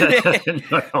 Josh?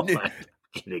 No, I'm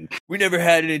kidding. We never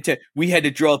had a Nintendo. We had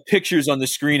to draw pictures on the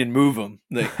screen and move them.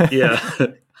 Like, yeah.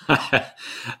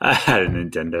 I had a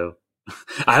Nintendo.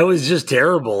 I was just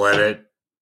terrible at it.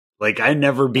 Like, I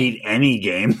never beat any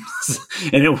games,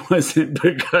 and it wasn't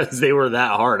because they were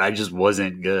that hard. I just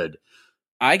wasn't good.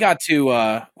 I got to,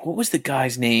 what was the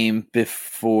guy's name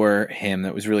before him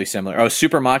that was really similar? Oh,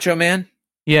 Super Macho Man?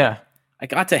 Yeah. I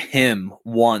got to him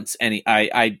once, and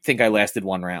I think I lasted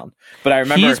one round. But I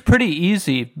remember... He's pretty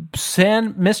easy.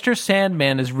 Mr.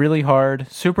 Sandman is really hard.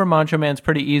 Super Macho Man's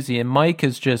pretty easy, and Mike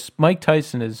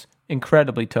Tyson is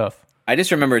incredibly tough. I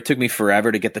just remember it took me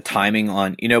forever to get the timing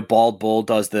on, Bald Bull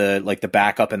does the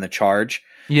backup and the charge.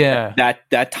 Yeah.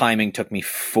 That timing took me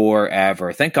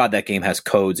forever. Thank God that game has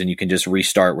codes and you can just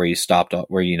restart where you stopped,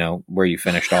 where you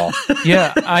finished off.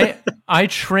 Yeah, I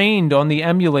trained on the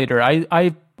emulator.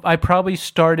 I probably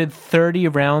started 30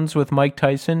 rounds with Mike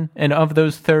Tyson, and of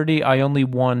those 30, I only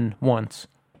won once.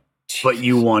 But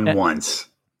you won once.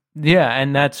 Yeah,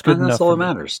 and that's good enough. That's all that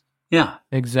matters. Yeah.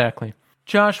 Exactly.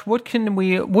 Josh, what can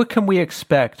we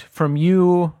expect from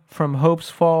you, from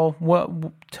Hopesfall?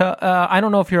 I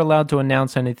don't know if you're allowed to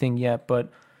announce anything yet,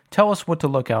 but tell us what to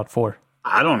look out for.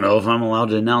 I don't know if I'm allowed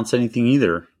to announce anything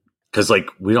either, because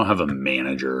we don't have a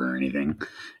manager or anything.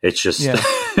 It's just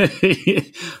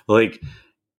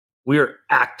we are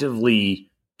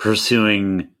actively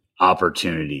pursuing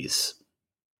opportunities.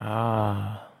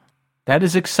 Ah, that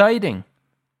is exciting.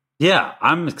 Yeah,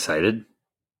 I'm excited.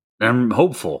 I'm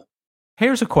hopeful.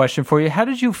 Here's a question for you. How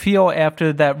did you feel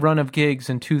after that run of gigs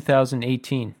in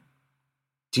 2018?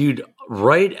 Dude,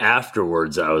 right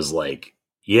afterwards, I was like,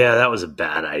 yeah, that was a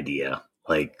bad idea.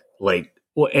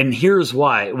 And here's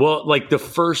why. Well, the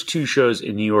first two shows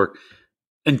in New York,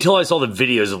 until I saw the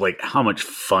videos of how much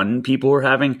fun people were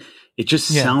having, it just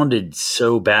sounded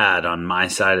so bad on my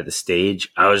side of the stage.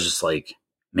 I was just like,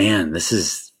 man, this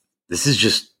is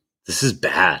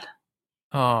bad.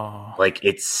 Oh.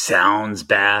 It sounds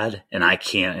bad and I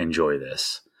can't enjoy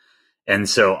this. And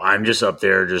so I'm just up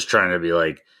there just trying to be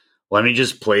like, let me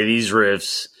just play these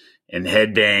riffs and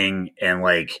headbang and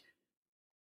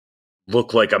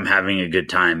look like I'm having a good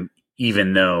time,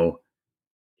 even though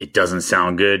it doesn't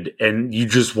sound good. And you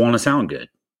just want to sound good,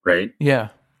 right? Yeah.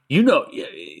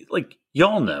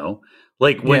 Y'all know,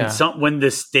 when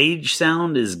the stage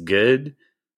sound is good,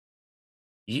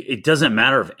 it doesn't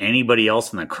matter if anybody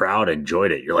else in the crowd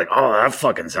enjoyed it. You're like, oh, that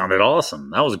fucking sounded awesome.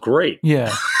 That was great.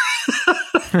 Yeah.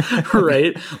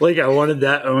 Right? I wanted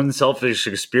that own selfish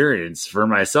experience for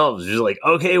myself. It's just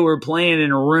okay, we're playing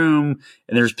in a room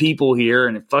and there's people here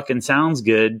and it fucking sounds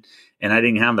good. And I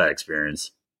didn't have that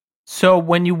experience. So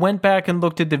when you went back and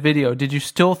looked at the video, did you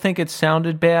still think it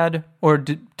sounded bad? Or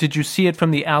did you see it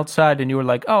from the outside and you were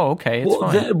like, oh, okay, it's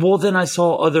fine? Then I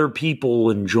saw other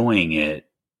people enjoying it.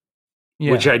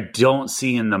 Yeah. Which I don't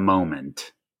see in the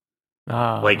moment.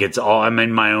 It's all, I'm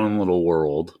in my own little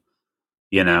world,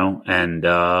 and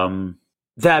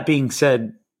that being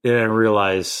said, I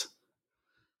realize,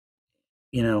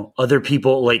 other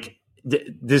people,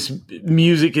 this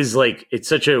music is it's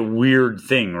such a weird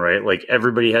thing, right?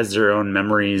 Everybody has their own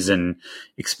memories and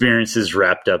experiences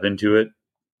wrapped up into it.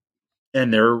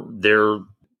 And they're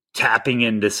tapping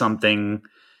into something,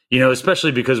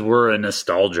 especially because we're a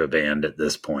nostalgia band at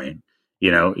this point.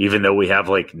 Even though we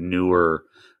have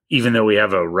even though we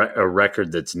have a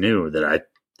record that's new that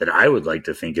I would like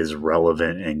to think is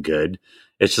relevant and good.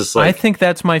 It's just I think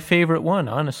that's my favorite one,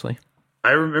 honestly.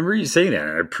 I remember you saying that.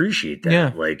 And I appreciate that.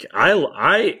 Yeah.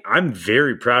 I'm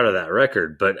very proud of that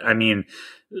record, but I mean,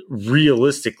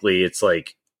 realistically, it's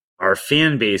our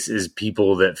fan base is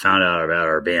people that found out about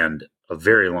our band a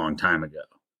very long time ago.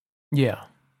 Yeah.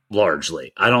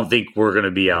 Largely. I don't think we're going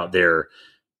to be out there.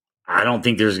 I don't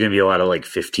think there's going to be a lot of like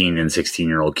 15 and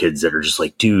 16-year-old kids that are just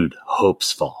like, dude,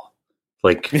 Hopesfall.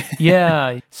 Like,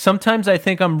 yeah. Sometimes I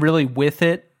think I'm really with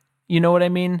it. You know what I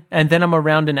mean? And then I'm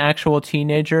around an actual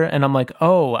teenager and I'm like,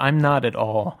 oh, I'm not at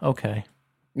all. Okay.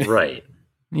 Right.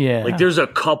 Yeah. Like there's a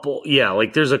couple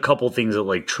things that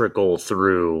like trickle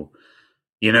through,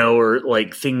 you know, or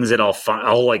like things that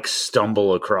I'll like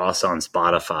stumble across on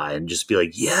Spotify and just be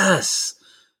like, yes,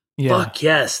 fuck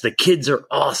yes, the kids are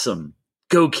awesome.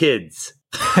 Go kids.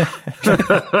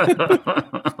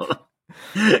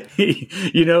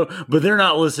 You know, but they're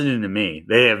not listening to me.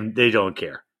 They don't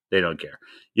care.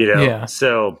 You know? Yeah.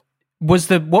 So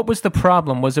what was the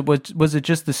problem? Was it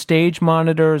just the stage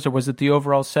monitors, or was it the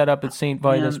overall setup at St.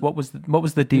 Vitus? What was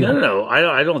the deal? No.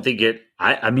 I don't think it.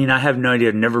 I mean, I have no idea.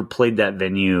 I've never played that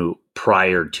venue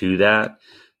prior to that,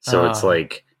 so it's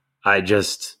like I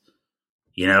just,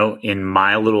 you know, in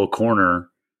my little corner,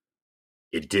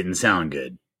 it didn't sound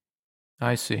good.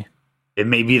 I see. And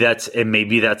maybe that's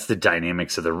the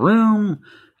dynamics of the room.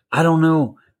 I don't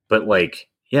know, but like,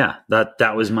 yeah,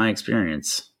 that was my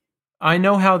experience. I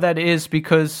know how that is,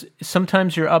 because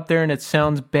sometimes you're up there and it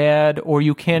sounds bad, or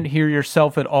you can't hear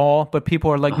yourself at all, but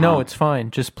people are like, no, it's fine,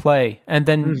 just play. And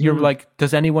then you're like,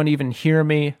 does anyone even hear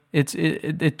me? It's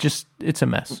a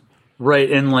mess.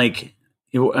 Right. And like,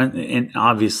 and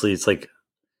obviously it's like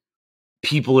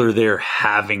people are there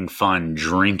having fun,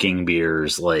 drinking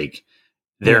beers. Like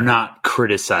they're not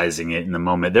criticizing it in the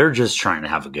moment. They're just trying to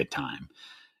have a good time.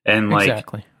 And like,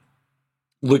 exactly.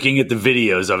 Looking at the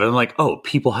videos of it, I'm like, oh,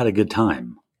 people had a good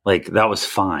time. Like, that was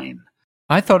fine.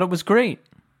 I thought it was great.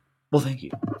 Well, thank you.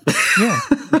 Yeah.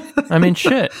 I mean,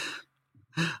 shit.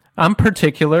 I'm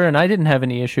particular, and I didn't have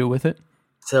any issue with it.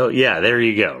 So, yeah, there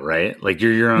you go, right? Like,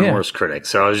 you're your own worst critic.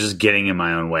 So I was just getting in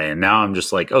my own way. And now I'm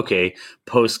just like, okay,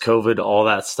 post-COVID, all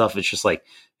that stuff, it's just like,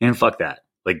 man, fuck that.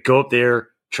 Like, go up there,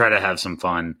 try to have some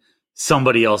fun.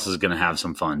 Somebody else is going to have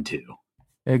some fun, too.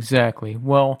 Exactly.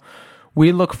 Well,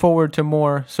 we look forward to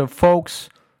more. So, folks,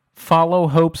 follow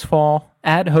Hopesfall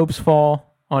at Hopesfall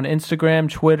on Instagram,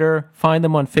 Twitter. Find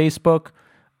them on Facebook.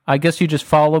 I guess you just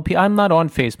follow. I'm not on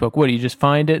Facebook. What, do you just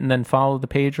find it and then follow the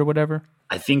page or whatever?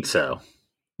 I think so.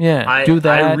 Yeah, do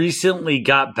that. I recently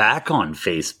got back on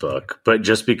Facebook, but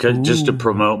just to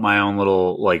promote my own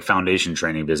little like foundation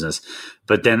training business.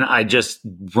 But then I just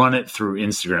run it through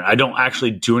Instagram. I don't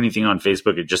actually do anything on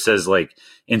Facebook. It just says like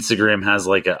Instagram has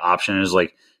like an option is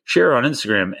like share on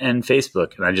Instagram and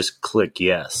Facebook, and I just click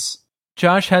yes.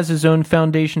 Josh has his own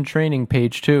foundation training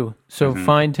page too. So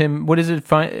find him. What is it?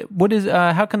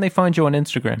 How can they find you on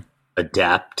Instagram?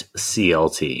 Adapt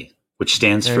CLT, which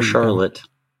stands for Charlotte.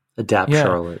 Adapt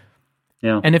Charlotte.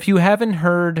 Yeah. And if you haven't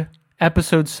heard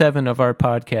episode 7 of our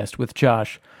podcast with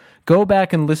Josh, go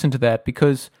back and listen to that,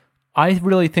 because I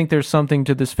really think there's something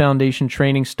to this foundation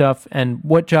training stuff, and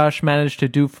what Josh managed to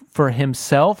do for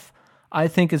himself, I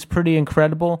think is pretty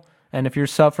incredible. And if you're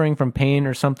suffering from pain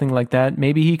or something like that,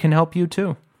 maybe he can help you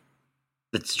too.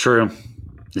 It's true.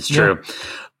 It's true.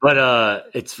 But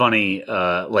it's funny,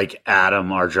 like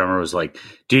Adam, our drummer, was like,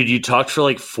 dude, you talked for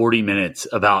like 40 minutes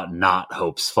about not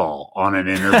Hopesfall on an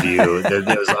interview.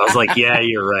 I was like, yeah,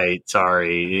 you're right.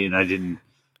 Sorry. And I didn't,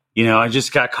 I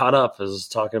just got caught up. I was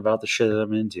talking about the shit that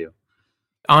I'm into.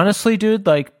 Honestly, dude,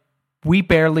 like, we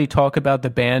barely talk about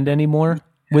the band anymore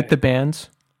with the bands.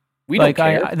 We don't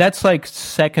care. That's like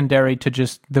secondary to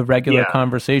just the regular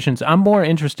conversations. I'm more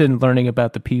interested in learning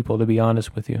about the people, to be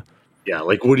honest with you. Yeah,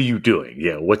 like, what are you doing?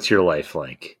 Yeah, what's your life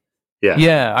like? Yeah.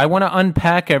 Yeah, I want to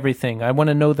unpack everything. I want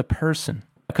to know the person.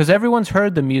 Because everyone's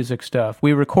heard the music stuff.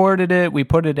 We recorded it, we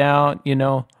put it out,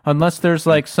 unless there's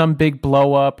like some big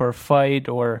blow up or fight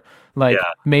or like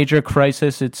major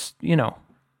crisis, it's,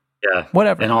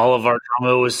 whatever. And all of our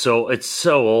drama it's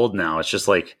so old now. It's just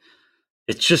like,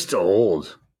 it's just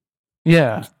old.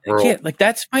 Yeah. I can't, like,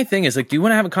 that's my thing is like, do you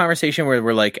want to have a conversation where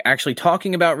we're like actually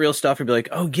talking about real stuff and be like,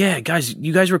 oh yeah, guys,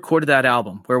 you guys recorded that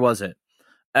album. Where was it?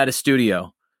 At a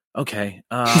studio. Okay.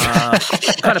 What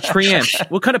kind of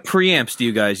preamps do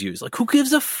you guys use? Like, who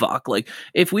gives a fuck? Like,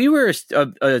 if we were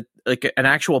like an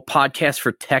actual podcast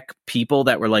for tech people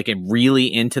that were like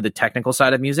really into the technical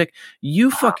side of music,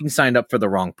 you fucking signed up for the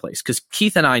wrong place. Cause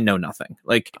Keith and I know nothing.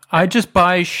 Like, I just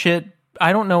buy shit.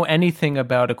 I don't know anything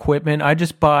about equipment. I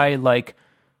just buy like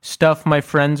stuff my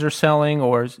friends are selling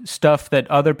or stuff that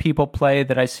other people play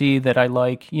that I see that I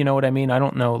like. You know what I mean? I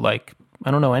don't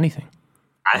know anything.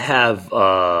 I have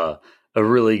a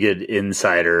really good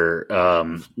insider,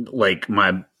 like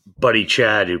my buddy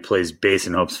Chad, who plays bass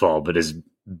in Hopesfall, but his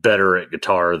better at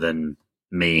guitar than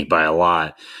me by a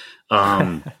lot.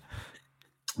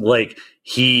 Like,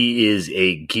 he is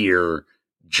a gear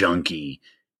junkie.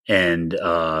 And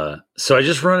so I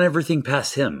just run everything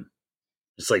past him.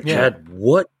 It's like, Chad,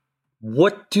 what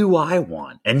do I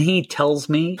want? And he tells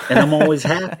me, and I'm always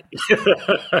happy.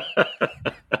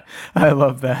 I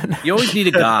love that. You always need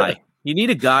a guy. You need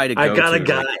a guy to go to. I got a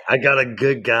guy. Like, I got a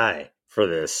good guy for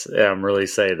this. Yeah, I'm really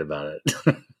excited about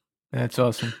it. That's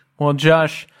awesome. Well,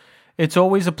 Josh, it's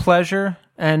always a pleasure,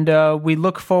 and we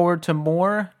look forward to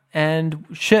more. And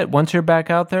shit, once you're back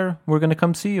out there, we're going to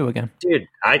come see you again. Dude,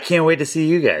 I can't wait to see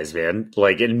you guys, man.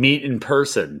 Like, and meet in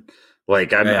person.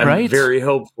 Like, I'm very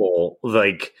hopeful,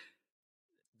 like,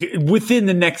 within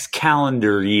the next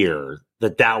calendar year,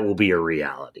 that will be a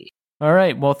reality. All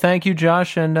right. Well, thank you,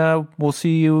 Josh, and we'll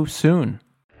see you soon.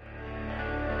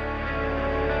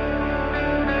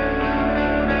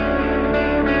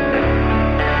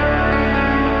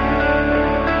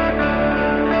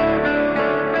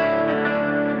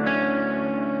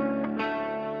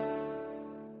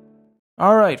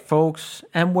 All right, folks,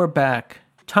 and we're back.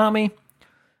 Tommy,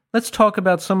 let's talk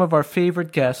about some of our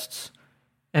favorite guests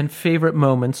and favorite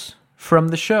moments from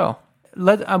the show.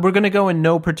 We're going to go in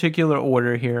no particular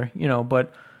order here,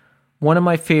 but one of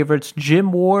my favorites,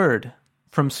 Jim Ward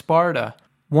from Sparta.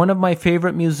 One of my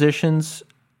favorite musicians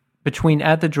between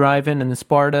At the Drive-In and the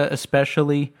Sparta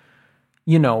especially.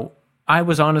 I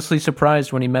was honestly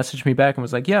surprised when he messaged me back and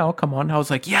was like, yeah, I'll come on. I was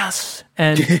like, yes!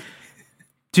 And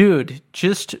dude,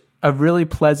 just a really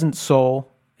pleasant soul,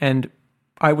 and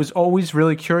I was always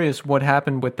really curious what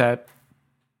happened with that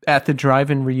At the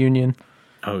Drive-In reunion.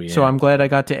 Oh, yeah. So I'm glad I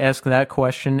got to ask that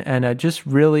question, and just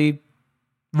really,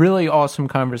 really awesome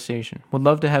conversation. Would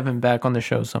love to have him back on the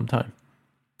show sometime.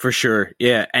 For sure,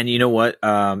 yeah. And you know what?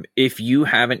 If you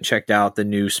haven't checked out the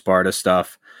new Sparta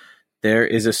stuff, there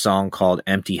is a song called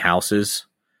Empty Houses.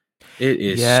 It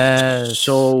is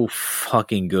so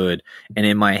fucking good. And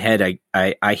in my head,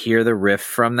 I hear the riff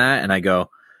from that, and I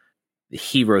go,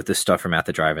 he wrote this stuff from At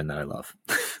the Drive-In that I love.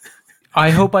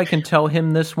 I hope I can tell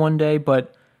him this one day,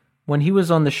 but when he was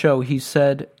on the show, he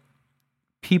said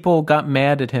people got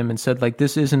mad at him and said, like,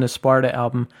 this isn't a Sparta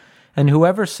album. And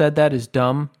whoever said that is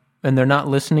dumb, and they're not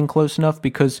listening close enough,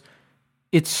 because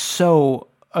it's so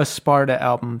a Sparta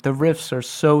album. The riffs are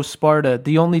so Sparta.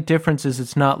 The only difference is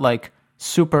it's not like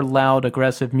super loud,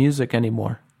 aggressive music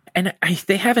anymore. And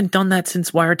they haven't done that since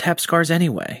Wiretap Scars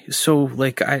anyway. So,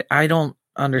 like, I don't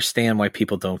understand why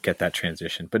people don't get that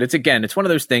transition. But it's one of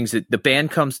those things that the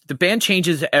band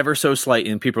changes ever so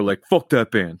slightly, and people are like, fuck that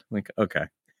band. Like, okay.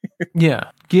 Yeah.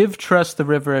 Give Trust the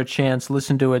River a chance.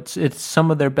 Listen to it. It's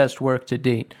some of their best work to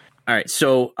date. All right.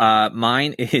 So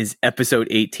mine is episode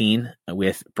 18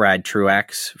 with Brad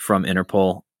Truax from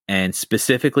Interpol. And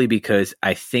specifically because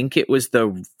I think it was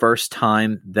the first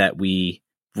time that we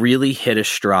really hit a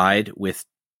stride with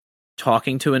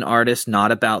talking to an artist,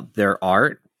 not about their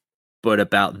art, but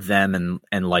about them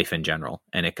and life in general.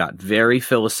 And it got very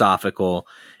philosophical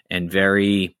and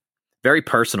very, very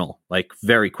personal, like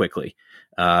very quickly.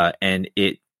 And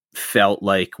it felt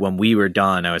like when we were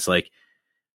done, I was like,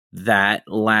 that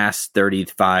last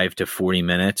 35 to 40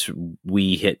 minutes,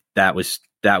 we hit, that was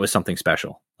something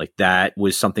special. Like, that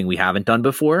was something we haven't done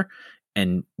before,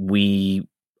 and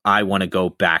I want to go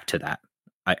back to that.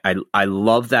 I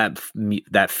love that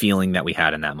feeling that we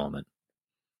had in that moment.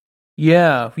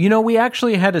 Yeah, we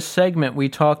actually had a segment we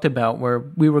talked about where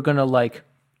we were going to like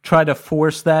try to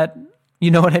force that,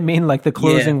 you know what I mean? Like the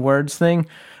closing words thing.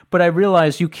 But I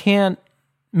realized you can't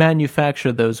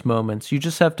manufacture those moments. You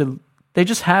just have to, they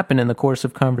just happen in the course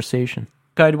of conversation.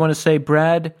 I'd want to say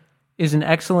Brad is an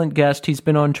excellent guest. He's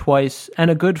been on twice,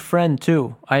 and a good friend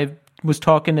too. I was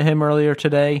talking to him earlier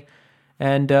today,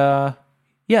 and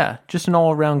just an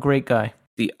all-around great guy.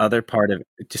 The other part of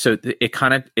it, so it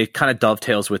kind of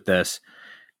dovetails with this.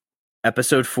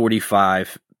 Episode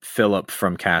 45, Philip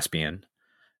from Caspian.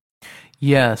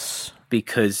 Yes.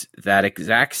 Because that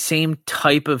exact same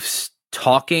type of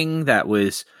talking that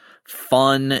was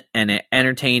fun and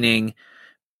entertaining,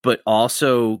 but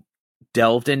also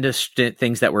delved into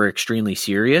things that were extremely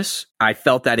serious. I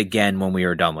felt that again when we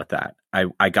were done with that.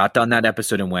 I got done that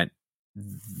episode and went,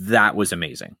 that was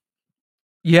amazing.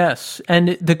 Yes,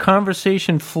 and the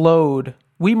conversation flowed.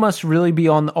 We must really be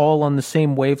all on the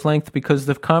same wavelength, because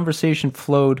the conversation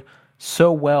flowed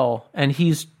so well, and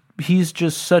he's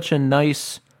just such a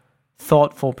nice,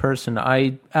 thoughtful person.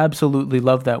 I absolutely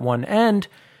love that one. And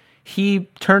he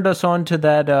turned us on to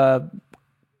that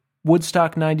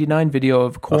Woodstock 99 video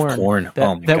of Korn.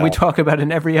 That we talk about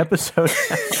in every episode.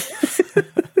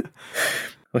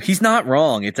 Well, he's not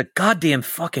wrong. It's a goddamn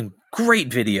fucking Great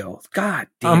video. God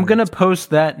damn. I'm going to post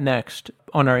that next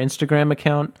on our Instagram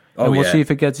account, and we'll see if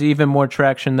it gets even more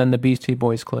traction than the Beastie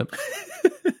Boys clip.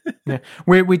 Yeah.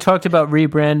 We talked about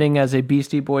rebranding as a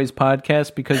Beastie Boys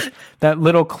podcast because that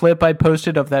little clip I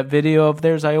posted of that video of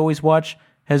theirs I always watch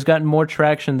has gotten more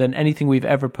traction than anything we've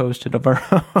ever posted of our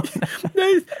own.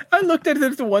 I looked at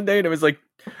it the one day and it was like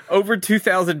over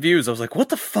 2,000 views. I was like, what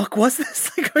the fuck was this?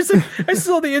 Like, I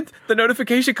saw the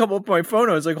notification come up on my phone.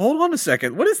 I was like, hold on a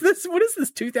second. What is this? What is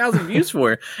this 2,000 views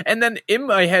for? And then in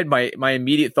my head, my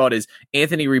immediate thought is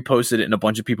Anthony reposted it and a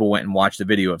bunch of people went and watched the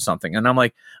video of something. And I'm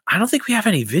like, I don't think we have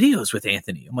any videos with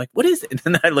Anthony. I'm like, what is it? And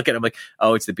then I look at it, I'm like,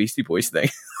 oh, it's the Beastie Boys thing.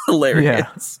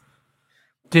 Hilarious. Yeah.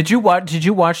 Did you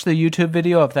watch the YouTube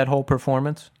video of that whole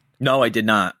performance? No, I did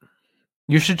not.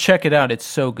 You should check it out. It's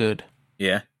so good.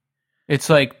 Yeah. It's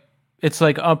like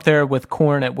up there with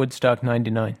Korn at Woodstock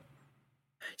 99.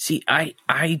 See, I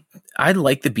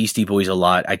like the Beastie Boys a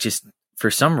lot. I just, for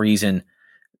some reason,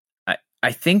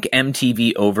 I think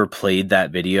MTV overplayed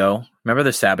that video. Remember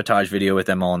the Sabotage video with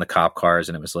them all in the cop cars,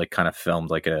 and it was like kind of filmed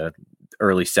like a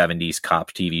early 70s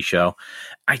cop TV show.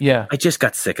 I just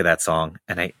got sick of that song,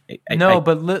 and I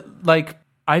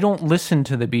don't listen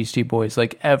to the Beastie Boys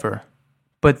like ever,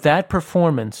 but that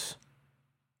performance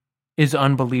is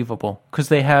unbelievable because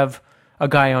they have a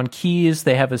guy on keys,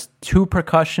 they have two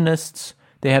percussionists,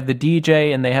 they have the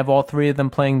DJ, and they have all three of them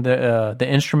playing the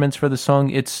instruments for the song.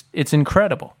 It's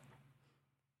incredible.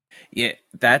 Yeah,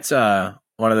 that's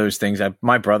one of those things.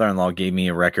 My brother-in-law gave me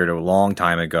a record a long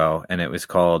time ago, and it was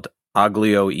called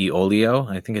Aglio e Olio.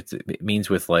 I think it means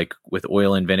with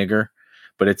oil and vinegar,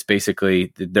 but it's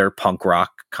basically their punk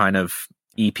rock kind of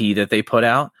EP that they put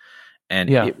out. And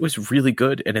it was really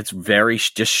good. And it's very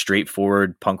just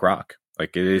straightforward punk rock.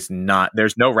 Like it is not,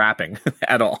 there's no rapping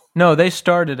at all. No, they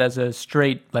started as a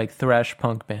straight like thrash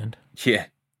punk band. Yeah.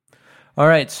 All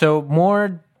right. So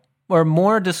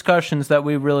more discussions that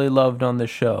we really loved on the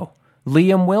show.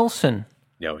 Liam Wilson.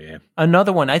 Oh, yeah.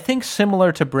 Another one, I think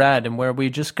similar to Brad, and where we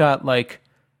just got like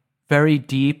very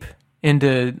deep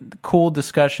into cool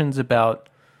discussions about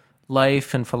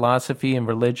life and philosophy and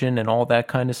religion and all that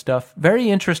kind of stuff. Very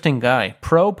interesting guy.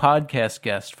 Pro podcast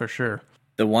guest for sure.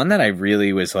 The one that I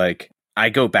really was like, I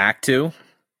go back to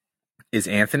is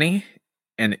Anthony.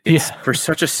 And it's for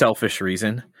such a selfish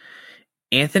reason.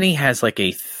 Anthony has like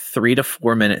a 3 to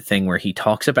 4 minute thing where he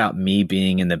talks about me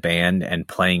being in the band and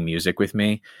playing music with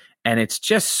me. And it's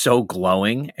just so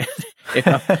glowing.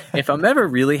 If I'm ever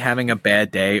really having a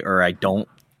bad day or I don't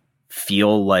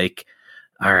feel like,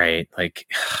 all right, like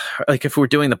if we're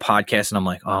doing the podcast and I'm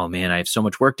like, oh man, I have so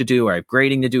much work to do or I have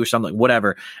grading to do or something,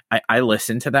 whatever. I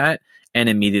listen to that and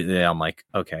immediately I'm like,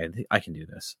 okay, I can do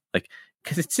this. Like,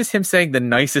 cause it's just him saying the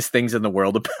nicest things in the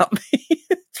world about me.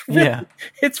 And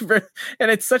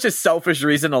it's such a selfish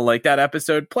reason to like that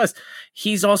episode. Plus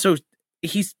he's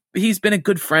been a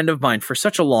good friend of mine for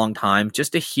such a long time.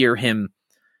 Just to hear him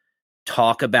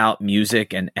talk about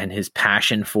music and his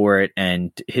passion for it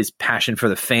and his passion for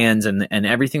the fans and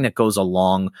everything that goes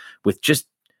along with just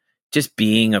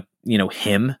being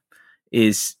him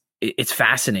it's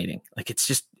fascinating. Like it's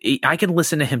just, I can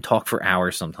listen to him talk for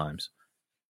hours sometimes.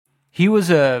 He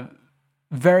was a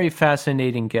very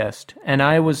fascinating guest and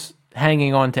I was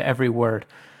hanging on to every word.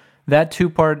 That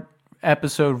 2-part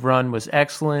episode run was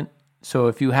excellent. So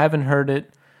if you haven't heard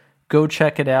it, go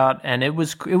check it out. And it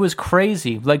was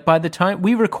crazy. Like by the time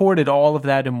we recorded all of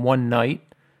that in one night,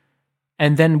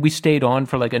 and then we stayed on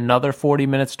for like another 40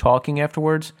 minutes talking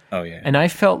afterwards. Oh yeah. And I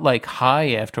felt like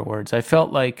high afterwards. I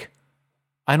felt like,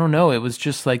 I don't know, it was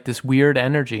just like this weird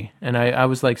energy. And I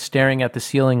was like staring at the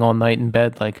ceiling all night in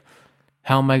bed, like,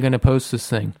 how am I going to post this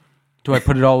thing? Do I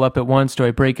put it all up at once? Do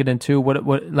I break it in two?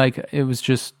 What, like, it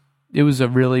was a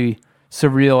really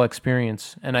surreal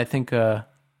experience. And I think a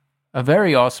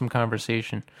very awesome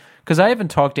conversation. Because I haven't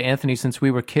talked to Anthony since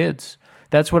we were kids.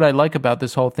 That's what I like about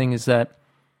this whole thing is that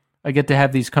I get to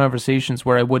have these conversations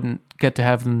where I wouldn't get to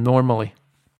have them normally.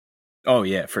 Oh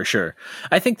yeah, for sure.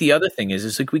 I think the other thing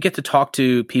is like we get to talk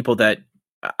to people that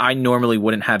I normally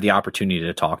wouldn't have the opportunity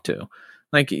to talk to.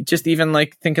 Like just even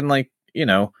like thinking like,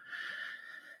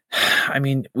 I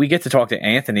mean, we get to talk to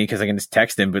Anthony because I can just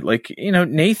text him, but like,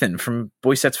 Nathan from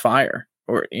Boy Sets Fire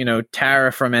or,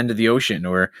 Tara from End of the Ocean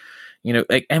or,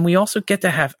 like, and we also get to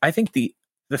have, I think the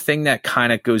thing that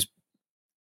kind of goes,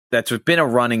 that's been a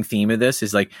running theme of this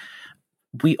is like,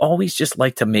 we always just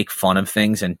like to make fun of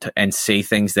things and say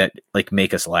things that like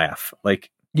make us laugh. Like,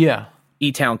 yeah,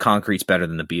 E-Town Concrete's better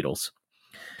than the Beatles.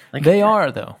 Like they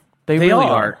are though. They really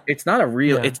are. It's not a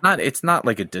real. Yeah. It's not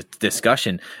like a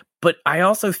discussion. But I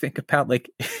also think about like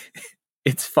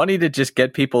it's funny to just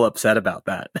get people upset about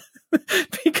that.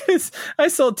 Because I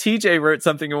saw TJ wrote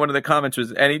something in one of the comments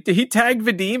and he tagged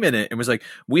Vadim in it and was like,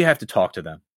 we have to talk to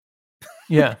them.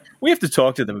 Yeah. We have to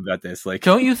talk to them about this. Like,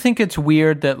 don't you think it's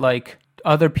weird that like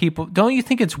other people, don't you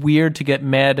think it's weird to get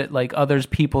mad at like others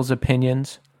people's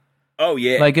opinions? Oh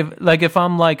yeah. Like if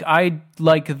I'm like, I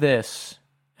like this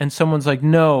and someone's like,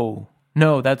 no,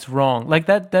 that's wrong. Like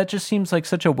that just seems like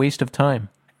such a waste of time.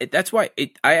 That's why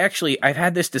I've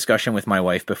had this discussion with my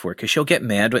wife before, because she'll get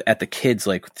mad at the kids.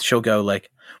 Like, she'll go like,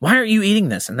 why aren't you eating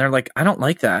this? And they're like, I don't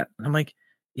like that. And I'm like,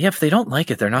 yeah, if they don't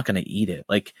like it, they're not going to eat it.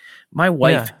 Like, my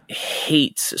wife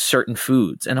hates certain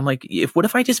foods. And I'm like, what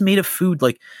if I just made a food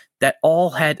like that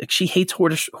all had, like, she hates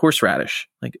horseradish.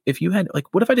 Like, if you had,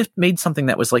 like, what if I just made something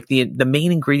that was like the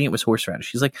main ingredient was horseradish?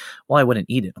 She's like, well, I wouldn't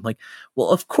eat it. I'm like, well,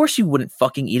 of course you wouldn't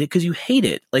fucking eat it because you hate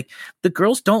it. Like, the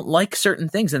girls don't like certain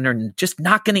things and they're just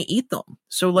not going to eat them.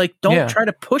 So, like, don't try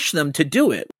to push them to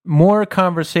do it. More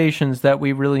conversations that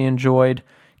we really enjoyed.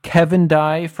 Kevin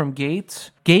Dye from Gates.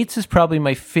 Gates is probably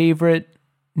my favorite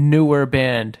newer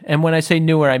band. And when I say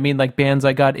newer, I mean like bands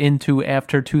I got into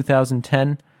after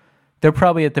 2010. They're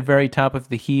probably at the very top of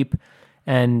the heap.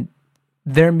 And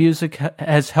their music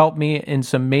has helped me in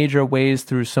some major ways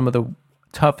through some of the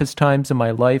toughest times in my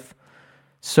life.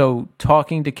 So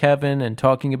talking to Kevin and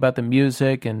talking about the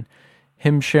music and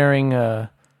him sharing the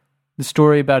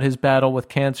story about his battle with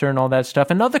cancer and all that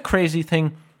stuff. Another crazy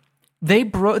thing,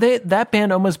 that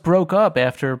band almost broke up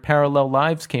after Parallel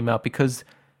Lives came out because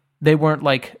they weren't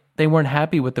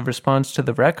happy with the response to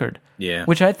the record. Yeah.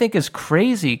 Which I think is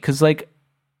crazy because like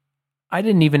I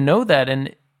didn't even know that,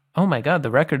 and oh my god, the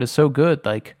record is so good.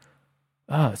 Like,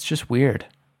 oh, it's just weird.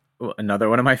 Another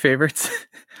one of my favorites,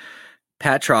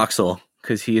 Pat Troxel,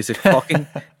 because he is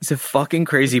he's a fucking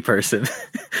crazy person.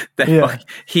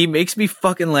 He makes me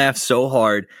fucking laugh so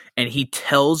hard, and he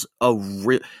tells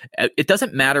it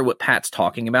doesn't matter what Pat's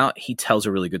talking about, he tells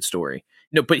a really good story.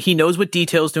 No, but he knows what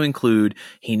details to include.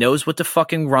 He knows what to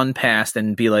fucking run past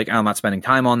and be like, I'm not spending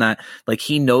time on that. Like,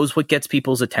 he knows what gets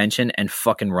people's attention and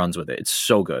fucking runs with it. It's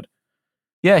so good.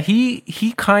 Yeah,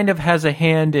 he kind of has a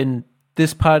hand in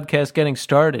this podcast getting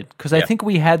started, because I think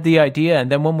we had the idea,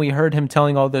 and then when we heard him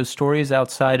telling all those stories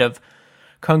outside of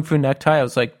Kung Fu Necktie, I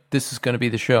was like, this is going to be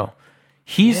the show.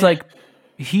 He's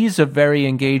a very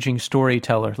engaging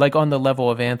storyteller, like on the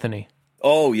level of Anthony.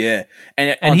 Oh yeah,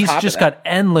 and he's just got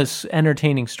endless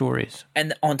entertaining stories.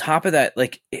 And on top of that,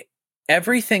 like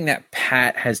everything that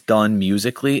Pat has done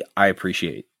musically, I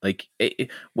appreciate. Like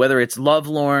whether it's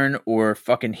Lovelorn or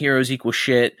fucking Heroes Equal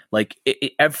Shit, like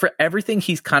everything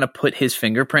he's kind of put his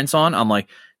fingerprints on, I'm like,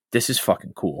 this is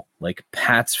fucking cool. Like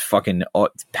Pat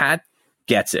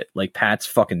gets it. Like Pat's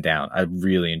fucking down. I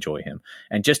really enjoy him,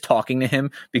 and just talking to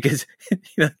him, because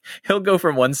he'll go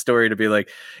from one story to be like,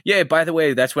 yeah, by the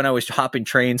way, that's when I was hopping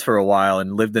trains for a while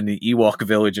and lived in the Ewok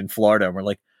village in Florida. And we're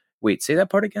like, wait, say that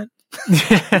part again.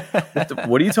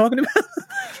 What are you talking about?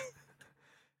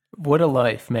 What a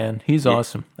life, man. He's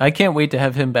awesome. I can't wait to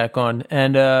have him back on.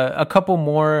 And a couple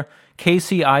more.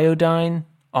 Casey Iodine,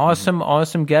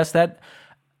 awesome guest.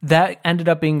 That ended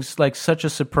up being like such a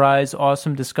surprise,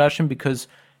 awesome discussion, because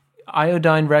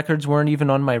Iodine Records weren't even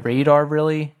on my radar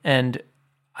really. And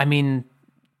I mean,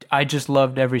 I just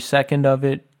loved every second of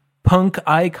it. Punk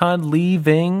icon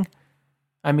leaving.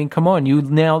 I mean, come on, you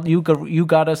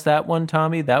got us that one,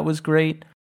 Tommy. That was great.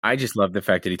 I just love the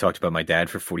fact that he talked about my dad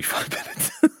for 45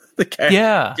 minutes.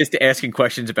 Just asking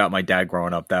questions about my dad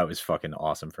growing up. That was fucking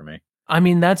awesome for me. I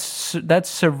mean, that's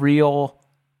surreal,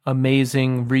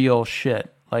 amazing, real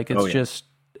shit. Like it's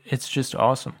just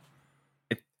awesome.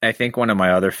 I think one of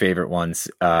my other favorite ones,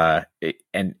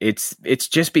 and it's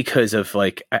just because of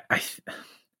like I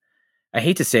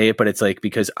hate to say it, but it's like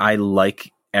because I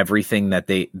like everything that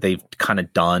they've kind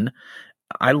of done.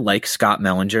 I like Scott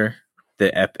Mellinger,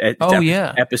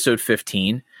 episode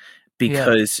 15,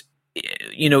 because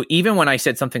even when I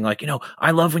said something like,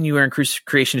 I love when you were in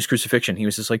Creationist Crucifixion, he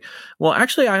was just like, well,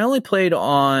 actually, I only played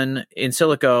on In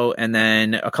Silico and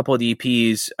then a couple of the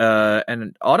EPs,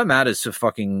 and Automata's a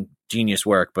fucking genius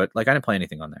work, but like I didn't play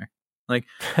anything on there. Like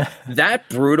that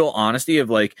brutal honesty of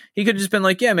like, he could have just been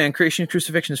like, yeah, man, Creationist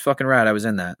Crucifixion is fucking rad. I was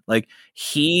in that. Like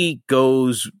he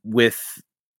goes with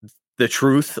the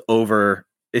truth over.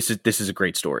 This is a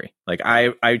great story. Like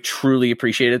I truly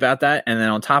appreciate about that. And then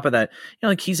on top of that,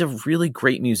 like he's a really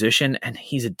great musician and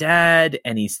he's a dad,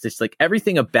 and he's just like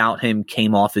everything about him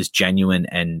came off as genuine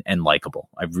and likable.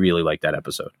 I really like that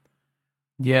episode.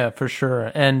 Yeah, for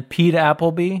sure. And Pete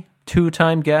Appleby,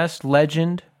 2-time guest,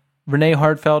 legend. Renee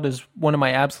Hartfeld is one of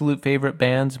my absolute favorite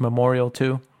bands, Memorial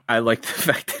too. I like the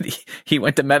fact that he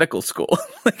went to medical school.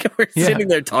 Like we're sitting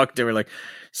there talking to her like,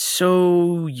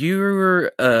 so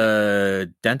you're a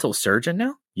dental surgeon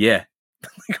now? Yeah.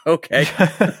 Like, okay.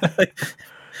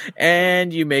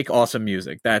 And you make awesome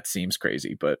music. That seems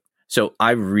crazy, but so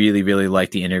I really, really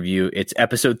like the interview. It's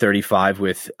episode 35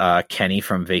 with Kenny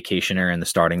from Vacationer and the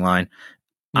Starting Line.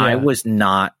 Yeah. I was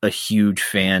not a huge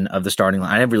fan of the Starting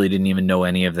Line. I really didn't even know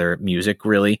any of their music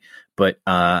really, but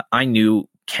I knew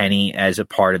Kenny as a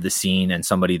part of the scene and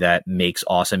somebody that makes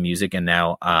awesome music. And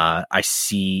now I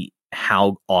see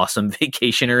how awesome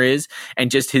Vacationer is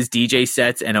and just his DJ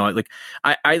sets. And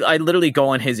I literally go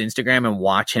on his Instagram and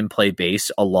watch him play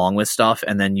bass along with stuff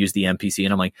and then use the MPC.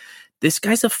 And I'm like, this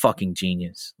guy's a fucking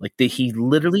genius. Like he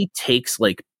literally takes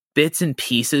like bits and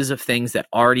pieces of things that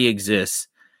already exist,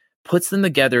 puts them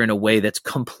together in a way that's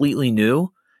completely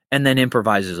new, and then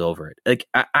improvises over it. Like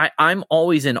I'm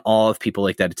always in awe of people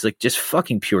like that. It's like just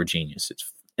fucking pure genius.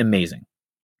 It's amazing.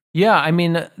 Yeah, I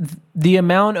mean, the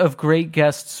amount of great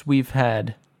guests we've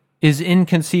had is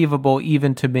inconceivable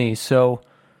even to me. So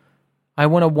I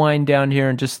want to wind down here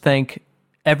and just thank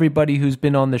everybody who's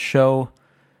been on the show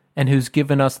and who's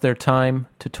given us their time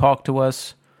to talk to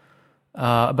us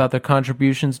about their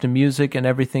contributions to music and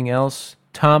everything else.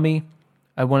 Tommy,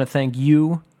 I want to thank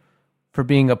you for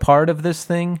being a part of this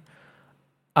thing.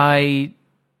 I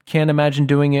can't imagine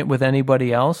doing it with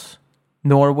anybody else,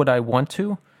 nor would I want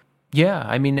to. Yeah,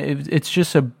 I mean, it's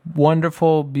just a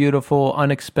wonderful, beautiful,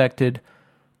 unexpected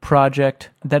project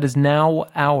that is now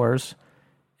ours,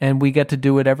 and we get to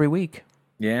do it every week.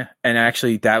 Yeah, and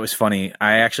actually, that was funny.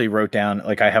 I actually wrote down,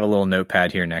 like, I have a little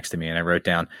notepad here next to me, and I wrote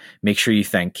down, make sure you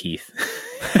thank Keith.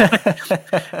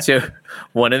 So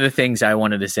one of the things I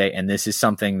wanted to say, and this is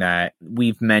something that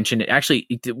we've mentioned, actually,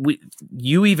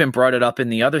 you even brought it up in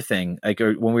the other thing, like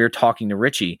when we were talking to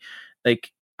Richie,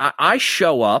 like, I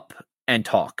show up and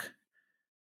talk.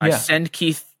 I send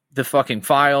Keith the fucking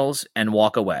files and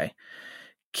walk away.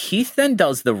 Keith then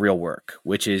does the real work,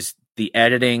 which is the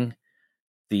editing,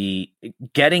 the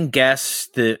getting guests,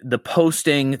 the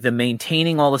posting, the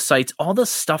maintaining all the sites, all the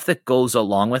stuff that goes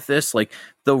along with this. Like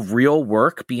the real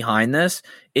work behind this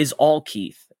is all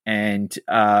Keith. And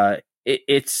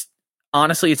it's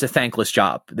honestly, it's a thankless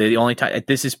job. The only time,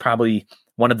 this is probably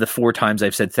one of the 4 times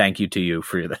I've said thank you to you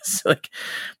for this, like,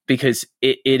 because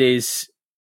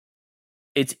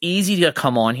it's easy to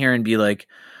come on here and be like,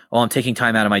 well, I'm taking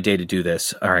time out of my day to do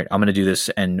this. All right, I'm going to do this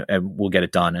and we'll get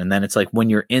it done. And then it's like when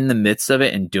you're in the midst of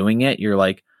it and doing it, you're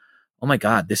like, oh my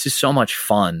God, this is so much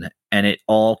fun. And it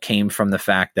all came from the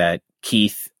fact that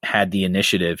Keith had the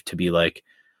initiative to be like,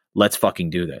 let's fucking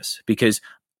do this. Because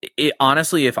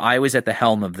honestly, if I was at the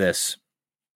helm of this,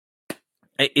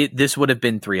 this would have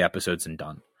been 3 episodes and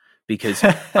done. Because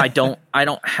I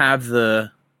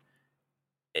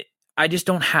just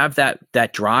don't have that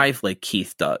drive like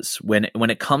Keith does. When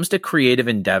it comes to creative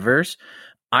endeavors,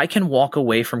 I can walk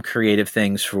away from creative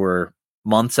things for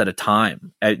months at a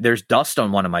time. There's dust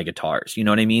on one of my guitars. You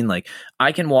know what I mean? Like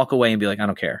I can walk away and be like, I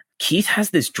don't care. Keith has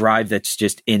this drive that's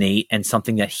just innate and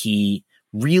something that he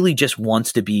really just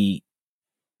wants to be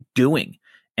doing.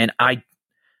 And I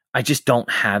just don't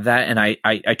have that. And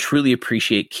I truly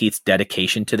appreciate Keith's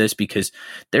dedication to this because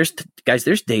there's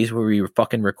days where we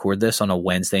fucking record this on a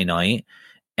Wednesday night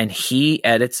and he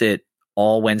edits it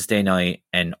all Wednesday night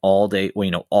and all day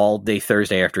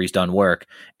Thursday after he's done work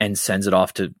and sends it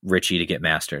off to Richie to get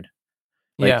mastered.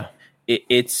 Like,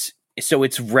 it's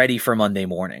ready for Monday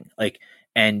morning. Like,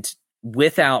 and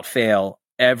without fail,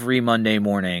 every Monday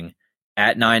morning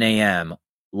at 9 a.m.,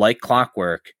 like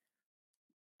clockwork,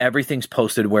 everything's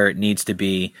posted where it needs to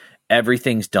be.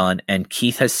 Everything's done. And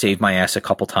Keith has saved my ass a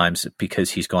couple times because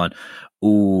he's gone,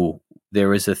 ooh, there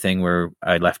was a thing where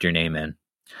I left your name in.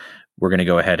 I'm going to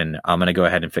go ahead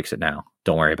and fix it now.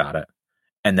 Don't worry about it.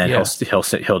 And then he'll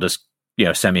just,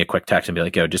 send me a quick text and be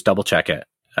like, yo, just double check it.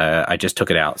 I just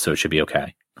took it out, so it should be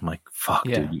okay. I'm like, fuck,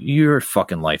 dude, you're a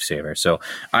fucking lifesaver. So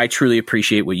I truly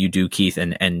appreciate what you do, Keith.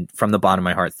 And from the bottom of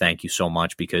my heart, thank you so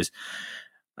much because,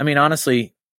 I mean,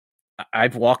 honestly,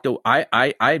 I've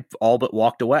all but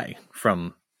walked away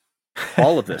from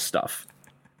all of this stuff.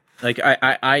 Like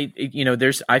I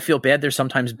feel bad. There's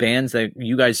sometimes bands that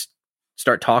you guys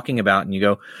start talking about and you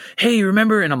go, hey, you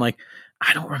remember? And I'm like,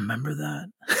 I don't remember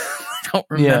that. I don't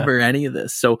remember any of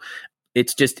this. So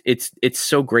it's just, it's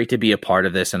so great to be a part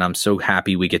of this. And I'm so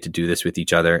happy we get to do this with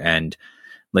each other. And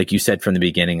like you said from the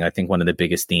beginning, I think one of the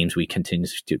biggest themes we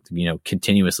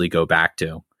continuously go back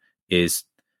to is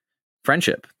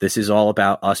friendship. This is all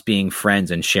about us being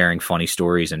friends and sharing funny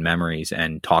stories and memories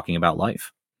and talking about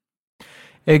life.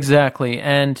 Exactly.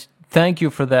 And thank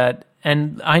you for that.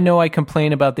 And I know I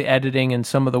complain about the editing and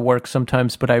some of the work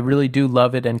sometimes, but I really do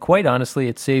love it. And quite honestly,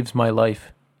 it saves my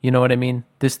life. You know what I mean?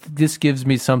 This gives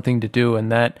me something to do,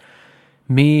 and that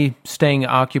me staying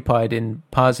occupied in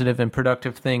positive and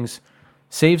productive things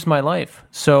saves my life.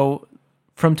 So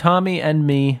from Tommy and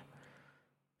me,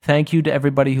 thank you to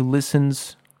everybody who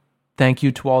listens. Thank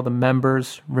you to all the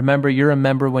members. Remember, you're a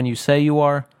member when you say you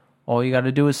are. All you got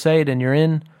to do is say it and you're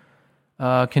in.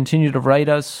 Continue to write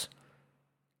us.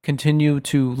 Continue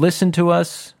to listen to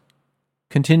us.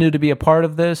 Continue to be a part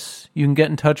of this. You can get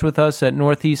in touch with us at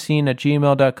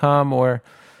northeastscene@gmail.com or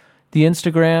the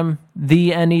Instagram,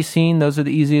 the NEscene. Those are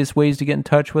the easiest ways to get in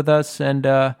touch with us. And,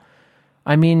 I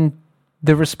mean,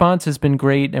 the response has been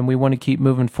great, and we want to keep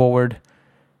moving forward.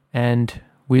 And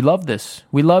we love this.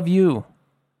 We love you.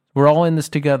 We're all in this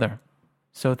together.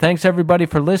 So thanks, everybody,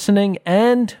 for listening,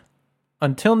 and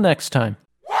until next time.